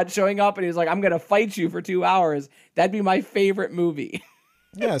with Zod showing up and he was like, I'm going to fight you for 2 hours, that'd be my favorite movie.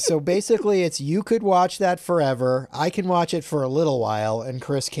 Yeah, so basically it's you could watch that forever. I can watch it for a little while, and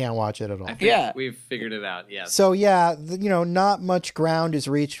Chris can't watch it at all. I think Yeah. we've figured it out. Yes. So yeah, not much ground is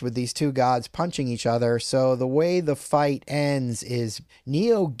reached with these two gods punching each other. So the way the fight ends is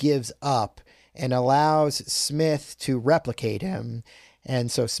Neo gives up and allows Smith to replicate him.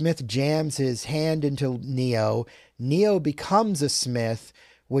 And so Smith jams his hand into Neo. Neo becomes a Smith,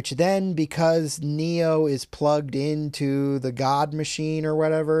 which then, because Neo is plugged into the God Machine or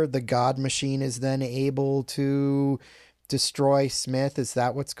whatever, the God Machine is then able to destroy Smith. Is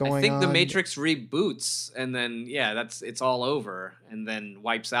that what's going on? I think the Matrix reboots, and then it's all over, and then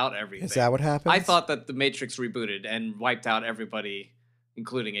wipes out everything. Is that what happens? I thought that the Matrix rebooted and wiped out everybody,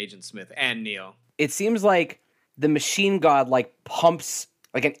 including Agent Smith and Neo. It seems like the machine god like pumps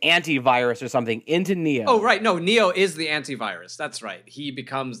like an antivirus or something into Neo. Oh, right. No, Neo is the antivirus. That's right. He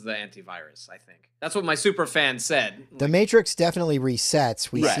becomes the antivirus, I think. That's what my super fan said. The Matrix definitely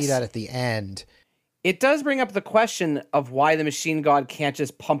resets. We Yes. see that at the end. It does bring up the question of why the machine god can't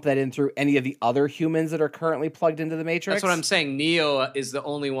just pump that in through any of the other humans that are currently plugged into the Matrix. That's what I'm saying. Neo is the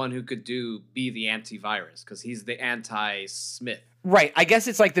only one who could be the antivirus, because he's the anti-Smith. Right. I guess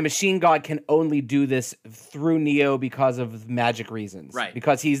it's like the machine god can only do this through Neo because of magic reasons. Right.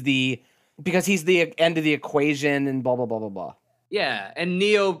 Because he's the end of the equation and blah blah blah blah blah. Yeah, and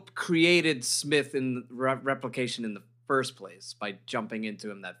Neo created Smith in replication in the first place by jumping into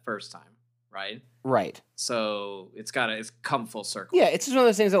him that first time, right? Right. So it's come full circle. Yeah, it's just one of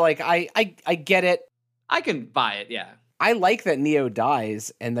those things that like I get it. I can buy it, yeah. I like that Neo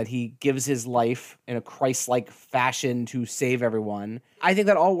dies and that he gives his life in a Christ-like fashion to save everyone. I think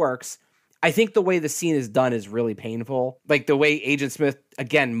that all works. I think the way the scene is done is really painful. Like the way Agent Smith,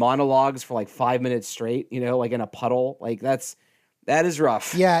 again, monologues for like 5 minutes straight, like in a puddle. Like that is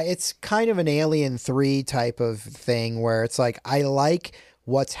rough. Yeah, it's kind of an Alien 3 type of thing where it's like, I like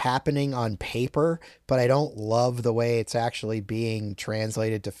what's happening on paper, but I don't love the way it's actually being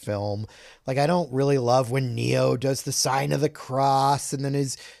translated to film. Like, I don't really love when Neo does the sign of the cross and then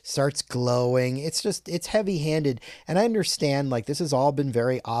starts glowing. It's heavy-handed. And I understand, like, this has all been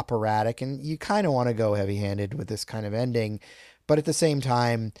very operatic, and you kind of want to go heavy-handed with this kind of ending. But at the same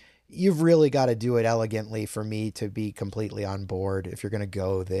time, you've really got to do it elegantly for me to be completely on board. If you're going to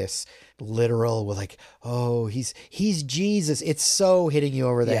go this literal with like, oh, he's Jesus. It's so hitting you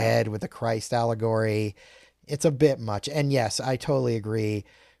over the head with the Christ allegory. It's a bit much. And yes, I totally agree.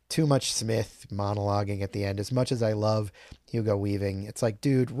 Too much Smith monologuing at the end. As much as I love Hugo Weaving, it's like,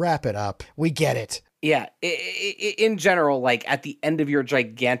 dude, wrap it up. We get it. Yeah. In general, like at the end of your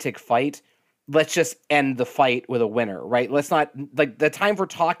gigantic fight, let's just end the fight with a winner, right? Let's not, like, the time for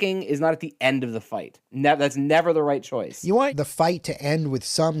talking is not at the end of the fight. That's never the right choice. You want the fight to end with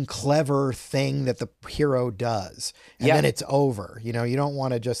some clever thing that the hero does, and then it's over. You don't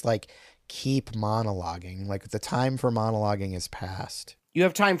want to just like keep monologuing. Like, the time for monologuing is past. You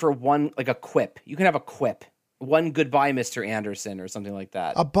have time for one, like a quip. You can have a quip. One goodbye, Mr. Anderson, or something like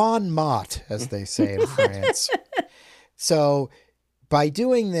that. A bon mot, as they say in France. So by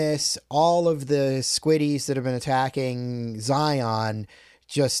doing this, all of the squiddies that have been attacking Zion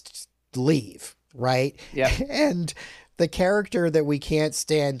just leave, right? Yeah. And the character that we can't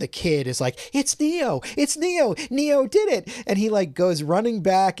stand, the kid, is like, it's Neo, Neo did it. And he like goes running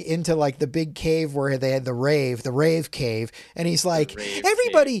back into like the big cave where they had the rave cave. And he's like,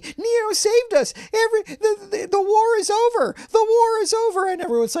 everybody, Neo saved us. The war is over. The war is over. And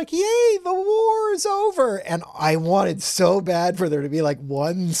everyone's like, yay, the war is over. And I wanted so bad for there to be like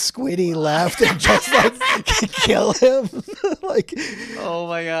one squiddy left and just like kill him. Like, oh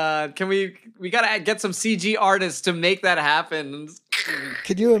my God. We gotta get some CG artists to make that happen.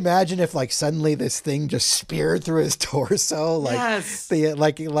 Could you imagine if like suddenly this thing just speared through his torso, like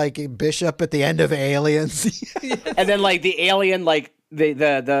like Bishop at the end of Aliens? And then like the alien, like the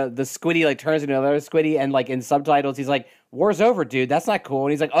squiddy like turns into another squiddy, and like in subtitles he's like, war's over, dude, that's not cool.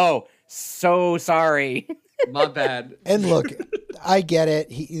 And he's like, oh, so sorry. My bad. And look, I get it.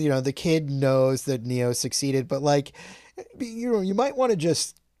 The kid knows that Neo succeeded, but like, you might want to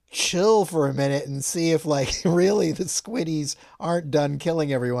just chill for a minute and see if like really the squiddies aren't done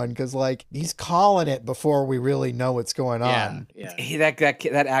killing everyone, because like he's calling it before we really know what's going on.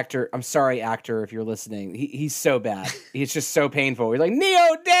 That actor, I'm sorry, actor, if you're listening, he's so bad. He's just so painful. He's like,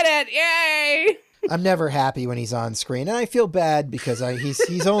 Neo did it, yay! I'm never happy when he's on screen, and I feel bad because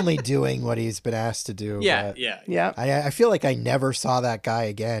he's only doing what he's been asked to do. Yeah. I feel like I never saw that guy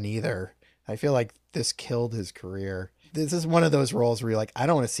again either. I feel like this killed his career. This is one of those roles where you're like, I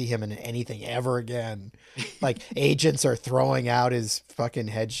don't want to see him in anything ever again. Like, agents are throwing out his fucking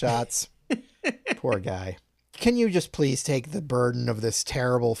headshots. Poor guy. Can you just please take the burden of this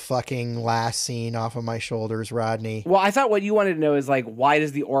terrible fucking last scene off of my shoulders, Rodney? Well, I thought what you wanted to know is like, why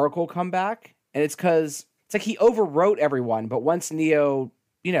does the Oracle come back? And it's because it's like he overwrote everyone, but once Neo,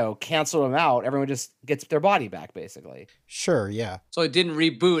 canceled him out, everyone just gets their body back, basically. Sure, yeah. So it didn't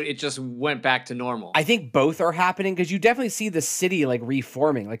reboot, it just went back to normal. I think both are happening, because you definitely see the city like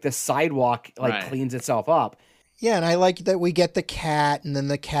reforming, like the sidewalk cleans itself up. Yeah, and I like that we get the cat, and then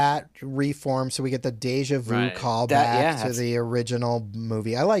the cat reforms, so we get the deja vu callback to the original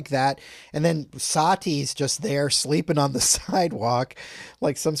movie. I like that. And then Sati's just there sleeping on the sidewalk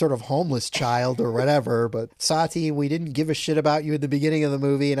like some sort of homeless child or whatever. But Sati, we didn't give a shit about you at the beginning of the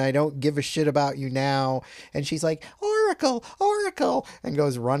movie, and I don't give a shit about you now. And she's like, Oracle, and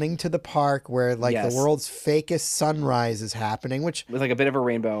goes running to the park where like the world's fakest sunrise is happening, which with like a bit of a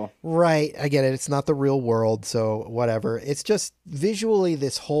rainbow. Right, I get it. It's not the real world, so whatever. It's just visually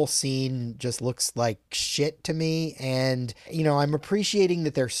this whole scene just looks like shit to me, and I'm appreciating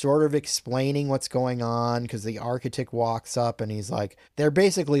that they're sort of explaining what's going on, because the architect walks up and he's like, they're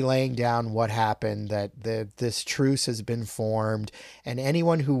basically laying down what happened, that this truce has been formed, and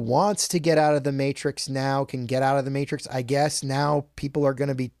anyone who wants to get out of the Matrix now can get out of the Matrix. I guess now people are going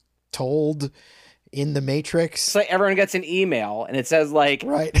to be told in the Matrix. So everyone gets an email and it says like,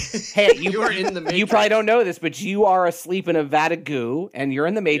 right, hey, you are in the Matrix. You probably don't know this, but you are asleep in a vat of goo and you're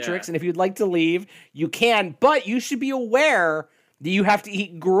in the Matrix. And if you'd like to leave, you can, but you should be aware that you have to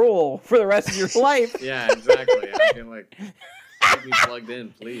eat gruel for the rest of your life. Yeah, exactly. I feel like keep me plugged in,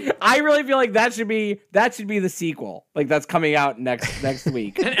 please. I really feel like that should be the sequel. Like that's coming out next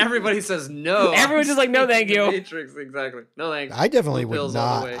week. And everybody says no. Everyone's just like, no, thank you. Matrix, exactly. No, thanks. I definitely Blue would pills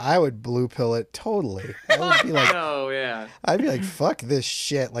all not. the way. I would blue pill it totally. I would be like, No, yeah. I'd be like, fuck this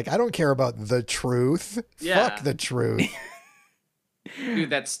shit. Like, I don't care about the truth. Yeah. Fuck the truth. Dude,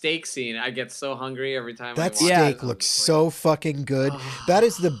 that steak scene, I get so hungry every time That I watch it. steak I'm looks just so fucking good. That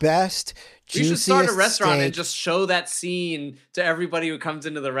is the best, We juiciest should start a restaurant steak. and just show that scene to everybody who comes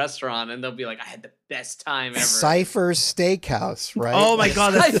into the restaurant, and they'll be like, "I had the best time ever." Cypher's Steakhouse, right? Oh my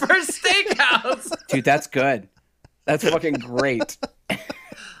god, My that's, first steakhouse. dude, that's good. That's fucking great.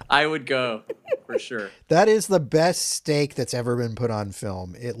 I would go for sure. That is the best steak that's ever been put on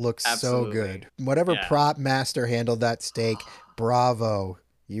film. It looks Absolutely. so good. Whatever Yeah. prop master handled that steak, bravo.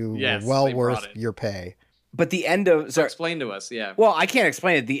 You Yes, were well they worth brought it. your pay. But the end of So sorry, explain to us, yeah. well, I can't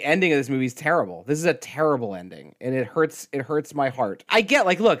explain it. The ending of this movie is terrible. This is a terrible ending, and it hurts my heart. I get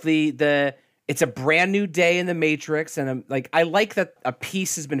like, look, the it's a brand new day in the Matrix, and like I like that a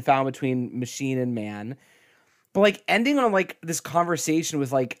peace has been found between machine and man. But like ending on like this conversation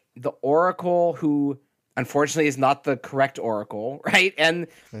with like the Oracle, who unfortunately is not the correct Oracle, right? And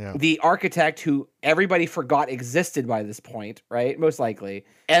Yeah. the architect who everybody forgot existed by this point, right? Most likely.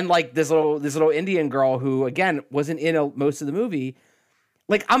 And like this little Indian girl who again wasn't in most of the movie.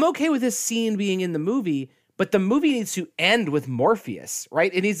 Like I'm okay with this scene being in the movie, but the movie needs to end with Morpheus,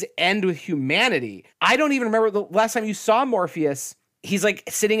 right? It needs to end with humanity. I don't even remember the last time you saw Morpheus. He's like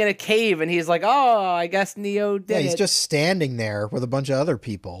sitting in a cave and he's like, oh, I guess Neo did Yeah, it. he's just standing there with a bunch of other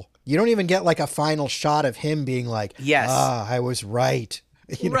people. You don't even get like a final shot of him being like, Yes. I was right.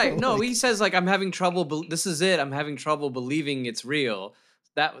 You know, Right. No, like- he says like I'm having trouble. This is it. I'm having trouble believing it's real.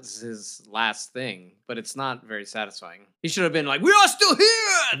 That was his last thing, but it's not very satisfying. He should have been like, "We are still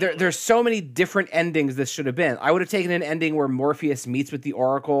here." There's so many different endings this should have been. I would have taken an ending where Morpheus meets with the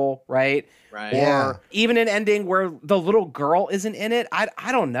Oracle, right? Right. Yeah. Or even an ending where the little girl isn't in it.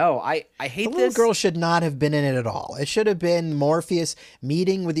 I don't know. I hate The little this. girl should not have been in it at all. It should have been Morpheus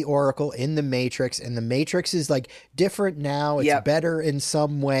meeting with the Oracle in the Matrix, and the Matrix is like different now. It's Yep. better in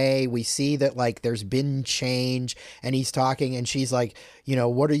some way. We see that like there's been change, and he's talking, and she's like, you know,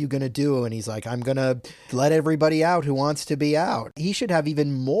 what are you going to do? And he's like, I'm going to let everybody out who wants to be out. He should have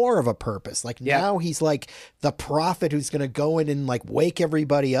even more of a purpose. Like Yeah. now he's like the prophet who's going to go in and like wake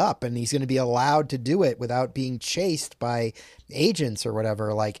everybody up, and he's going to be allowed to do it without being chased by agents or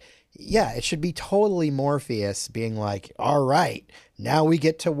whatever. Like, yeah, it should be totally Morpheus being like, all right, now we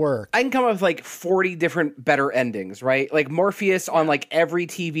get to work. I can come up with like 40 different better endings, right? Like Morpheus on like every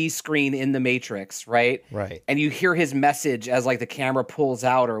TV screen in the Matrix, right? Right. And you hear his message as like the camera pulls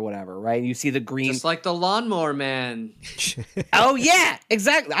out or whatever, right? And you see the green. Just like the Lawnmower Man. Oh yeah,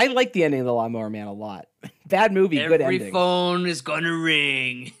 exactly. I like the ending of the Lawnmower Man a lot. Bad movie, good Every ending. phone is gonna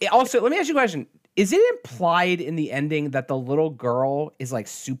ring. Also, let me ask you a question. Is it implied in the ending that the little girl is like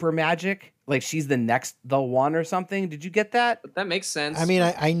super magic? Like she's the one or something? Did you get that? But that makes sense. I mean,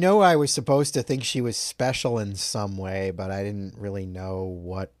 I know I was supposed to think she was special in some way, but I didn't really know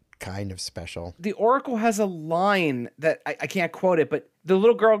what kind of special. The Oracle has a line that I can't quote it, but the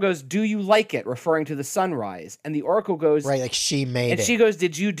little girl goes, "Do you like it?" referring to the sunrise. And the Oracle goes, Right, like she made and it. she goes,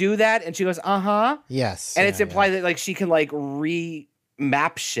 "Did you do that?" And she goes, "Uh-huh." Yes. And yeah, it's implied that like she can like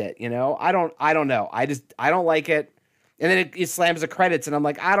remap shit, you know? I don't know. I don't like it. And then it slams the credits and I'm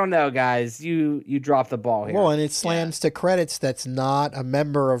like, I don't know, guys. You dropped the ball yeah. here. Well, and it slams to credits that's not a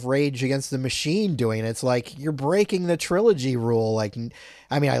member of Rage Against the Machine doing it. It's like you're breaking the trilogy rule. Like,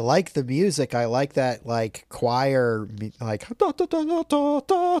 I mean, I like the music. I like that like choir, like da, da, da, da, da,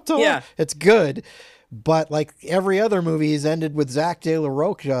 da, da. Yeah. It's good. But like every other movie has ended with Zach De La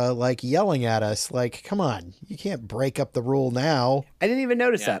Rocha like yelling at us. Like, come on, you can't break up the rule now. I didn't even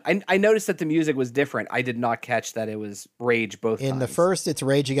notice Yeah. that. I noticed that the music was different. I did not catch that it was Rage both In the times. first, it's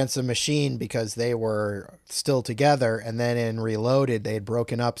Rage Against the Machine because they were still together, and then in Reloaded, they had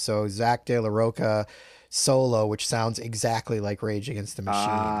broken up. So Zach De La Rocha solo, which sounds exactly like Rage Against the Machine.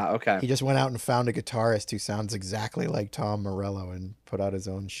 Ah, okay. He just went out and found a guitarist who sounds exactly like Tom Morello and put out his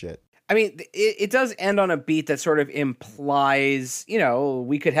own shit. I mean, it does end on a beat that sort of implies, you know,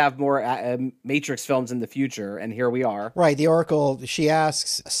 we could have more Matrix films in the future, and here we are. Right, the Oracle,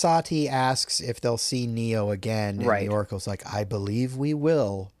 Sati asks if they'll see Neo again, and Right. the Oracle's like, I believe we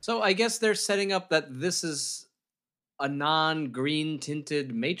will. So I guess they're setting up that this is a non-green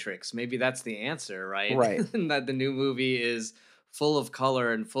tinted Matrix. Maybe that's the answer, right? Right. And that the new movie is full of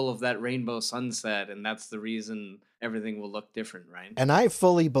color and full of that rainbow sunset, and that's the reason everything will look different, right? And I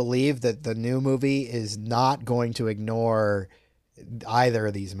fully believe that the new movie is not going to ignore either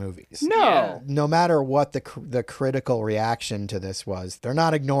of these movies. No. Yeah. No matter what the critical reaction to this was, they're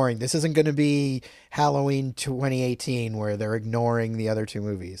not ignoring. This isn't going to be Halloween 2018 where they're ignoring the other two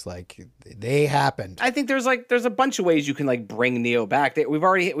movies. Like, they happened. I think there's a bunch of ways you can like bring Neo back. They've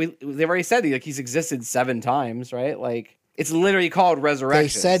already said like he's existed 7 times, right? Like it's literally called Resurrection. They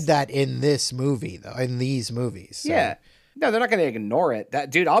said that in this movie, though, in these movies. So. Yeah. No, they're not going to ignore it. That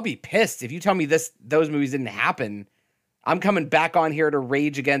dude, I'll be pissed if you tell me those movies didn't happen. I'm coming back on here to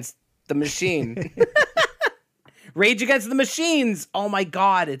rage against the machine. Rage Against the Machines. Oh my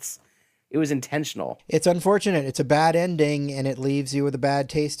God, it was intentional. It's unfortunate. It's a bad ending, and it leaves you with a bad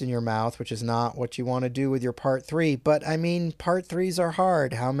taste in your mouth, which is not what you want to do with your part 3. But I mean, part 3s are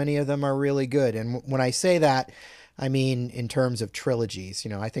hard. How many of them are really good? And when I say that, I mean in terms of trilogies.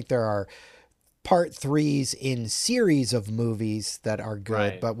 I think there are part 3s in series of movies that are good,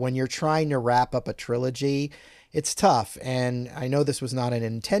 Right. but when you're trying to wrap up a trilogy, it's tough. And I know this was not an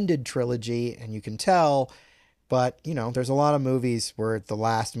intended trilogy, and you can tell, but there's a lot of movies where the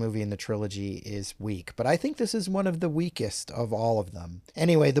last movie in the trilogy is weak, but I think this is one of the weakest of all of them.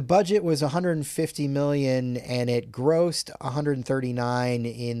 Anyway, the budget was $150 million, and it grossed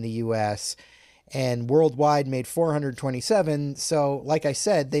 $139 in the US, and worldwide made $427. So like I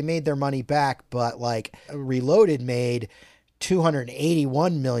said, they made their money back, but like Reloaded made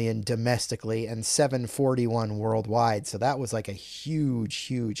 $281 million domestically and $741 worldwide. So that was like a huge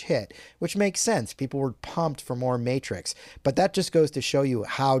hit, which makes sense. People were pumped for more Matrix, but that just goes to show you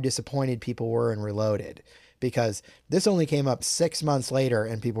how disappointed people were in Reloaded, because this only came up 6 months later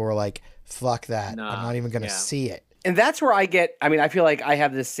and people were like, fuck that. Nah, I'm not even going to yeah. see it. And that's where I feel like I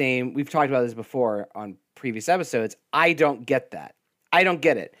have the same, we've talked about this before on previous episodes. I don't get that. I don't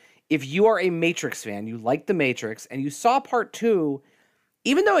get it. If you are a Matrix fan, you like the Matrix, and you saw part 2,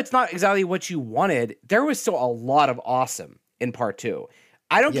 even though it's not exactly what you wanted, there was still a lot of awesome in part 2.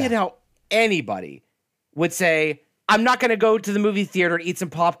 I don't get how anybody would say, I'm not going to go to the movie theater and eat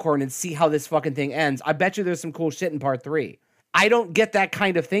some popcorn and see how this fucking thing ends. I bet you there's some cool shit in part 3. I don't get that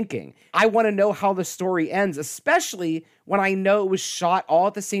kind of thinking. I want to know how the story ends, especially when I know it was shot all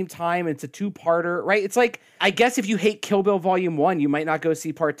at the same time. And it's a 2-parter, right? It's like, I guess if you hate Kill Bill Volume 1, you might not go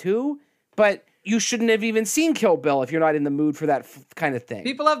see part 2, but you shouldn't have even seen Kill Bill if you're not in the mood for that kind of thing.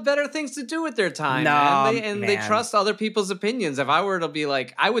 People have better things to do with their time, No, man. They trust other people's opinions. If I were to be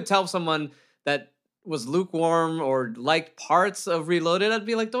like, I would tell someone that was lukewarm or liked parts of Reloaded, I'd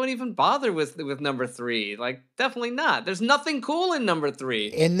be like, don't even bother with number 3. Like, definitely not. There's nothing cool in number 3.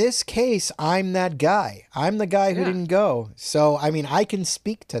 In this case, I'm that guy. I'm the guy who didn't go. So, I mean, I can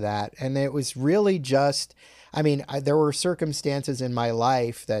speak to that. And it was really just, there were circumstances in my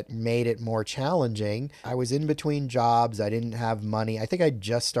life that made it more challenging. I was in between jobs. I didn't have money. I think I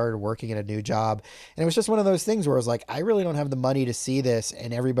just started working at a new job. And it was just one of those things where I was like, I really don't have the money to see this,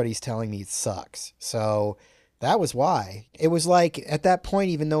 and everybody's telling me it sucks. So that was why. It was like, at that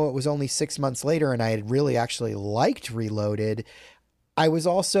point, even though it was only 6 months later and I had really actually liked Reloaded, I was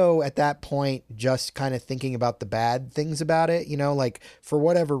also at that point just kind of thinking about the bad things about it, like for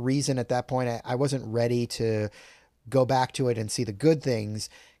whatever reason at that point, I wasn't ready to go back to it and see the good things.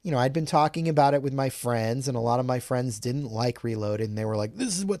 I'd been talking about it with my friends, and a lot of my friends didn't like Reloaded, and they were like,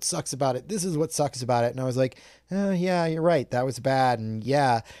 this is what sucks about it. This is what sucks about it. And I was like, yeah, you're right. That was bad. And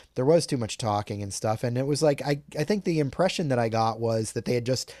yeah, there was too much talking and stuff. And it was like, I think the impression that I got was that they had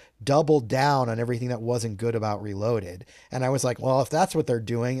just doubled down on everything that wasn't good about Reloaded. And I was like, well, if that's what they're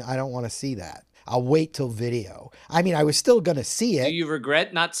doing, I don't want to see that. I'll wait till video. I was still going to see it. Do you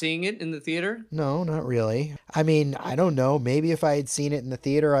regret not seeing it in the theater? No, not really. I don't know. Maybe if I had seen it in the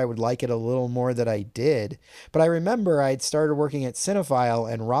theater, I would like it a little more than I did. But I remember I'd started working at Cinephile,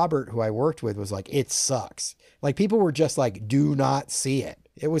 and Robert, who I worked with, was like, it sucks. Like, people were just like, do not see it.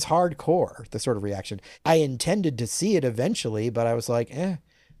 It was hardcore, the sort of reaction. I intended to see it eventually, but I was like,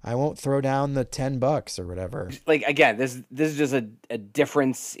 I won't throw down the $10 or whatever. Like, again, this is just a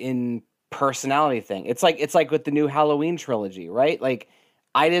difference in personality thing. It's like with the new Halloween trilogy, right? Like,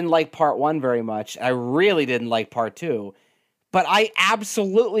 I didn't like part 1 very much. I really didn't like part 2. But I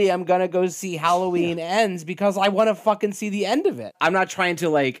absolutely am going to go see Halloween Ends because I want to fucking see the end of it. I'm not trying to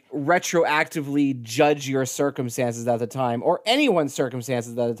like retroactively judge your circumstances at the time or anyone's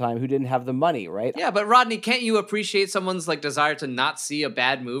circumstances at the time who didn't have the money, right? Yeah, but Rodney, can't you appreciate someone's like desire to not see a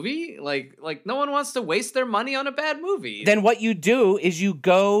bad movie? Like no one wants to waste their money on a bad movie. Then what you do is you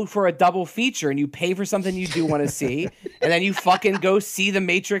go for a double feature and you pay for something you do want to see, and then you fucking go see The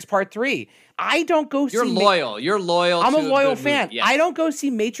Matrix Part 3. I don't go see. You're loyal. You're loyal. I'm to a loyal good fan. movie. Yes. I don't go see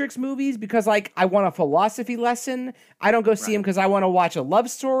Matrix movies because like I want a philosophy lesson. I don't go see them because I want to watch a love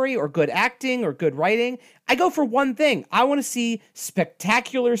story or good acting or good writing. I go for one thing. I want to see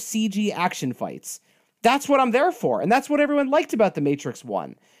spectacular CG action fights. That's what I'm there for. And that's what everyone liked about The Matrix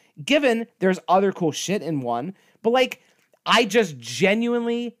 1. Given there's other cool shit in 1, but like I just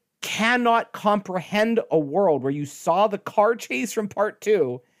genuinely cannot comprehend a world where you saw the car chase from part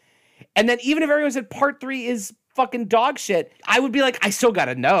 2. And then even if everyone said part 3 is fucking dog shit, I would be like, I still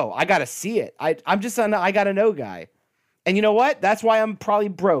gotta know. I gotta see it. I'm just an I gotta know guy. And you know what? That's why I'm probably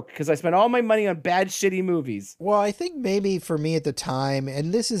broke, because I spent all my money on bad, shitty movies. Well, I think maybe for me at the time,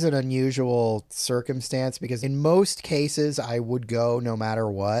 and this is an unusual circumstance because in most cases I would go no matter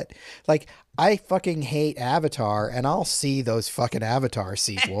what. Like, I fucking hate Avatar, and I'll see those fucking Avatar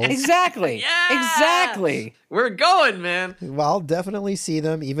sequels. Exactly. Yeah! Exactly. We're going, man. Well, I'll definitely see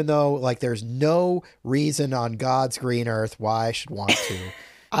them, even though like there's no reason on God's green earth why I should want to.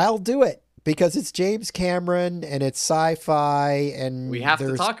 I'll do it. Because it's James Cameron and it's sci-fi and We have to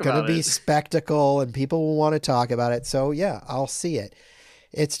there's talk going to about be it. spectacle and people will want to talk about it. So yeah, I'll see it.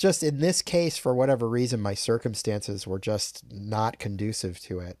 It's just in this case, for whatever reason, my circumstances were just not conducive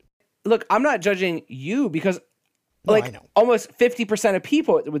to it. Look, I'm not judging you because No, I like know. almost 50% of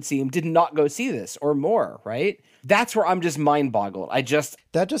people, it would seem, did not go see this or more, right? That's where I'm just mind boggled.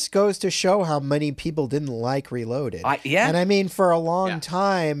 That just goes to show how many people didn't like Reloaded. Yeah. And I mean, for a long Yeah.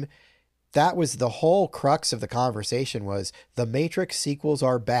 time, that was the whole crux of the conversation was the Matrix sequels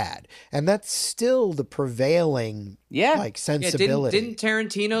are bad. And that's still the prevailing Yeah. like Yeah, sensibility. didn't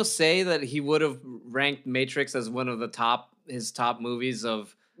Tarantino say that he would have ranked Matrix as one of the his top movies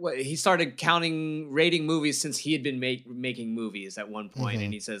of what he started rating movies since he had been making movies at one point, Mhm.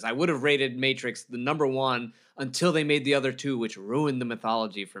 and he says I would have rated Matrix the number 1 until they made the other 2, which ruined the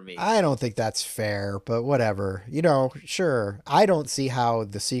mythology for me. I don't think that's fair, but whatever. You know, sure. I don't see how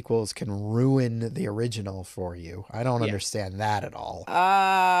the sequels can ruin the original for you. I don't Yeah. understand that at all.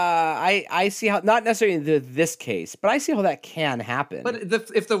 I see how, not necessarily in this case, but I see how that can happen. But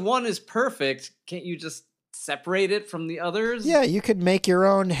if the one is perfect, can't you just separate it from the others? Yeah, you could make your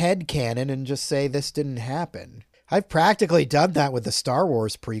own head canon and just say this didn't happen. I've practically done that with the Star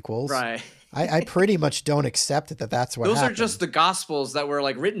Wars prequels. Right. I pretty much don't accept it that's what Those happened. are just the gospels that were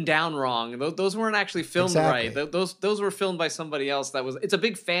like written down wrong. Those weren't actually filmed Exactly. right. Those were filmed by somebody else. It's a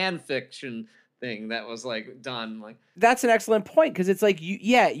big fan fiction thing that was like done. Like That's an excellent point, because it's like,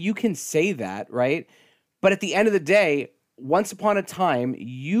 you can say that, right? But at the end of the day, once upon a time,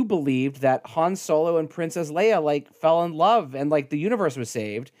 you believed that Han Solo and Princess Leia like fell in love and like the universe was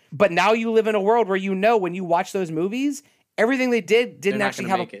saved. But now you live in a world where when you watch those movies, everything they didn't they're not actually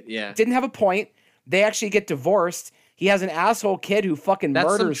gonna have make it. Yeah, didn't have a point. They actually get divorced. He has an asshole kid who fucking that's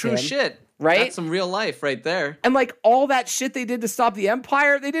some murders true him. shit. right? That's some real life right there. And like all that shit they did to stop the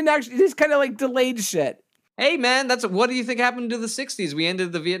Empire, they didn't actually, they just kind of like delayed shit. Hey man, what do you think happened to the 60s? We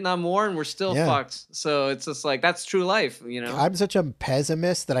ended the Vietnam War and we're still Yeah. fucked. So it's just like that's true life, you know? I'm such a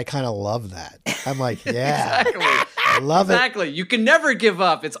pessimist that I kind of love that. I'm like, yeah, Exactly. I love it. Exactly. You can never give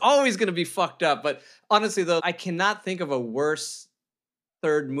up. It's always going to be fucked up. But honestly, though, I cannot think of a worse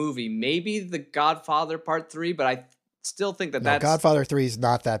third movie. Maybe The Godfather Part 3, but I still think No, that's Godfather 3 is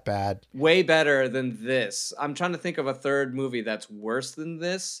not that bad. way better than this. I'm trying to think of a third movie that's worse than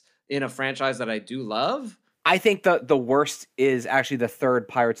this in a franchise that I do love. I think the worst is actually the third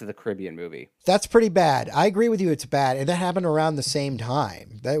Pirates of the Caribbean movie. That's pretty bad. I agree with you. It's bad, and that happened around the same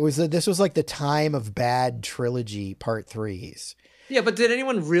time. This was like the time of bad trilogy part 3s. Yeah, but did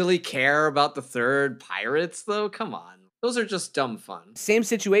anyone really care about the third Pirates, though? Come on. Those are just dumb fun. Same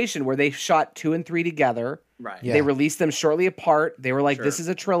situation where they shot 2 and 3 together. Right. Yeah. They released them shortly apart. They were like, Sure. this is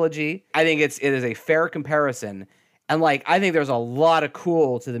a trilogy. I think it is a fair comparison. And like, I think there's a lot of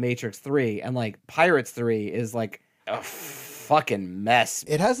cool to the Matrix 3, and like Pirates 3 is like a fucking mess.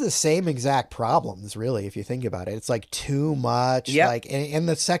 It has the same exact problems, really, if you think about it. It's like too much. Yep. Like in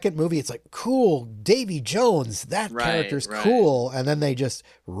the second movie, it's like, cool, Davy Jones, that Right, character's right. cool. And then they just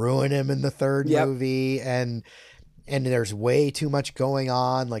ruin him in the third Yep. movie. And there's way too much going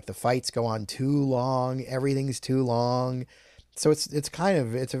on. Like the fights go on too long. Everything's too long. So it's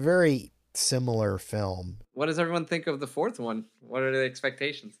a very similar film. What does everyone think of the fourth one? What are the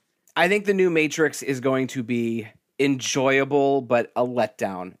expectations? I think the new Matrix is going to be enjoyable, but a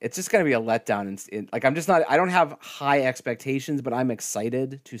letdown. It's just going to be a letdown. Like, I don't have high expectations, but I'm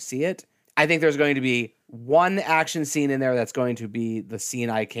excited to see it. I think there's going to be one action scene in there that's going to be the scene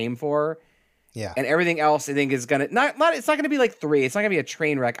I came for. Yeah. And everything else I think is going to, it's not going to be like 3. It's not going to be a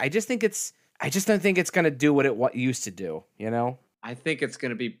train wreck. I just don't think it's going to do what it used to do, you know? I think it's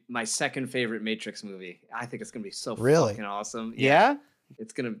gonna be my second favorite Matrix movie. I think it's gonna be so Really? fucking awesome. Yeah?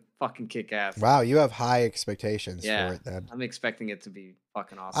 It's gonna fucking kick ass. Wow, you have high expectations Yeah. for it then. I'm expecting it to be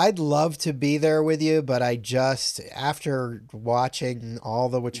fucking awesome. I'd love to be there with you, but I just, after watching all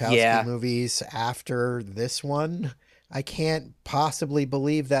the Wachowski Yeah. movies after this one, I can't possibly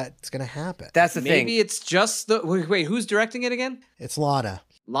believe that's going to happen. That's the Maybe thing. it's just the wait. Who's directing it again? It's Lana.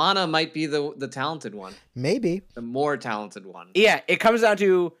 Lana might be the talented one, Maybe. the more talented one. Yeah, it comes down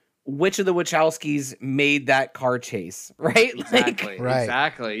to which of the Wachowskis made that car chase, right? Exactly. Right.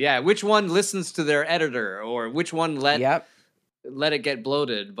 Exactly. Yeah. Which one listens to their editor, or which one Yep. let it get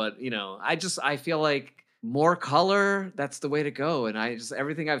bloated? But I feel like more color, that's the way to go. And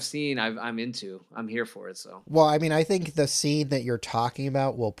everything I've seen, I'm into. I'm here for it. So Well, I mean, I think the scene that you're talking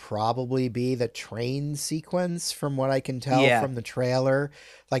about will probably be the train sequence from what I can tell Yeah. from the trailer.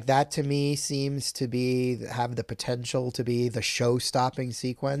 Like that to me seems to have the potential to be the show-stopping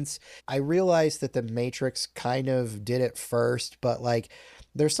sequence. I realized that the Matrix kind of did it first, but like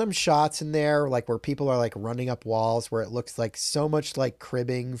there's some shots in there like where people are like running up walls where it looks like so much like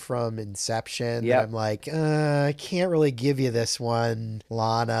cribbing from Inception. Yep. That I'm like, I can't really give you this one,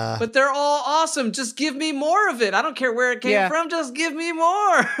 Lana. but they're all awesome. Just give me more of it. I don't care where it came Yeah. from. Just give me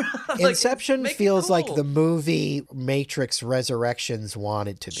more. Like, Inception make it feels like cool. the movie Matrix Resurrections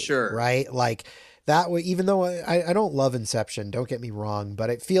wanted to be. Sure. Right? Like that way, even though I don't love Inception, don't get me wrong, but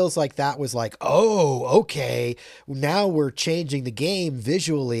it feels like that was like, oh, okay, now we're changing the game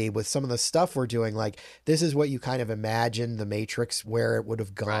visually with some of the stuff we're doing. Like this is what you kind of imagine the Matrix where it would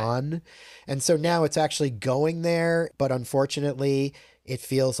have gone. And so now it's actually going there, but unfortunately it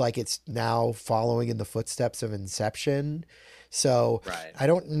feels like it's now following in the footsteps of Inception. So Right. I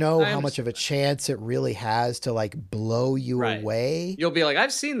don't know I how much of a chance it really has to like blow you Right. away. You'll be like,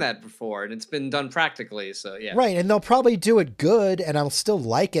 I've seen that before, and it's been done practically. So yeah. Right. And they'll probably do it good and I'll still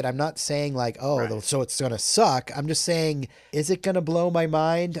like it. I'm not saying like, oh, Right. so it's going to suck. I'm just saying, is it going to blow my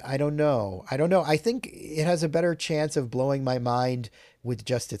mind? I don't know. I think it has a better chance of blowing my mind with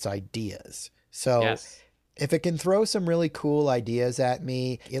just its ideas. So Yes. if it can throw some really cool ideas at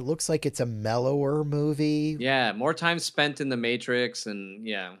me, it looks like it's a mellower movie. Yeah, more time spent in the Matrix, and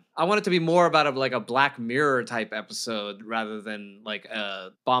yeah, I want it to be more about a Black Mirror type episode rather than like a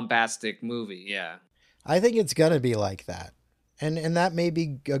bombastic movie. Yeah, I think it's going to be like that. And that may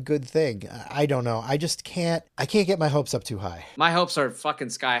be a good thing. I don't know. I can't get my hopes up too high. my hopes are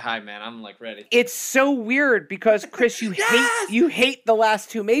fucking sky high, man. I'm like ready. It's so weird because Chris, you hate the last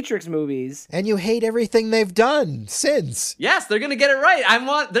two Matrix movies. And you hate everything they've done since. Yes, they're gonna get it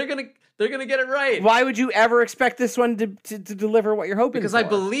right. They're gonna get it right. Why would you ever expect this one to deliver what you're hoping Because for? I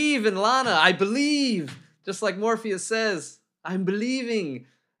believe in Lana. I believe, just like Morpheus says. I'm believing.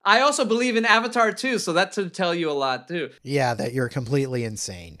 I also believe in Avatar too, so that should tell you a lot too. Yeah, that you're completely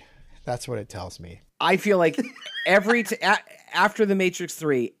insane. That's what it tells me. I feel like after the Matrix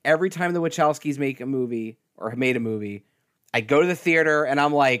 3, every time the Wachowskis make a movie or have made a movie, I go to the theater and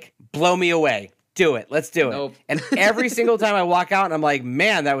I'm like, blow me away. Do it. Let's do it. Nope. And every single time I walk out and I'm like,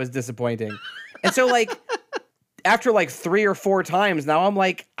 man, that was disappointing. And so like after like 3 or 4 times, now I'm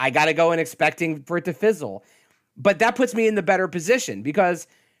like, I got to go in expecting for it to fizzle. But that puts me in the better position because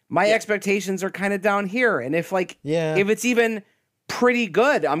my expectations are kind of down here. And if if it's even pretty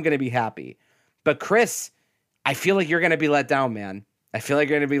good, I'm going to be happy. But Chris, I feel like you're going to be let down, man. I feel like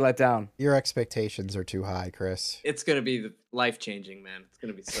you're going to be let down. Your expectations are too high, Chris. It's gonna be life changing, man. It's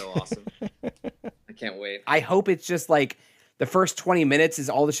gonna be so awesome. I can't wait. I hope it's just like the first 20 minutes is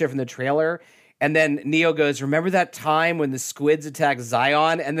all the shit from the trailer. And then Neo goes, remember that time when the squids attacked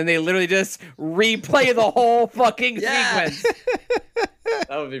Zion? And then they literally just replay the whole fucking sequence.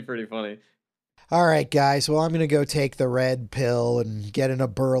 That would be pretty funny. All right, guys. Well, I'm going to go take the red pill and get in a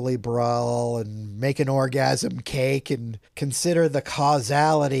burly brawl and make an orgasm cake and consider the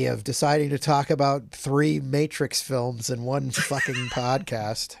causality of deciding to talk about 3 Matrix films in one fucking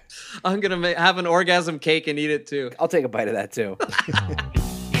podcast. I'm gonna have an orgasm cake and eat it too. I'll take a bite of that too.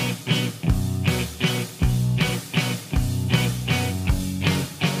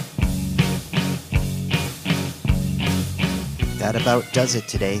 That about does it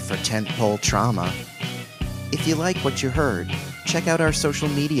today for Tentpole Trauma. If you like what you heard, check out our social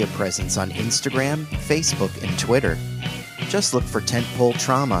media presence on Instagram, Facebook, and Twitter. Just look for Tentpole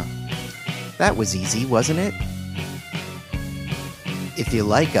Trauma. That was easy, wasn't it? If you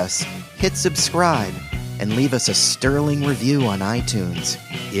like us, hit subscribe and leave us a sterling review on iTunes,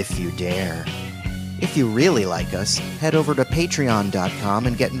 if you dare. If you really like us, head over to patreon.com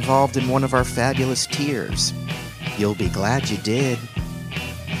and get involved in one of our fabulous tiers. You'll be glad you did.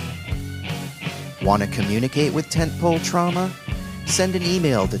 Want to communicate with Tentpole Trauma? send an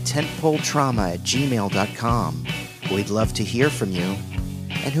email to tentpoletrauma@gmail.com. We'd love to hear from you.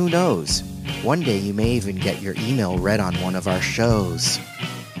 And who knows, one day you may even get your email read on one of our shows.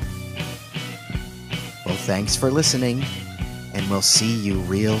 Well, thanks for listening, and we'll see you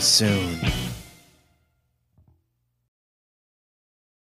real soon.